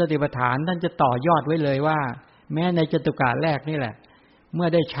คัมภีร์สติปัฏฐานท่านจะต่อยอดไว้เลยว่าแม้ในจตุกาลแรกนี่แหละเมื่อ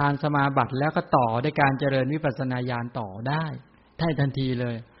ได้ฌานสมาบัติแล้วก็ต่อด้วยการเจริญวิปัสสนาญาณต่อได้ทันทีเล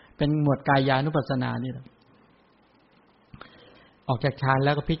ยเป็นหมวดกายานุปัสสนานี่แหละออกจากฌานแ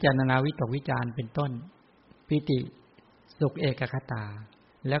ล้วก็พิจารณาวิตกวิจารเป็นต้นปิติสุขเอกคตา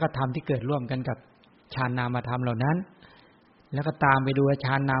แล้วก็ธรรมที่เกิดร่วมกันกับฌานนามธรรมเหล่านั้นแล้วก็ตามไปดูฌ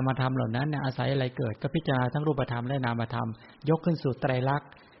านนามธรรมเหล่านั้นเนี่ยอาศัยอะไรเกิดก็พิจารณาทั้งรูปธรรมและนามธรรมยกขึ้นสู่ไตรลักษณ์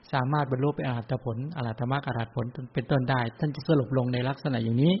สามารถบรรลุเป็นอรหัตผลอรหัตมรรคอรหัตผลเป็นต้นได้ท่านจะสรุปลงในลักษณะอ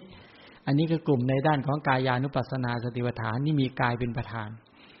ย่างนี้อันนี้คือกลุ่มในด้านของกายานุปัสสนาสติปัฏฐานนี่มีกายเป็นประธาน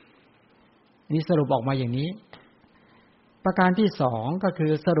นี่สรุปออกมาอย่างนี้ประการที่2ก็คื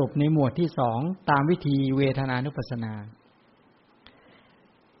อสรุปในหมวดที่2ตามวิธีเวทนานุปัสสนา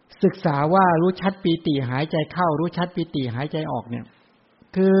ศึกษาว่ารู้ชัดปีติหายใจเข้ารู้ชัดปีติหายใจออกเนี่ย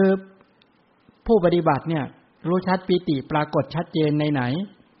คือผู้ปฏิบัติเนี่ยรู้ชัดปีติปรากฏชัดเจนในไหน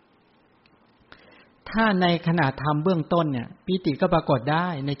ถ้าในขณะทำเบื้องต้นเนี่ยปีติก็ปรากฏได้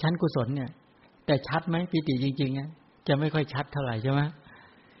ในชั้นกุศลเนี่ยแต่ชัดไหมปีติจริงๆเนี่ยจะไม่ค่อยชัดเท่าไหร่ใช่ไหม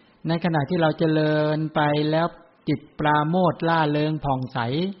ในขณะที่เราเจริญไปแล้วจิตปราโมทย์ล่าเริงผ่องใส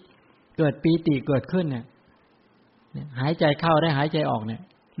เกิดปีติเกิดขึ้นเนี่ยหายใจเข้าได้หายใจออกเนี่ย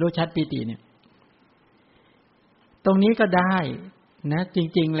รู้ชัดปีติเนี่ยตรงนี้ก็ได้นะจ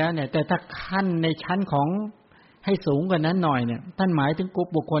ริงๆแล้วเนี่ยแต่ถ้าขั้นในชั้นของให้สูงกว่านั้นหน่อยเนี่ยท่านหมายถึงกลุ่ม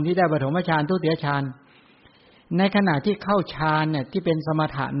บุคคลที่ได้ปฐมฌานทุติยฌานในขณะที่เข้าฌานเนี่ยที่เป็นสม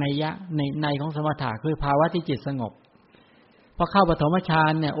ถะนัยยะในของสมถะคือภาวะที่จิตสงบพอเข้าปฐมฌา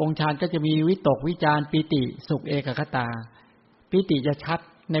นเนี่ยองค์ฌานก็จะมีวิตกวิจารปีติสุขเอกคตาปีติจะชัด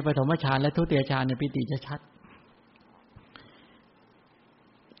ในปฐมฌานและทุติยฌานเนี่ยปีติจะชัด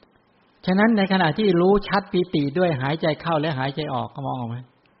ฉะนั้นในขณะที่รู้ชัดปีติด้วยหายใจเข้าและหายใจออกก็มองออกไหม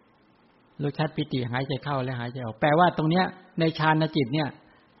รู้ชัดปีติหายใจเข้าและหายใจออกแปลว่าตรงเนี้ยในฌานจิตเนี่ย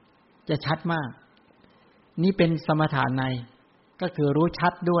จะชัดมากนี่เป็นสมถะในก็คือรู้ชั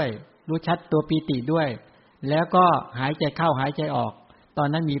ดด้วยรู้ชัดตัวปีติด้วยแล้วก็หายใจเข้าหายใจออกตอน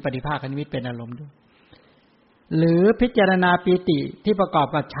นั้นมีปฏิภาคนิมิตเป็นอารมณ์ด้วยหรือพิจารณาปีติที่ประกอบ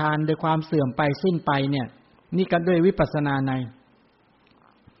กับฌานโดยความเสื่อมไปสิ้นไปเนี่ยนี่กันด้วยวิปัสสนาใน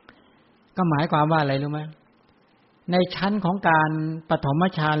ก็หมายความว่าอะไรรู้ไหมในชั้นของการปฐม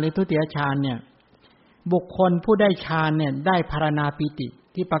ฌานหรือทุติยฌานเนี่ยบุคคลผู้ได้ฌานเนี่ยได้ภารณาปีติ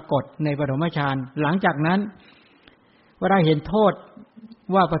ที่ปรากฏในปฐมฌานหลังจากนั้นเวลาเห็นโทษ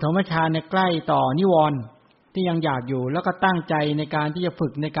ว่าปฐมฌานเนี่ยใกล้ต่อนิวรณ์ที่ยังหยาบอยู่แล้วก็ตั้งใจในการที่จะฝึ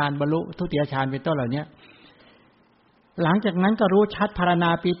กในการบรรลุทุติยฌานเป็นต้นเหล่านี้หลังจากนั้นก็รู้ชัดภารณา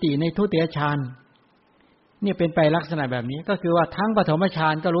ปีติในทุติยฌานนี่เป็นไปลักษณะแบบนี้ก็คือว่าทั้งปฐมฌา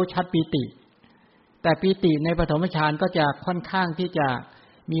นก็รู้ชัดปีติแต่ปีติในปฐมฌานก็จะค่อนข้างที่จะ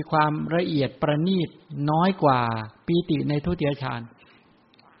มีความละเอียดประณีตน้อยกว่าปีติในทุติยฌาน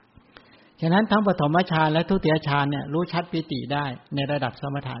ฉะนั้นทั้งปฐมฌานและทุติยฌานเนี่ยรู้ชัดปีติได้ในระดับส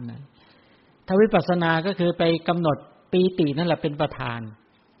มถะนั้นถ้าวิปัสสนาก็คือไปกำหนดปีตินั่นแหละเป็นประธาน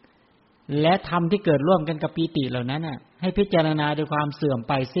และธรรมที่เกิดร่วมกันกับปีติเหล่านั้นน่ะให้พิจารณาด้วยความเสื่อม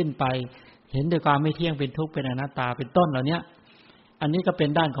ไปสิ้นไปเห็นด้วยความไม่เที่ยงเป็นทุกข์เป็นอนัตตาเป็นต้นเหล่านี้อันนี้ก็เป็น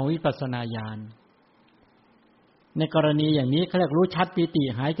ด้านของวิปัสสนาญาณในกรณีอย่างนี้เขาเรียกรู้ชัดปีติ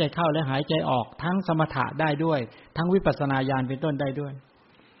หายใจเข้าและหายใจออกทั้งสมถะได้ด้วยทั้งวิปัสสนาญาณเป็นต้นได้ด้วย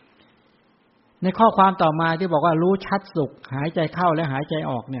ในข้อความต่อมาที่บอกว่ารู้ชัดสุขหายใจเข้าและหายใจ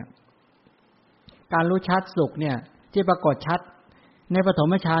ออกเนี่ยการรู้ชัดสุขเนี่ยที่ปรากฏชัดในปฐ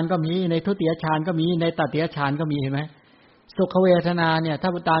มฌานก็มีในทุติยฌานก็มีในตติยฌานก็มีเห็นไหมสุขเวทนาเนี่ยถ้า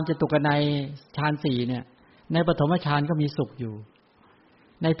ตามจตุกนัยฌาน4เนี่ยในปฐมฌานก็มีสุขอยู่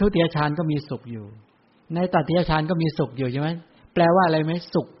ในทุติยฌานก็มีสุขอยู่ในตติยฌานก็มีสุขอยู่ใช่ไหมแปลว่าอะไรไหม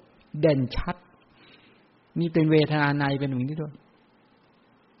สุขเด่นชัดนี่เป็นเวทนาในเป็นอย่างนี้ด้วย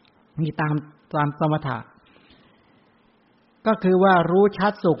มีตามสมถะก็คือว่ารู้ชั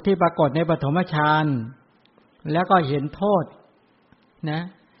ดสุขที่ปรากฏในปฐมฌานแล้วก็เห็นโทษนะ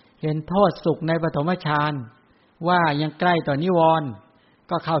เห็นโทษสุขในปฐมฌานว่ายังใกล้ต่อนิวรณ์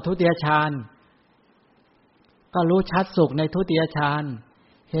ก็เข้าทุติยฌานก็รู้ชัดสุขในทุติยฌาน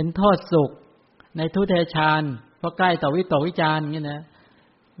เห็นโทษสุขในทุติยฌานเพราะใกล้ต่อวิตกวิจารอย่างนี้นะ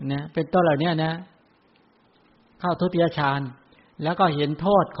เป็นต้นเหล่านี้นะเข้าทุติยฌานแล้วก็เห็นโท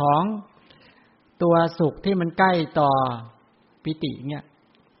ษของตัวสุขที่มันใกล้ต่อปิติเนี่ย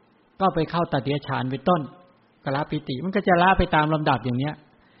ก็ไปเข้าตติยฌานเป็นต้นกละปิติมันก็จะละไปตามลำดับอย่างเนี้ย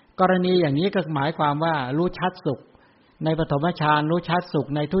กรณีอย่างนี้ก็หมายความว่ารู้ชัดสุขในปฐมฌานรู้ชัดสุข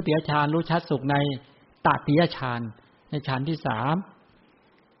ในทุติยฌานรู้ชัดสุขในตติยฌานในฌานที่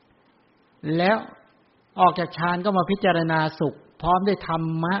3แล้วออกจากฌานก็มาพิจารณาสุขพร้อมด้วยธรร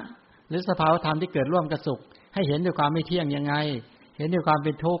มะหรือสภาวธรรมที่เกิดร่วมกับสุขให้เห็นด้วยความไม่เที่ยงยังไงเห็นด้วยความเ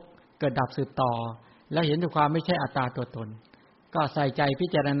ป็นทุกข์เกิดดับสืบต่อแล้วเห็นด้วยความไม่ใช่อัตตาตัวตนก็ใส่ใจพิ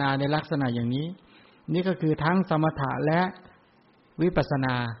จารณาในลักษณะอย่างนี้นี่ก็คือทั้งสมถะและวิปัสสน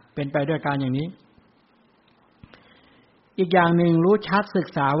าเป็นไปด้วยการอย่างนี้อีกอย่างหนึ่งรู้ชัดศึก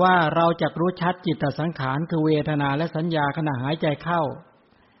ษาว่าเราจะรู้ชัดจิตสังขารคือเวทนาและสัญญาขณะหายใจเข้า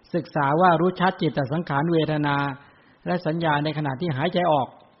ศึกษาว่ารู้ชัดจิตสังขารเวทนาและสัญญาในขณะที่หายใจออก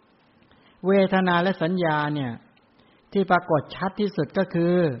เวทนาและสัญญาเนี่ยที่ปรากฏชัดที่สุดก็คื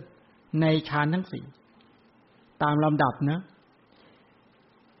อในฌานทั้ง4ตามลำดับนะ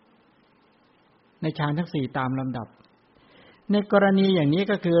ในฌานทั้ง4ตามลำดับในกรณีอย่างนี้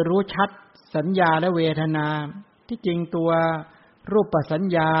ก็คือรู้ชัดสัญญาและเวทนาที่จริงตัวรูปสัญ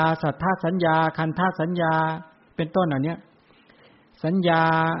ญาสัทธาสัญญาคันธสัญญาเป็นต้นเหล่านี้ สัญญา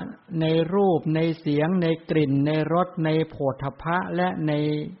ในรูปในเสียงในกลิ่นในรสในโผฏฐัพพะและใน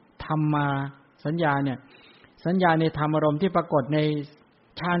ธรรมาสัญญาเนี่ยสัญญาในธรรมอารมณ์ที่ปรากฏใน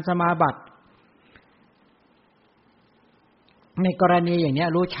ฌานสมาบัติในกรณีอย่างนี้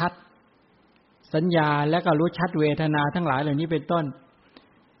รู้ชัดสัญญาและก็รู้ชัดเวทนาทั้งหลายเหล่านี้เป็นต้น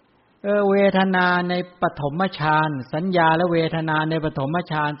เวทนาในปฐมฌานสัญญาและเวทนาในปฐม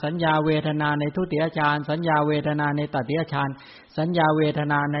ฌานสัญญาเวทนาในทุติยฌานสัญญาเวทนาในตติยฌานสัญญาเวท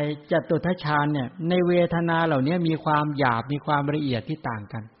นาในจตุตถฌานเนี่ยในเวทนาเหล่านี้มีความหยาบมีความละเอียดที่ต่าง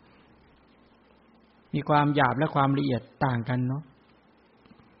กันมีความหยาบและความละเอียดต่างกันเนาะ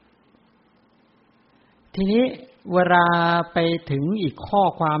ทีนี้เวลาไปถึงอีกข้อ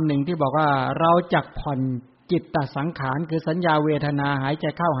ความหนึ่งที่บอกว่าเราจักผ่อนจิตตสังขารคือสัญญาเวทนาหายใจ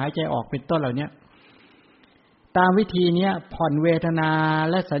เข้าหายใจออกเป็นต้นเหล่านี้ตามวิธีนี้ผ่อนเวทนา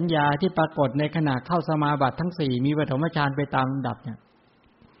และสัญญาที่ปรากฏในขณะเข้าสมาบัติทั้ง4มีปฐมฌานไปตามลำดับเนี่ย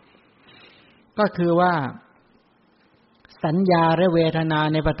ก็คือว่าสัญญาและเวทนา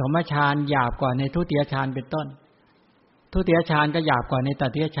ในปฐมฌานหยาบกว่าในทุติยฌานเป็นต้นทุติยฌานก็หยาบกว่าในต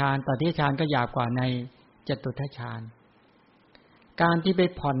ติยฌานตติยฌานก็หยาบกว่าในจตุตถฌานการที่ไป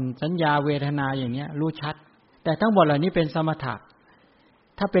ผ่อนสัญญาเวทนาอย่างนี้รู้ชัดแต่ทั้งหมดเหล่านี้เป็นสมถะ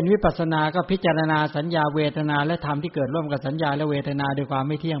ถ้าเป็นวิปัสสนาก็พิจารณาสัญญาเวทนาและธรรมที่เกิดร่วมกับสัญญาและเวทนาด้วยความไ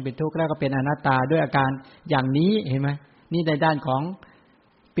ม่เที่ยงเป็นทุกข์แล้วก็เป็นอนัตตาด้วยอาการอย่างนี้เห็นไหมนี่ในด้านของ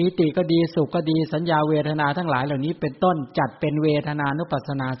ปีติก็ดีสุขก็ดีสัญญาเวทนาทั้งหลายเหล่านี้เป็นต้นจัดเป็นเวทนานุปัสส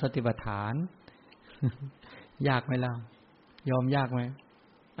นาสติปัฏฐาน ยากไหมล่ะยอมยากไหม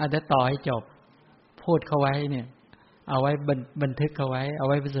เดี๋ยวต่อให้จบพูดเข้าไว้เนี่ยเอาไว้บันทึกเข้าไว้เอา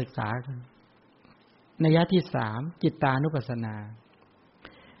ไว้ไปศึกษากันนัยยะที่3จิตตานุปัสสนา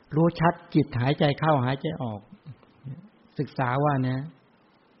รู้ชัดจิตหายใจเข้าหายใจออกศึกษาว่านะ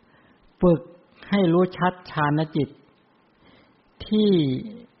ฝึกให้รู้ชัดฌานจิตที่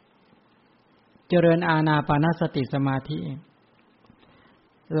เจริญอานาปานสติสมาธิ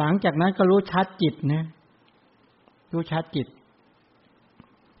หลังจากนั้นก็รู้ชัดจิตนะรู้ชัดจิต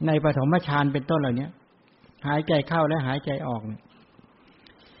ในปฐมฌานเป็นต้นเหล่านี้หายใจเข้าและหายใจออก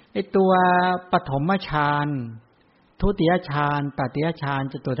ไอ้ตัวปฐมฌานทุติยฌานตติยฌาน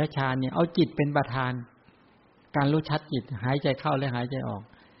จตุตถฌานเนี่ยเอาจิตเป็นประธานการรู้ชัดจิตหายใจเข้าและหายใจออก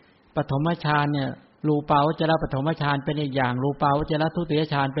ปฐมฌานเนี่ยรูปาวจรปฐมฌานเป็นอีกอย่างรูปาวจรทุติย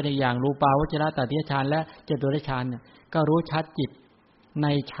ฌานเป็นอีกอย่างรูปาวจรตติยฌานและจตุตถฌานเนี่ยก็รู้ชัดจิตใน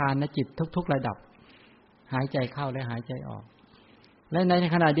ฌานจิตทุกๆระดับหายใจเข้าและหายใจออกและใน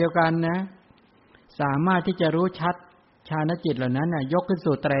ขณะเดียวกันนะสามารถที่จะรู้ชัดฌานจิตเหล่านั้นน่ะยกขึ้น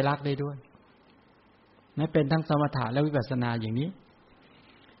สู่ไตรลักษณ์ได้ด้วยนั่นเป็นทั้งสมถะและวิปัสสนาอย่างนี้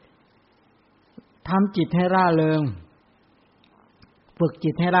ทำจิตให้ร่าเริงฝึก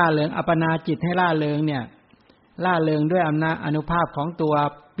จิตให้ร่าเริงอัปปนาจิตให้ร่าเริงเนี่ยร่าเริงด้วยอำนาจอนุภาพของตัว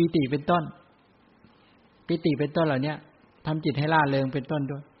ปิติเป็นต้นปิติเป็นต้นเหล่านี้ทำจิตให้ร่าเริงเป็นต้น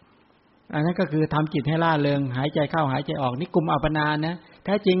ด้วยอันนั้นก็คือทำจิตให้ร่าเริงหายใจเข้าหายใจออกนี่กลุ่มอัปปนานะแ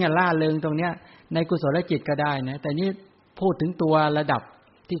ท้จริงร่าเริงตรงเนี้ยในกุศลจิตก็ได้นะแต่นี่พูดถึงตัวระดับ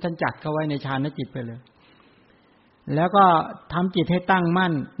ที่ท่านจัดเข้าไว้ในฌานจิตไปเลยแล้วก็ทำจิตให้ตั้งมั่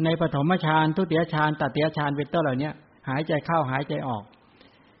นในปฐมฌานทุติยฌานตติยฌานเป็นต้นเหล่านี้หายใจเข้าหายใจออก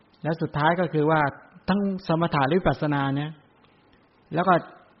แล้วสุดท้ายก็คือว่าทั้งสมถะหรือวิปัสสนาเนี่ยแล้วก็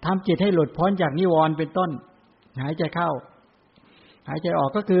ทำจิตให้หลุดพ้นจากนิวรณ์เป็นต้นหายใจเข้าหายใจออ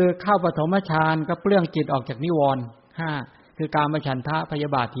กก็คือเข้าปฐมฌานก็เปลื้องจิตออกจากนิวรณ์5คือกามฉันทะพยา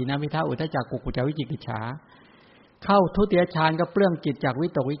บาทถีนมิทธะอุทธัจจะกุกุจจะวิจิกิจฉาเข้าทุติยฌานก็เปลื้องจิตจากวิ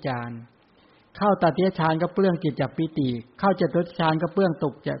ตกวิจารเข้าตติยฌานก็เปลื้องจิตจากปิติเข้าจตุตถฌานก็เปลื้องต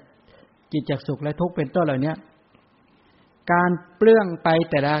กจากจิตจากสุขและทุกข์เป็นต้นเหล่านี้การเปลื้องไป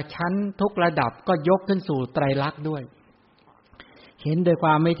แต่ละชั้นทุกระดับก็ยกขึ้นสู่ไตรลักษณ์ด้วยเห็นโดยคว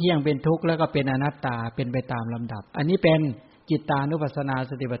ามไม่เที่ยงเป็นทุกข์แล้วก็เป็นอนัตตาเป็นไปตามลำดับอันนี้เป็นจิตตานุปัสสนา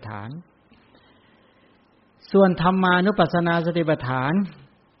สติปัฏฐานส่วนธรรมานุปัสสนาสติปัฏฐาน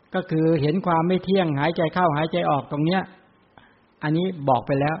ก็คือเห็นความไม่เที่ยงหายใจเข้าหายใจออกตรงเนี้ยอันนี้บอกไ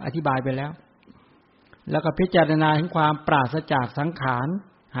ปแล้วอธิบายไปแล้วแล้วก็พิจารณาถึงความปราศจากสังขาร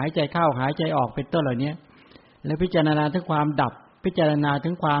หายใจเข้าหายใจออกเป็นต้นเหล่านี้แล้วพิจารณาถึงความดับพิจารณาถึ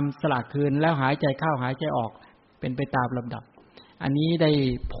งความสละคืนแล้วหายใจเข้าหายใจออกเป็นไปตามลำดับอันนี้ได้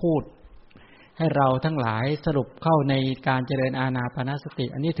พูดให้เราทั้งหลายสรุปเข้าในการเจริญอานาปานสติ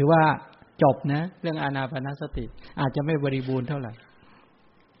อันนี้ถือว่าจบนะเรื่องอานาปานสติอาจจะไม่บริบูรณ์เท่าไหร่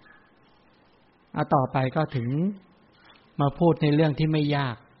ต่อไปก็ถึงมาพูดในเรื่องที่ไม่ยา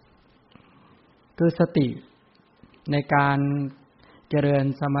กคือสติในการเจริญ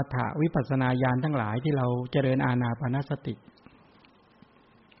สมถะวิปัสสนาญาณทั้งหลายที่เราเจริญอานาปานสติ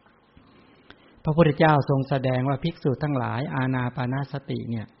พระพุทธเจ้าทรงแสดงว่าภิกษุทั้งหลายอานาปานสติ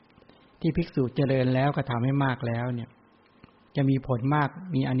เนี่ยที่ภิกษุเจริญแล้วก็ทำให้มากแล้วเนี่ยจะมีผลมาก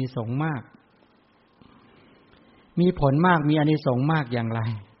มีอานิสงส์มากมีผลมากมีอานิสงส์มากอย่างไร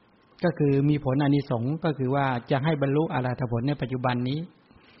ก็คือมีผลอานิสงส์ก็คือว่าจะให้บรรลุอรหัตผลในปัจจุบันนี้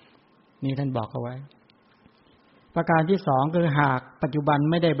นี่ท่านบอกเอาไว้ประการที่2คือหากปัจจุบัน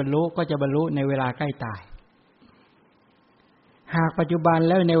ไม่ได้บรรลุก็จะบรรลุในเวลาใกล้ตายหากปัจจุบันแ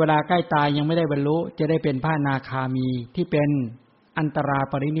ล้วในเวลาใกล้ตายยังไม่ได้บรรลุจะได้เป็นพระอนาคามีที่เป็นอันตรา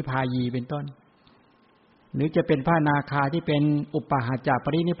ปรินิพพายีเป็นต้นหรือจะเป็นพระอนาคาที่เป็นอุปาหาจาป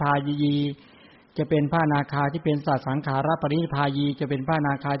รินิพพายีจะเป็นพระอนาคาที่เป็นสัสสังขารปรินิพพายีจะเป็นพระอน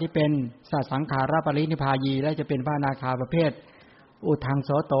าคาที่เป็นสัสสังขารปรินิพพายีและจะเป็นพระอนาคาประเภทอุทังโส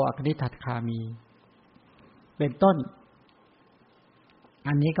โตอคนิทัตคามีเป็นต้น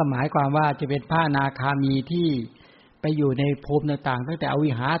อันนี้ก็หมายความว่าจะเป็นพระอนาคามีที่ไปอยู่ในภูมิต่างๆตั้งแต่อ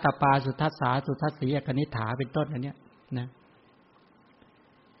วิหาตปาสุทัสสาสุทัสสีอกนิฐาเป็นต้นอันเนี้ยนะ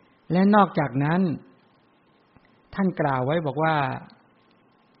และนอกจากนั้นท่านกล่าวไว้บอกว่า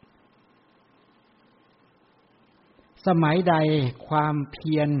สมัยใดความเ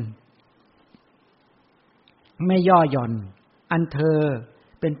พียรไม่ย่อหย่อนอันเธอ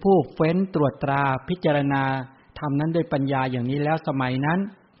เป็นผู้เฟ้นตรวจตราพิจารณาทำนั้นด้วยปัญญาอย่างนี้แล้วสมัยนั้น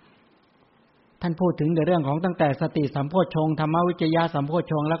ท่านพูดถึงในเรื่องของตั้งแต่สติสัมโพชฌงค์ธรรมวิจยะสัมโพช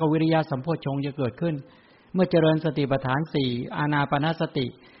ฌงค์แล้วก็วิริยะสัมโพชฌงค์จะเกิดขึ้นเมื่อเจริญสติปัฏฐาน4อานาปานสติ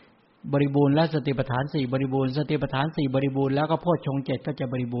บริบูรณ์และสติปัฏฐาน4บริบูรณ์สติปัฏฐาน4บริบูรณ์แล้วก็โพชฌงค์7ก็จะ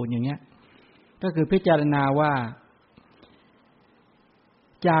บริบูรณ์อย่างเงี้ยก็คือพิจารณาว่า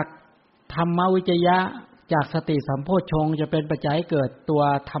จากธรรมวิจยะจากสติสัมโพชฌงค์จะเป็นปัจจัยเกิดตัว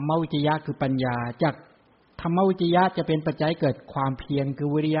ธรรมวิจยะคือปัญญาจากธรรมวิจยะจะเป็นปัจจัยเกิดความเพียรคื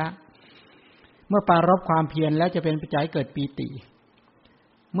อวิริยะเมื่อปรารภความเพียรแล้วจะเป็นปัจจัยเกิดปีติ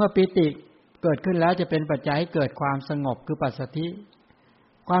เมื่อปีติเกิดขึ้นแล้วจะเป็นปัจจัยเกิดความสงบคือปัสสัทธิ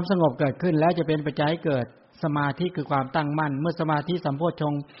ความสงบเกิดขึ้นแล้วจะเป็นปัจจัยเกิดสมาธิคือความตั้งมั่นเมื่อสมาธิสัมโพชฌ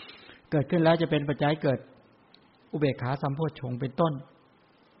งค์เกิดขึ้นแล้วจะเป็นปัจจัยเกิดอุเบกขาสัมโพชฌงค์เป็นต้น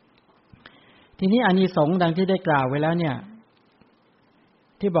ทีนี้อานิสงส์ดังที่ได้กล่าวไว้แล้วเนี่ย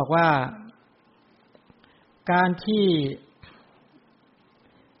ที่บอกว่าการที่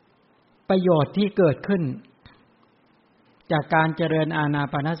ประโยชน์ที่เกิดขึ้นจากการเจริญอานา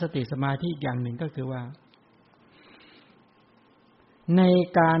ปานสติสมาธิอย่างหนึ่งก็คือว่าใน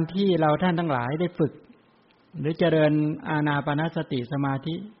การที่เราท่านทั้งหลายได้ฝึกหรือเจริญอานาปานสติสมา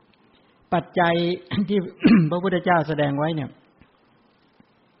ธิปัจจัยที่ พระพุทธเจ้าแสดงไว้เนี่ย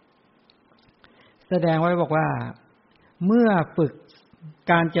แสดงไว้บอกว่าเมื่อฝึก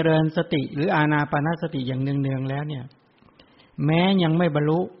การเจริญสติหรืออานาปานสติอย่างเนืองๆแล้วเนี่ยแม้ยังไม่บรร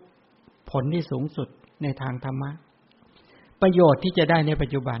ลุผลที่สูงสุดในทางธรรมะประโยชน์ที่จะได้ในปัจ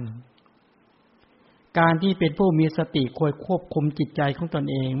จุบันการที่เป็นผู้มีสติคอยควบคุมจิตใจของตน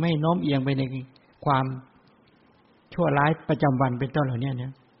เองไม่โน้มเอียงไปในความชั่วร้ายประจำวันเป็นต้นเหล่านี้เนี่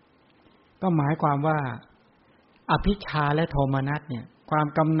ยก็หมายความว่าอภิชฌาและโทมนัสเนี่ยความ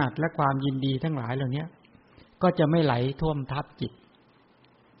กำหนัดและความยินดีทั้งหลายเหล่านี้ก็จะไม่ไหลท่วมทับจิต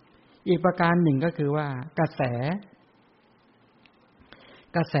อีกประการหนึ่งก็คือว่ากระแ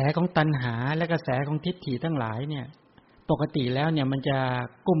สของตัณหาและกระแสของทิฏฐิทั้งหลายเนี่ยปกติแล้วเนี่ยมันจะ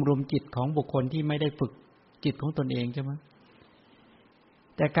กุ้มรุมจิตของบุคคลที่ไม่ได้ฝึกจิตของตนเองใช่ไหม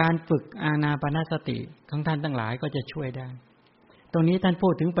แต่การฝึกอานาปานสติของท่านทั้งหลายก็จะช่วยได้ตรงนี้ท่านพู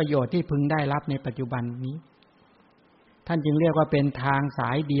ดถึงประโยชน์ที่พึงได้รับในปัจจุบันนี้ท่านจึงเรียกว่าเป็นทางสา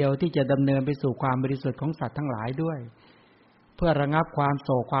ยเดียวที่จะดำเนินไปสู่ความบริสุทธิ์ของสัตว์ทั้งหลายด้วยเพื่อระงับความโศ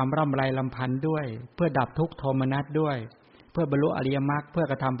กความร่ำไรรำพันด้วยเพื่อดับทุกข์โทมนัสด้วยเพื่อบรรลุอริยมรรคเพื่อ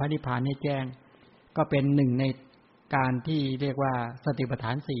กระทำพระนิพพานให้แจ้งก็เป็นหนึ่งในการที่เรียกว่าสติปัฏฐ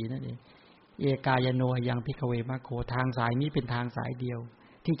าน4นั่นเองเอกายโนยังภิกขเวมัคโคทางสายนี้เป็นทางสายเดียว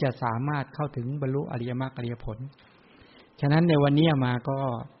ที่จะสามารถเข้าถึงบรรลุอริยมรรคอริยผลฉะนั้นในวันนี้มาก็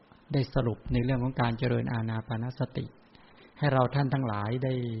ได้สรุปในเรื่องของการเจริญอานาปานสติให้เราท่านทั้งหลายไ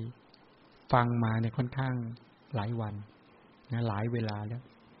ด้ฟังมาในค่อนข้างหลายวันนะหลายเวลาแล้ว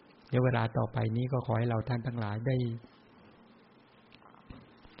เดี๋ยวเวลาต่อไปนี้ก็ขอให้เราท่านทั้งหลายได้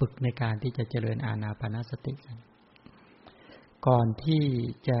ฝึกในการที่จะเจริญอานาปานสติกันก่อนที่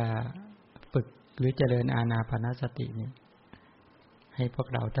จะฝึกหรือเจริญอานาปานสติเนี่ยให้พวก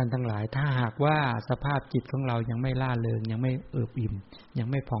เราท่านทั้งหลายถ้าหากว่าสภาพจิตของเรายังไม่ล่าเริงยังไม่เอิบอิ่มยัง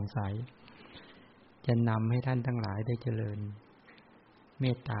ไม่ผ่องใสจะนำให้ท่านทั้งหลายได้เจริญเม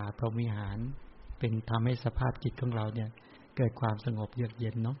ตตาพรหมวิหารเป็นทำให้สภาพจิตของเราเนี่ยเกิดความสงบเยือกเย็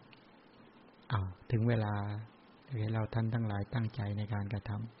นเนาะถึงเวลาให้เราท่านทั้งหลายตั้งใจในการกระ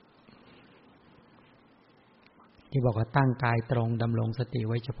ทำที่บอกว่าตั้งกายตรงดำรงสติ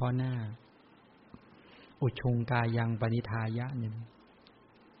ไว้เฉพาะหน้า อุชุงกายังปณิธายะเนี่ย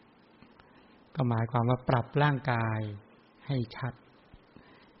ก็หมายความว่าปรับร่างกายให้ชัด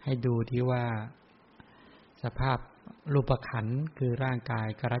ให้ดูที่ว่าสภาพรูปขันธ์คือร่างกาย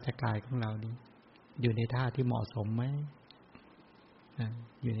กรัชกายของเรานี้อยู่ในท่าที่เหมาะสมไหม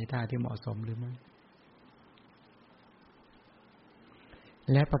อยู่ในท่าที่เหมาะสมหรือไม่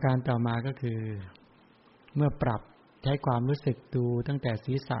และประการต่อมาก็คือเมื่อปรับใช้ความรู้สึกดูตั้งแต่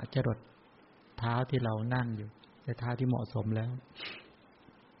ศีรษะจรดเท้าที่เรานั่งอยู่ในท่าที่เหมาะสมแล้ว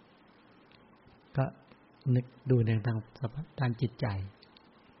ก็นึกดูในทางจิตใจ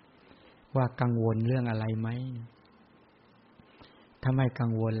ว่ากังวลเรื่องอะไรไหมถ้าไม่กั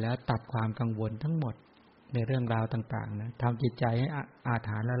งวลแล้วตัดความกังวลทั้งหมดในเรื่องราวต่างๆนะทำจิตใจให้อาถ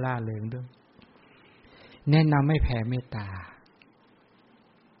รรพ์และล่าเริงด้วยแนะนำให้แผ่เมตตา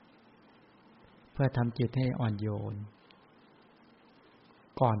เพื่อทำจิตให้อ่อนโยน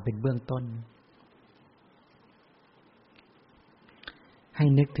ก่อนเป็นเบื้องต้นให้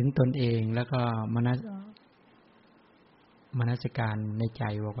นึกถึงตนเองแล้วก็มนสิการในใจ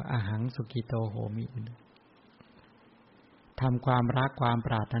ว่าอาหังสุขิโตโหมิทำความรักความป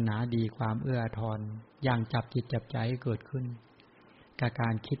รารถนาดีความเอื้ออาทรอย่างจับจิตจับใจให้เกิดขึ้นกับกา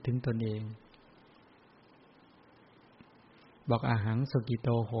รคิดถึงตนเองบอกอาหังสุขิโต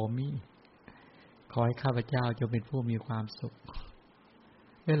โหมิขอให้ข้าพเจ้าจงเป็นผู้มีความสุข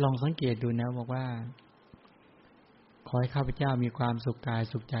ลองสังเกตดูนะบอกว่าขอให้ข้าพเจ้ามีความสุขกาย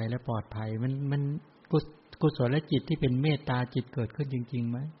สุขใจและปลอดภัยมันกุศลจิตที่เป็นเมตตาจิตเกิดขึ้นจริงๆ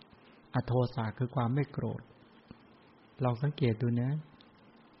ไหมอโทสะคือความไม่โกรธลองสังเกตดูนะ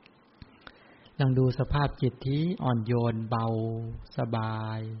ลองดูสภาพจิตที่อ่อนโยนเบาสบา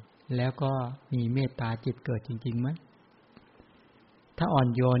ยแล้วก็มีเมตตาจิตเกิดจริงๆไหมถ้าอ่อน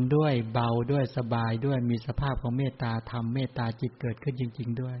โยนด้วยเบาด้วยสบายด้วยมีสภาพของเมตตาธรรมเมตตาจิตเกิดขึ้นจริง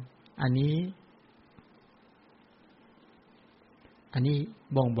ๆด้วยอันนี้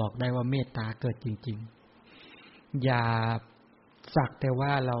บ่งบอกได้ว่าเมตตาเกิดจริงๆอย่าสักแต่ว่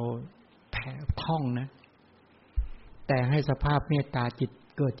าเราแผ่ท่องนะแต่ให้สภาพเมตตาจิต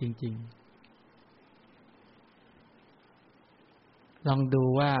เกิดจริงๆลองดู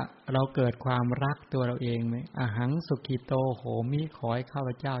ว่าเราเกิดความรักตัวเราเองไหมอาหังสุขิโตโหมิขอให้ข้าพ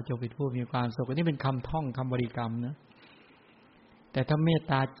เจ้าจงเป็นผู้มีความสุขอันนี้เป็นคำท่องคำบริกรรมนะแต่ถ้าเมต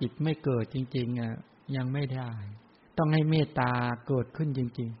ตาจิตไม่เกิดจริงๆยังไม่ได้ต้องให้เมตตาเกิดขึ้นจ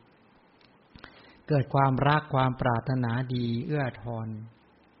ริงๆเกิดความรักความปรารถนาดีเอื้อทร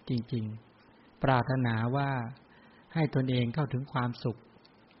จริงๆปรารถนาว่าให้ตนเองเข้าถึงความสุข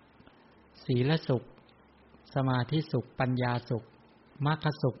ศีลสุขสมาธิสุขปัญญาสุขมรรค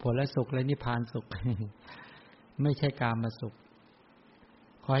สุขผลสุขและนิพพานสุข ไม่ใช่กามสุข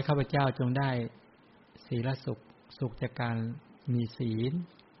ขอให้ข้าพเจ้าจงได้ศีลสุขสุขจากการมีศีล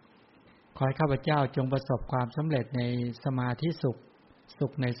ขอให้ข้าพเจ้าจงประสบความสำเร็จในสมาธิสุขสุ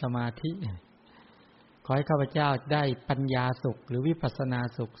ขในสมาธิขอให้ข้าพเจ้าได้ปัญญาสุขหรือวิปัสสนา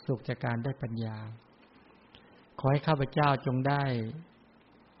สุขสุขจากการได้ปัญญาขอให้ข้าพเจ้าจงได้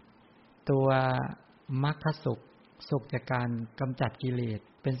ตัวมรรคสุขสุขจากการกำจัดกิเลส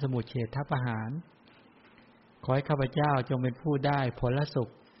เป็นสมุจเฉทประหารขอให้ข้าพเจ้าจงเป็นผู้ได้ผลสุข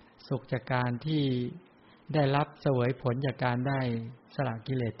สุขจากการที่ได้รับเสวยผลจากการได้สละ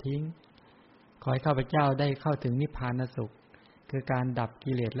กิเลสทิ้งขอให้ข้าพเจ้าได้เข้าถึงนิพพานสุขคือการดับ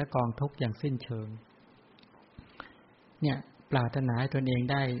กิเลสและกองทุกข์อย่างสิ้นเชิงเนี่ยปรารถนาให้ตนเอง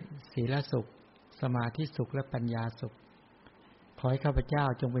ได้ศีลสุขสมาธิสุขและปัญญาสุขขอให้ข้าพเจ้า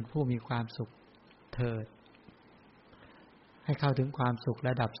จงเป็นผู้มีความสุขเถิดให้เข้าถึงความสุขร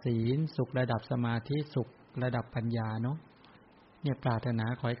ะดับศีลสุขระดับสมาธิสุขระดับปัญญาเนาะเนี่ยปรารถนา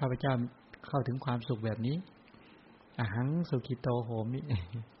ขอให้ข้าพเจ้าเข้าถึงความสุขแบบนี้อาหังสุขิโตโหมิ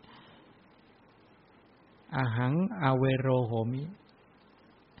อาหังอเวโรโหมิ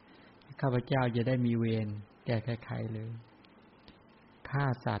ข้าพเจ้าจะได้มีเวรแก่ใครๆเลยฆ่า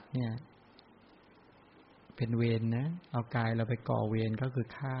สัตว์เนี่ยเป็นเวรนะเอากายเราไปก่อเวรก็คือ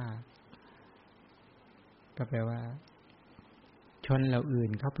ฆ่าก็แปลว่าชนเราอื่น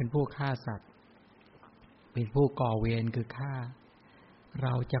เขาเป็นผู้ฆ่าสัตว์เป็นผู้ก่อเวรคือฆ่าเร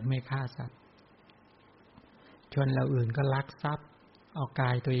าจะไม่ฆ่าสัตว์ชนเราอื่นก็ลักทรัพย์เอากา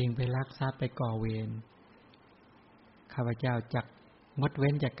ยตัวเองไปลักทรัพย์ไปก่อเวรข้าพเจ้าจักงดเ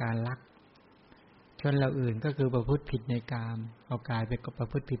ว้นจากการลักชนเราอื่นก็คือประพฤติผิดในกามเอากายไปประ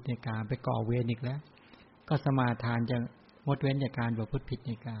พฤติผิดในกามไปก่อเวรอีกแล้วก็สมาทานจะงดเว้นจากการประพฤติผิดใ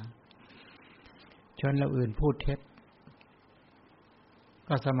นกามชนเราอื่นพูดเท็จ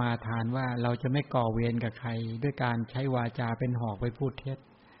ก็สมาทานว่าเราจะไม่ก่อเวรกับใครด้วยการใช้วาจาเป็นหอกไปพูดเท็จ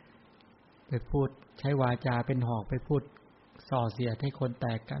ไปพูดใช้วาจาเป็นหอกไปพูดส่อเสียดให้คนแต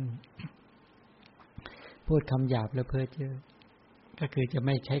กกัน พูดคำหยาบและเพ้อเจ้อก็คือจะไ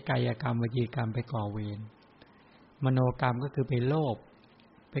ม่ใช้กายกรรมวจีกรรมไปก่อเวรมโนกรรมก็คือไปโลภ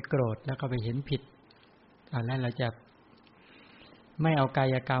ไปโกรธแล้วก็ไปเห็นผิดแล้วเราจะไม่เอากา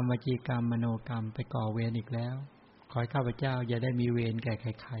ยกรรมวจีกรรมมโนกรรมไปก่อเวรอีกแล้วขอให้ข้าพเจ้าอย่าได้มีเวรแก่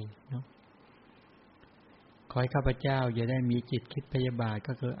ใครๆเนาะขอให้ข้าพเจ้าอย่าได้มีจิตคิดพยาบาท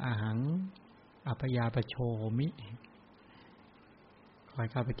ก็คืออาหังอัพยาปโชมิขอให้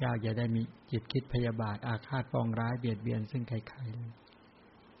ข้าพเจ้าอย่าได้มีจิตคิดพยาบาทอาฆาตปองร้ายเบียดเบียนซึ่งใครๆเลย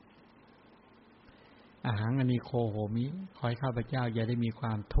อาหังอนิโคโหมิขอให้ข้าพเจ้าอย่าได้มีคว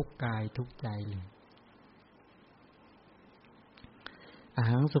ามทุกข์กายทุกข์ใจเลยอา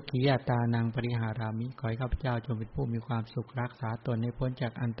หังสุขีอัตตานังปริหารามิขอให้ข้าพเจ้าจงเป็นผู้มีความสุขรักษาตนให้พ้นจา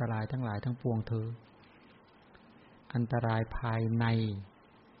กอันตรายทั้งหลายทั้งปวงเถิดอันตรายภายใน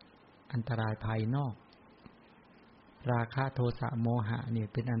อันตรายภายนอกราคะโทสะโมหะเนี่ย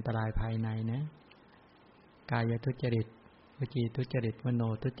เป็นอันตรายภายในนะกายทุจริตวจีทุจริตมโน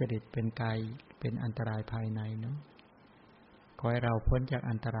ทุจริตเป็นกายเป็นอันตรายภายในเนาะขอให้เราพ้นจาก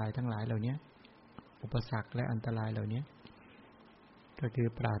อันตรายทั้งหลายเหล่านี้อุปสรรคและอันตรายเหล่านี้ก็คือ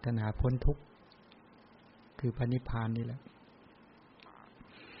ปรารถนาพ้นทุกข์คือพระนิพพานนี่แหละ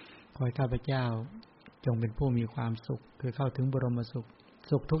ขอให้ข้าพเจ้าจงเป็นผู้มีความสุขคือเข้าถึงบรมสุข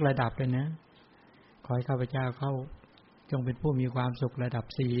สุขทุกระดับเลยนะขอให้ข้าพเจ้าจงเป็นผู้มีความสุขระดับ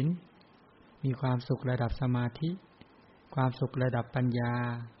ศีลมีความสุขระดับสมาธิความสุขระดับปัญญา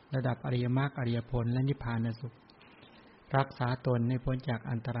ระดับอริยมรรคอริยผลและนิพพานสุขรักษาตนให้พ้นจาก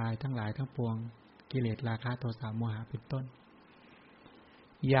อันตรายทั้งหลายทั้งปวงกิเลสราคะโทสะโมหะเป็นต้น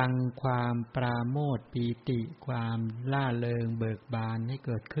ยังความปราโมทย์ปีติความล่าเริงเบิกบานให้เ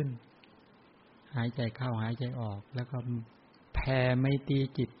กิดขึ้นหายใจเข้าหายใจออกแล้วก็แผ่ไมตรี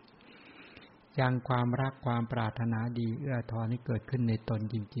จิตยังความรักความปรารถนาดีเอื้อทอนให้เกิดขึ้นในตน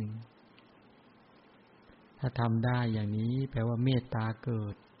จริงๆถ้าทำได้อย่างนี้แปลว่าเมตตาเกิ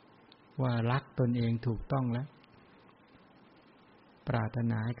ดว่ารักตนเองถูกต้องแล้วปรารถ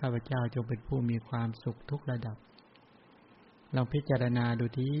นาให้ข้าพเจ้าจงเป็นผู้มีความสุขทุกระดับลองพิจารณาดู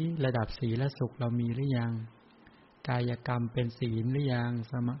ที่ระดับศีลสุขเรามีหรือยังกายกรรมเป็นศีลหรือยัง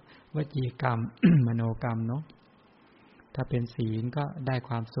วจีกรรม มโนกรรมเนาะถ้าเป็นศีลก็ได้ค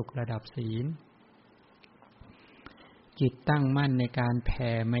วามสุขระดับศีลจิตตั้งมั่นในการแผ่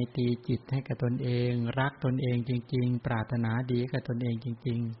ไมตรีจิตให้กับตนเองรักตนเองจริงๆปรารถนาดีกับตนเองจ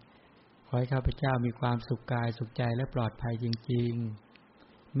ริงๆขอให้ข้าพเจ้ามีความสุขกายสุขใจและปลอดภัยจริง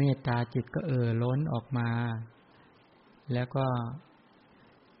ๆเมตตาจิตก็ล้นออกมาแล้วก็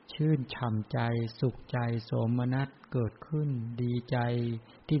ชื่นฉ่ำใจสุขใจโสมนัสเกิดขึ้นดีใจ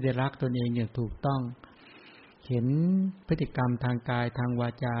ที่ได้รักตนเองอย่างถูกต้องเห็นพฤติกรรมทางกายทางวา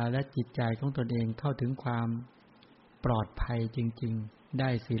จาและจิตใจของตนเองเข้าถึงความปลอดภัยจริงๆได้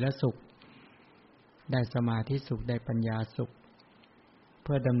ศีลสุขได้สมาธิสุขได้ปัญญาสุขเ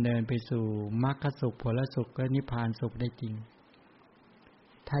พื่อดำเนินไปสู่มรรคสุขผลสุขและนิพพานสุขได้จริง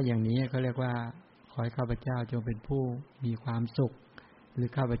ถ้าอย่างนี้เขาเรียกว่าขอให้ข้าพเจ้าจงเป็นผู้มีความสุขหรือ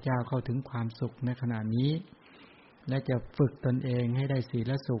ข้าพเจ้าเข้าถึงความสุขในขณะนี้และจะฝึกตนเองให้ได้ศี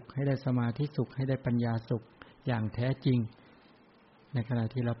ลสุขให้ได้สมาธิสุขให้ได้ปัญญาสุขอย่างแท้จริงในขณะ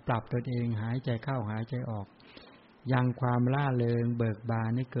ที่เราปรับตนเองหายใจเข้าหายใจออกยังความล่าเริงเบิกบาน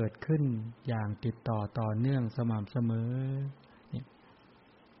ให้เกิดขึ้นอย่างติดต่อเนื่องสม่ำเสมอ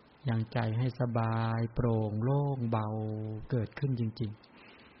ยังใจให้สบายโปร่งโล่งเบาเกิดขึ้นจริง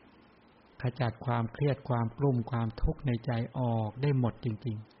ๆขจัดความเครียดความกลุ้มความทุกข์ในใจออกได้หมดจ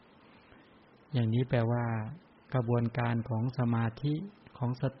ริงๆอย่างนี้แปลว่ากระบวนการของสมาธิขอ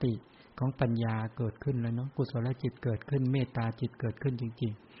งสติของปัญญาเกิดขึ้นแล้วเนาะกุศลจิตเกิดขึ้นเมตตาจิตเกิดขึ้นจริ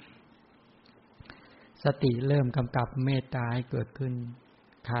งๆสติเริ่มกำกับเมตตาให้เกิดขึ้น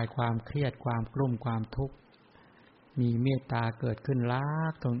คลายความเครียดความกลุ้มความทุกข์มีเมตตาเกิดขึ้นรั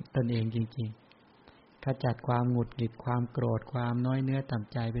กตนเองจริงๆขจัดความหงุดหงิดความโกรธความน้อยเนื้อต่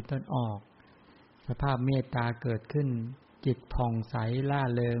ำใจเป็นต้นออกสภาพเมตตาเกิดขึ้นจิตผ่องใสล่า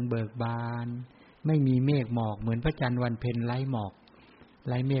เริงเบิกบานไม่มีเมฆหมอกเหมือนพระจันทร์วันเพ็ญไร้หมอก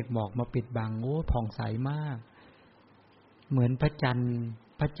ไร้เมฆหมอกมาปิดบังโอ้ผ่องใสมากเหมือนพระจันท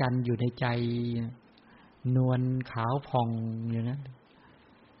ร์อยู่ในใจนวลขาวผ่องอย่างนั้น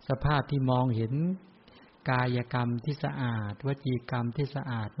สภาพที่มองเห็นกายกรรมที่สะอาดวจีกรรมที่สะ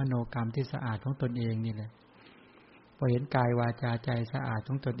อาดมโนกรรมที่สะอาดของตนเองนี่แหละพอเห็นกายวาจาใจสะอาดข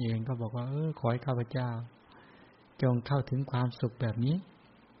องตนเองก็บอกว่าขอให้ข้าพเจ้าจงเข้าถึงความสุขแบบนี้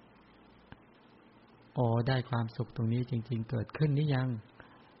ได้ความสุขตรงนี้จริงๆเกิดขึ้นหรือยัง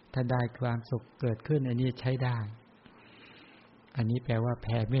ถ้าได้ความสุขเกิดขึ้นอันนี้ใช้ได้อันนี้แปลว่าแ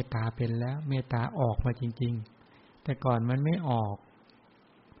ผ่เมตตาเป็นแล้วเมตตาออกมาจริงๆแต่ก่อนมันไม่ออก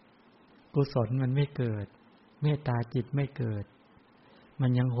กุศลมันไม่เกิด เมตตาจิตไม่เกิดมั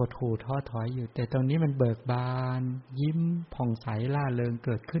นยังหดหู่ท้อถอยอยู่แต่ตรงนี้มันเบิกบานยิ้มผ่องใสร่าเริงเ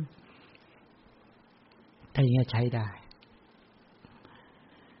กิดขึ้นถ้าอย่างนี้ใช้ได้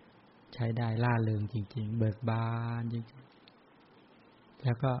ร่าเริงจริงๆเบิกบานจริงๆแ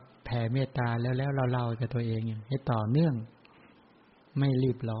ล้วก็แผ่เมตตาแล้วเรากับตัวเองให้ต่อเนื่องไม่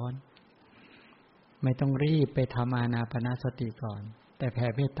รีบร้อนไม่ต้องรีบไปทำอานาปานสติก่อนแต่แผ่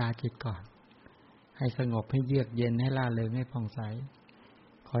เมตตาจิตก่อนให้สงบให้เยือกเย็นให้ร่าเริงให้ผ่องใส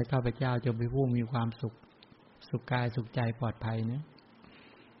ขอให้ข้าพเจ้าจงเป็นผู้มีความสุขกายสุขใจปลอดภัยนะ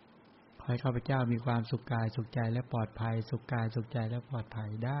ขอให้ข้าพเจ้ามีความสุขกายสุขใจและปลอดภัยสุขกายสุขใจและปลอดภัย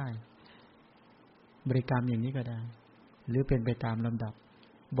ได้บริกรรมอย่างนี้ก็ได้หรือเป็นไปตามลำดับ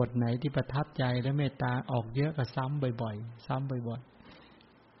บทไหนที่ประทับใจและเมตตาออกเยอะก็ซ้ำบ่อย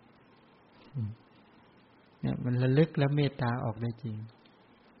เนี่ยมันระลึกและเมตตาออกได้จริง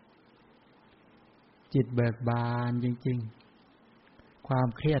จิตเบิกบานจริงๆความ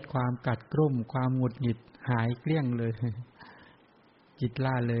เครียดความกัดกรุ่มความหงุดหงิดหายเกลี้ยงเลยจิต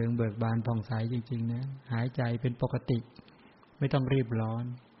ล่าเริงเบิกบานผ่องใสจริงๆนะหายใจเป็นปกติไม่ต้องรีบร้อน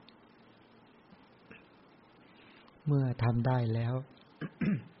เมื่อทำได้แล้ว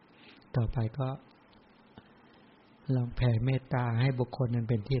ต่อไปก็ลองแผ่เมตตาให้บุคคลนั้น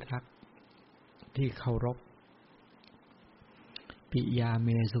เป็นที่รักที่เคารพปิยาเม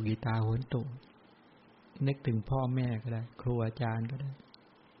สุกิตาโหนตุนึกถึงพ่อแม่ก็ได้ครูอาจารย์ก็ได้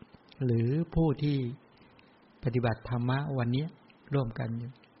หรือผู้ที่ปฏิบัติธรรมะวันนี้ร่วมกันอ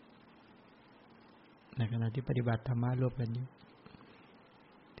ยู่ในขณะที่ปฏิบัติธรรมะร่วมกันอยู่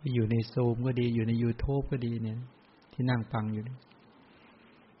ที่อยู่ในซูมก็ดีอยู่ใน YouTube ก็ดีเนี่ยที่นั่งฟังอยู่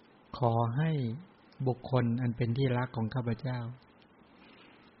ขอให้บุคคลอันเป็นที่รักของข้าพเจ้า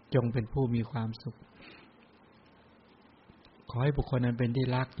จงเป็นผู้มีความสุขขอให้บุคคลอันเป็นที่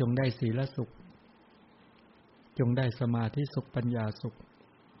รักจงได้ศีลสุขจงได้สมาธิสุขปัญญาสุข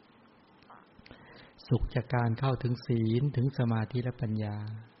จากการเข้าถึงศีลถึงสมาธิและปัญญา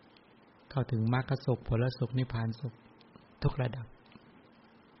เข้าถึงมรรคสุขผลสุขนิพพานสุขทุกระดับ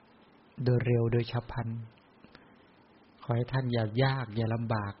โดยเร็วโดยฉับพลันขอให้ท่านอย่ายากอย่าล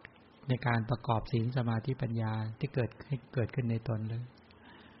ำบากในการประกอบศีลสมาธิปัญญาที่เกิดขึ้นในตนเลย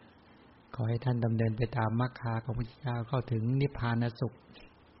ขอให้ท่านดำเนินไปตามมรรคของพระพุทธเจ้าเข้าถึงนิพพานสุข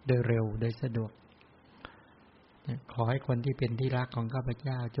โดยเร็วโดยสะดวกขอให้คนที่เป็นที่รักของข้าพเ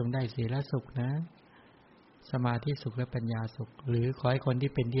จ้าจงได้ศีลสุขนะสมาธิสุขและปัญญาสุขหรือขอให้คน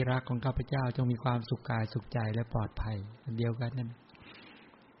ที่เป็นที่รักของข้าพเจ้าจงมีความสุขกายสุขใจและปลอดภัยอันเดียวกันนั่น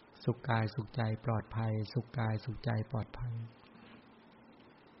สุขกายสุขใจปลอดภัยสุขกายสุขใจปลอดภัย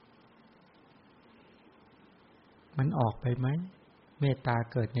มันออกไปไหมเมตตา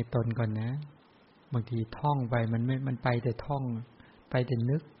เกิดในตนก่อนนะบางทีท่องไปมันไปแต่ท่องไปแต่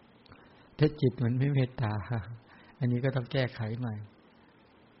นึกถ้าจิตมันไม่เมตตาอันนี้ก็ต้องแก้ไขใหม่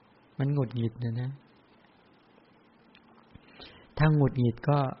มันหงุดหงิดนะถ้าหงุดหงิด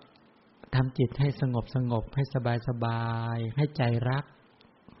ก็ทำจิตให้สงบให้สบายให้ใจรัก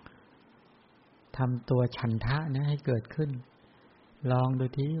ทำตัวฉันทะนะให้เกิดขึ้นลองดู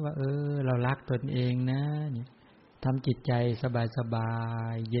ทีว่าเรารักตนเองนะเนี่ยทำจิตใจสบา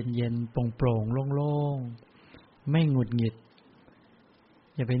ยเย็นๆโปร่งๆโล่งๆไม่หงุดหงิด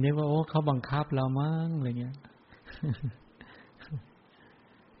อย่าไปนึกว่าเขาบังคับเรามั้งอะไรเงี้ย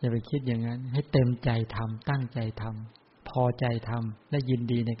อย่าไปคิดอย่างนั้นให้เต็มใจทำตั้งใจทำพอใจทำและยิน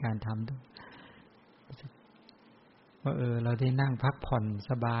ดีในการทำด้วยว่าเราได้นั่งพักผ่อน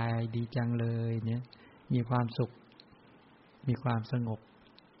สบายดีจังเลยเนี่ยมีความสุขมีความสงบ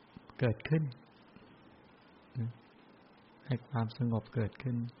เกิดขึ้นให้ความสงบเกิด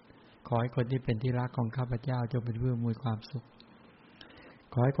ขึ้นขอให้คนที่เป็นที่รักของข้าพเจ้าจงเป็นผู้มีความสุข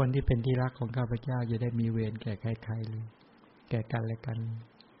ขอให้คนที่เป็นที่รักของข้าพเจ้าอย่าได้มีเวรแก่ใครๆเลยแก่กันและกัน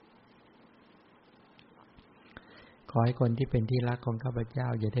ขอให้คนที่เป็นที่รักของข้าพเจ้า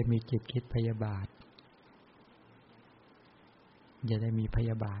อย่าได้มีจิตคิดพยาบาทอย่าได้มีพย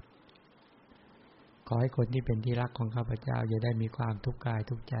าบาทขอให้คนที่เป็นที่รักของข้าพเจ้าอย่าได้มีความทุกข์กาย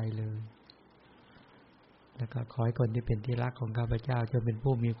ทุกข์ใจเลยแล้วก็ขอให้คนที่เป็นที่รักของข้าพเจ้าจงเป็น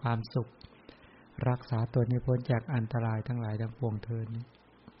ผู้มีความสุขรักษาตนให้พ้นจากอันตรายทั้งหลายทั้งปวงเถิด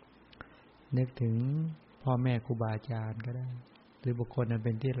นึกถึงพ่อแม่ครูบาอาจารย์ก็ได้หรือบุคคลนั้นเ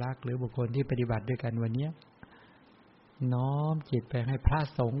ป็นที่รักหรือบุคคลที่ปฏิบัติด้วยกันวันนี้น้อมจิตไปให้พระ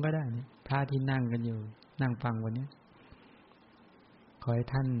สงฆ์ก็ได้เนี่ยพระที่นั่งกันอยู่นั่งฟังวันนี้ขอให้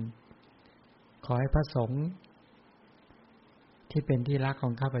พระสงฆ์ที่เป็นที่รักข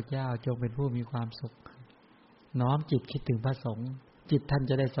องข้าพเจ้าจงเป็นผู้มีความสุขน้อมจิตคิดถึงพระสงฆ์จิตท่าน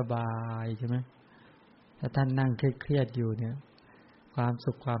จะได้สบายใช่ไหมถ้าท่านนั่งเครียดอยู่เนี่ยความ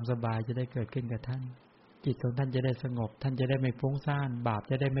สุขความสบายจะได้เกิดขึ้นกับท่าน จิตของท่านจะได้สงบท่านจะได้ไม่ฟุ้งซ่านบาป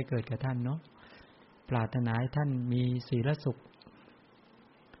จะได้ไม่เกิดกับท่านเนาะปรารถนาให้ท่านมีศีลสุข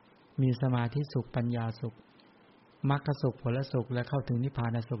มีสมาธิสุขปัญญาสุขมรรคสุขผลสุขและเข้าถึงนิพพา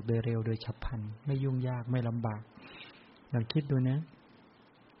นสุขโดยเร็วโดยฉับพลันไม่ยุ่งยากไม่ลำบากลองคิดดูนะ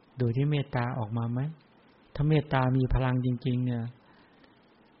ดูที่เมตตาออกมาไหมถ้าเมตตามีพลังจริงๆเนี่ย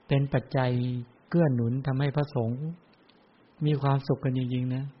เป็นปัจจัยเกื้อหนุนทำให้พระสงฆ์มีความสุขกันจริง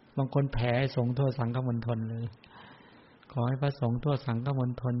ๆนะบางคนแผ่สงฆ์ทั่วสังฆมณฑลเลยขอให้พระสงฆ์ทั่วสังฆม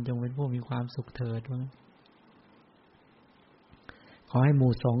ณฑลจงเป็นผู้มีความสุขเถิดขอให้ห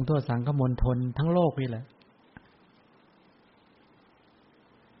มู่สงฆ์ทั่วสังฆมณฑลทั้งโลกนี่แหละ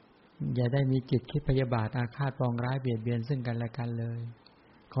อย่าได้มีจิตคิดพยาบาทอาฆาตปองร้ายเบียดเบียนซึ่งกันและกันเลย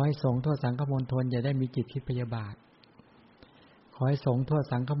ขอให้สงฆ์ทั่วสังฆมณฑลอย่าได้มีจิตคิดพยาบาทขอให้สงฆ์ทั่ว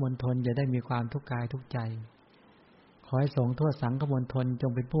สังฆมณฑลอย่าได้มีความทุกข์กายทุกข์ใจขอให้สงฆ์ทั่วสังฆมณฑลจ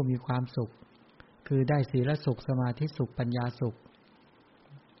งเป็นผู้มีความสุขคือได้ศีลสุขสมาธิสุขปัญญาสุข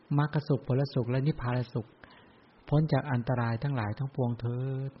มรรคสุขผลสุขและนิพพานสุขพ้นจากอันตรายทั้งหลายทั้งปวงเถิ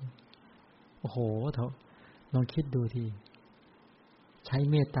ดโอ้โหลองคิดดูทีใช้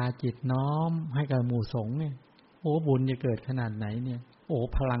เมตตาจิตน้อมให้กับหมู่สงฆ์เนี่ยโอ้บุญจะเกิดขนาดไหนเนี่ยโอ้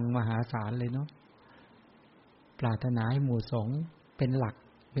พลังมหาศาลเลยเนาะปรารถนาให้หมู่สงฆ์เป็นหลัก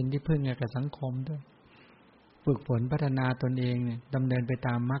เป็นที่พึ่งกับสังคมด้วยฝึกฝนพัฒนาตนเองเนี่ยดำเนินไปต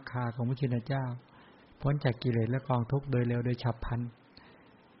ามมรรคาของพระชินเจ้าพ้นจากกิเลสและกองทุกข์โดยเร็วโดยฉับพลัน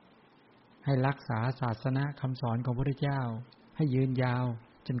ให้รักษาศาสนาคำสอนของพระพุทธเจ้าให้ยืนยาว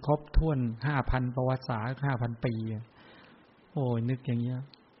จนครบถ้วน 5,000 ประวัติศาสตร์ 5,000 ปีโอ้นึกอย่างเงี้ย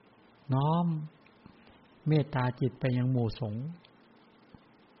น้อมเมตตาจิตไปยังหมู่สงฆ์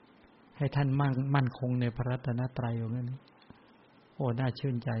ให้ท่านมั่นคงในพระรัตนตรัยอย่างนั้นโอ้น่า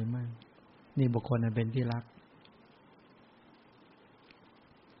ชื่นใจมากนี่บุคคลอันเป็นที่รัก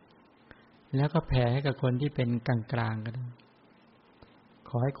แล้วก็แผ่ให้กับคนที่เป็นกลางๆก็ได้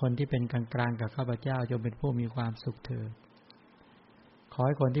ขอให้คนที่เป็นกลางๆกับข้าพเจ้าจงเป็นผู้มีความสุขเถิดขอใ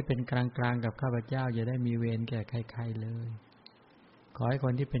ห้คนที่เป็นกลางๆกับข้าพเจ้าอย่าได้มีเวรแก่ใครๆเลยขอให้ค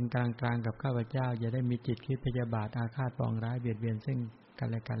นที่เป็นกลางๆกับข้าพเจ้าอย่าได้มีจิตคิดพยาบาทอาฆาตปองร้ายเบียดเบียนซึ่งกัน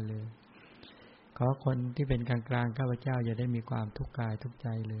และกันเลยขอคนที่เป็นกลางๆข้าพเจ้าอย่าได้มีความทุกข์กายทุกข์ใจ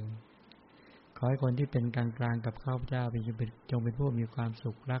เลยขอให้คนที่เป็นกลางๆกับข้าพเจ้าจงเป็นผู้มีความ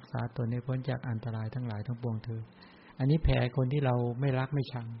สุขรักษาตนให้พ้นจากอันตรายทั้งหลายทั้งปวงเถิดอันนี้แผ่คนที่เราไม่รักไม่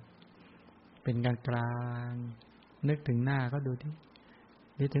ชังเป็นกลางๆนึกถึงหน้าก็ดูที่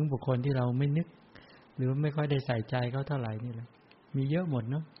หรือถึงบุคคลที่เราไม่นึกหรือไม่ค่อยได้ใส่ใจเขาเท่าไหร่นี่แหละมีเยอะหมด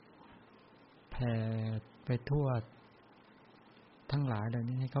เนาะแผ่ไปทั่วทั้งหลายเหล่า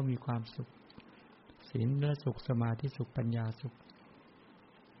นี้ให้เขามีความสุขศีลและสุขสมาธิสุขปัญญาสุข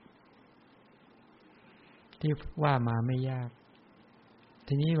ที่ว่ามาไม่ยาก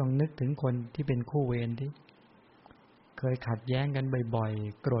ทีนี้ลองนึกถึงคนที่เป็นคู่เวรที่เคยขัดแย้งกันบ่อย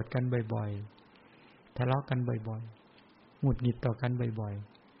ๆโกรธกันบ่อยๆทะเลาะกันบ่อยๆหงุดหงิดต่อกันบ่อย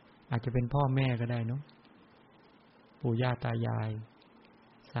ๆอาจจะเป็นพ่อแม่ก็ได้เนาะปู่ย่าตายาย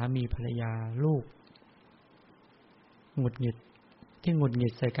สามีภรรยาลูกหงุดหงิดที่หงุดหงิ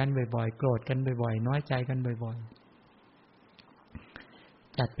ดใส่กันบ่อยๆโกรธกันบ่อยๆน้อยใจกันบ่อย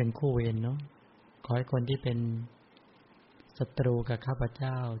ๆจัดเป็นคู่เวรเนาะขอให้คนที่เป็นศัตรูกับข้าพเ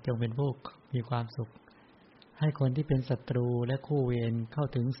จ้าจงเป็นผู้มีความสุขให้คนที่เป็นศัตรูและคู่เวรเข้า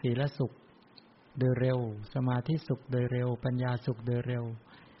ถึงศีลสุขโดยเร็วสมาธิสุขโดยเร็วปัญญาสุขโดยเร็ว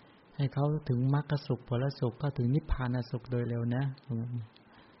ให้เขาถึงมรรคสุขผลสุขเข้าถึงนิพพานสุขโดยเร็วนะ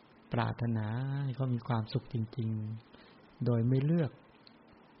ปรารถนาให้เขามีความสุขจริงๆโดยไม่เลือก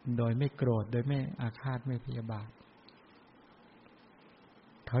โดยไม่โกรธโดยไม่อาฆาตไม่พยาบาท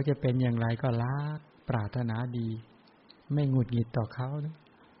เขาจะเป็นอย่างไรก็รักปรารถนาดีไม่หงุดหงิดต่อเขานะ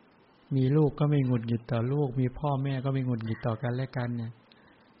มีลูกก็ไม่หงุดหงิดต่อลูกมีพ่อแม่ก็ไม่หงุดหงิดต่อกันและกันเนี่ย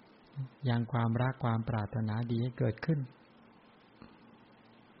ยังความรักความปรารถนาดีให้เกิดขึ้น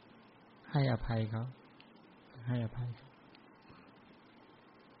ให้อภัยเขาให้อภัย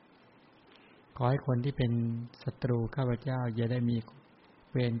ขอให้คนที่เป็นศัตรูข้าพเจ้าอย่าได้มี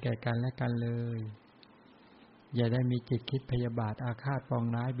เวรแก่กันและกันเลยอย่าได้มีจิตคิดพยาบาทอาฆาตปอง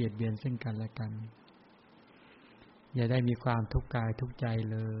ร้ายเบียดเบียนซึ่งกันและกันอย่าได้มีความทุกข์กายทุกข์ใจ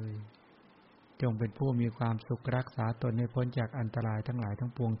เลยจงเป็นผู้มีความสุขรักษาตนให้พ้นจากอันตรายทั้งหลายทั้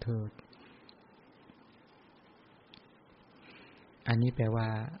งปวงเถิดอันนี้แปลว่า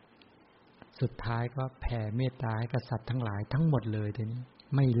สุดท้ายก็แผ่เมตตาให้กับสัตว์ทั้งหลายทั้งหมดเลยทีนี้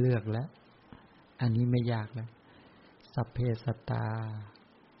ไม่เลือกแล้วอันนี้ไม่ยากแล้วสัพเพสัตตา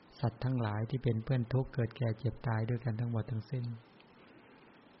สัตว์ทั้งหลายที่เป็นเพื่อนทุกข์เกิดแก่เจ็บตายด้วยกันทั้งหมดทั้งสิ้น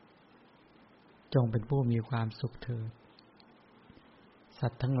จงเป็นผู้มีความสุขเถิด สั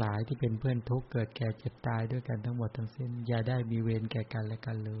ตว์ทั้งหลายที่เป็นเพื่อนทุกข์เกิดแก่เจ็บตายด้วยกันทั้งหมดทั้งสิ้นอย่าได้มีเวรแก่กันและ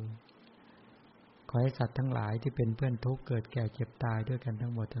กันเลยขอให้สัตว์ทั้งหลายที่เป็นเพื่อนทุกข์เกิดแก่เจ็บตายด้วยกันทั้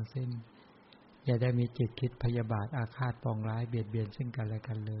งหมดทั้งสิ้นอย่าได้มีจิตคิดพยาบาทอาฆาตปองร้ายเบียดเบียนซึ่งกันและ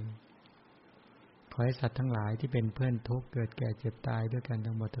กันเลยขอให้สัตว์ทั้งหลายที่เป็นเพื่อนทุกข์เกิดแก่เจ็บตายด้วยกัน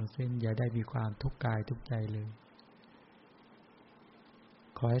ทั้งหมดทั้งสิ้นอย่าได้มีความทุกข์กายทุกข์ใจเลย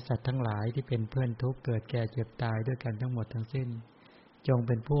ขอให้สัตว์ทั้งหลายที่เป็นเพื่อนทุกข์เกิดแก่เจ็บตายด้วยกันทั้งหมดทั้งสิ้นจงเ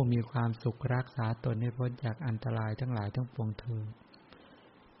ป็นผู้มีความสุขรักษาตนให้พ้นจากอันตรายทั้งหลายทั้งปวงเถิด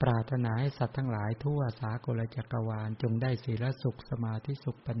ปรารถนาให้สัตว์ทั้งหลายทั่วสากลจักรวาลจงได้ศีลสุขสมาธิ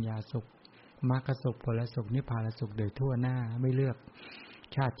สุขปัญญาสุขมรรคสุขผลสุขนิพพานสุขโดยทั่วหน้าไม่เลือก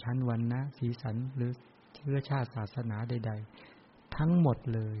ชาติชั้นวรรณะสีสันหรือเชื้อชาติศาสนาใดๆทั้งหมด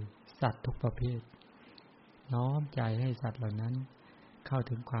เลยสัตว์ทุกประเภทน้อมใจให้สัตว์เหล่านั้นเข้า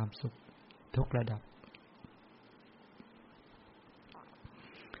ถึงความสุขทุกระดับ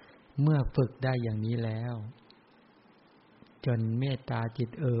เมื่อฝึกได้อย่างนี้แล้วจนเมตตาจิต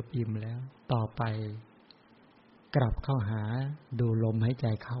เอิบอิ่มแล้วต่อไปกลับเข้าหาดูลมหายใจ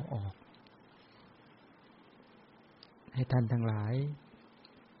เข้าออกให้ท่านทั้งหลาย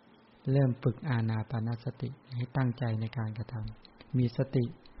เริ่มฝึกอานาปานสติให้ตั้งใจในการกระทำมีสติ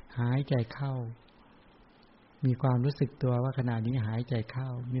หายใจเข้ามีความรู้สึกตัวว่าขณะนี้หายใจเข้า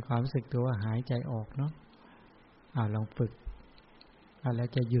มีความรู้สึกตัวว่าหายใจออกเนาะลองฝึกแล้ว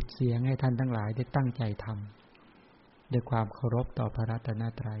จะหยุดเสียงให้ท่านทั้งหลายได้ตั้งใจทำด้วยความเคารพต่อพระรัตน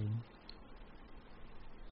ตรัย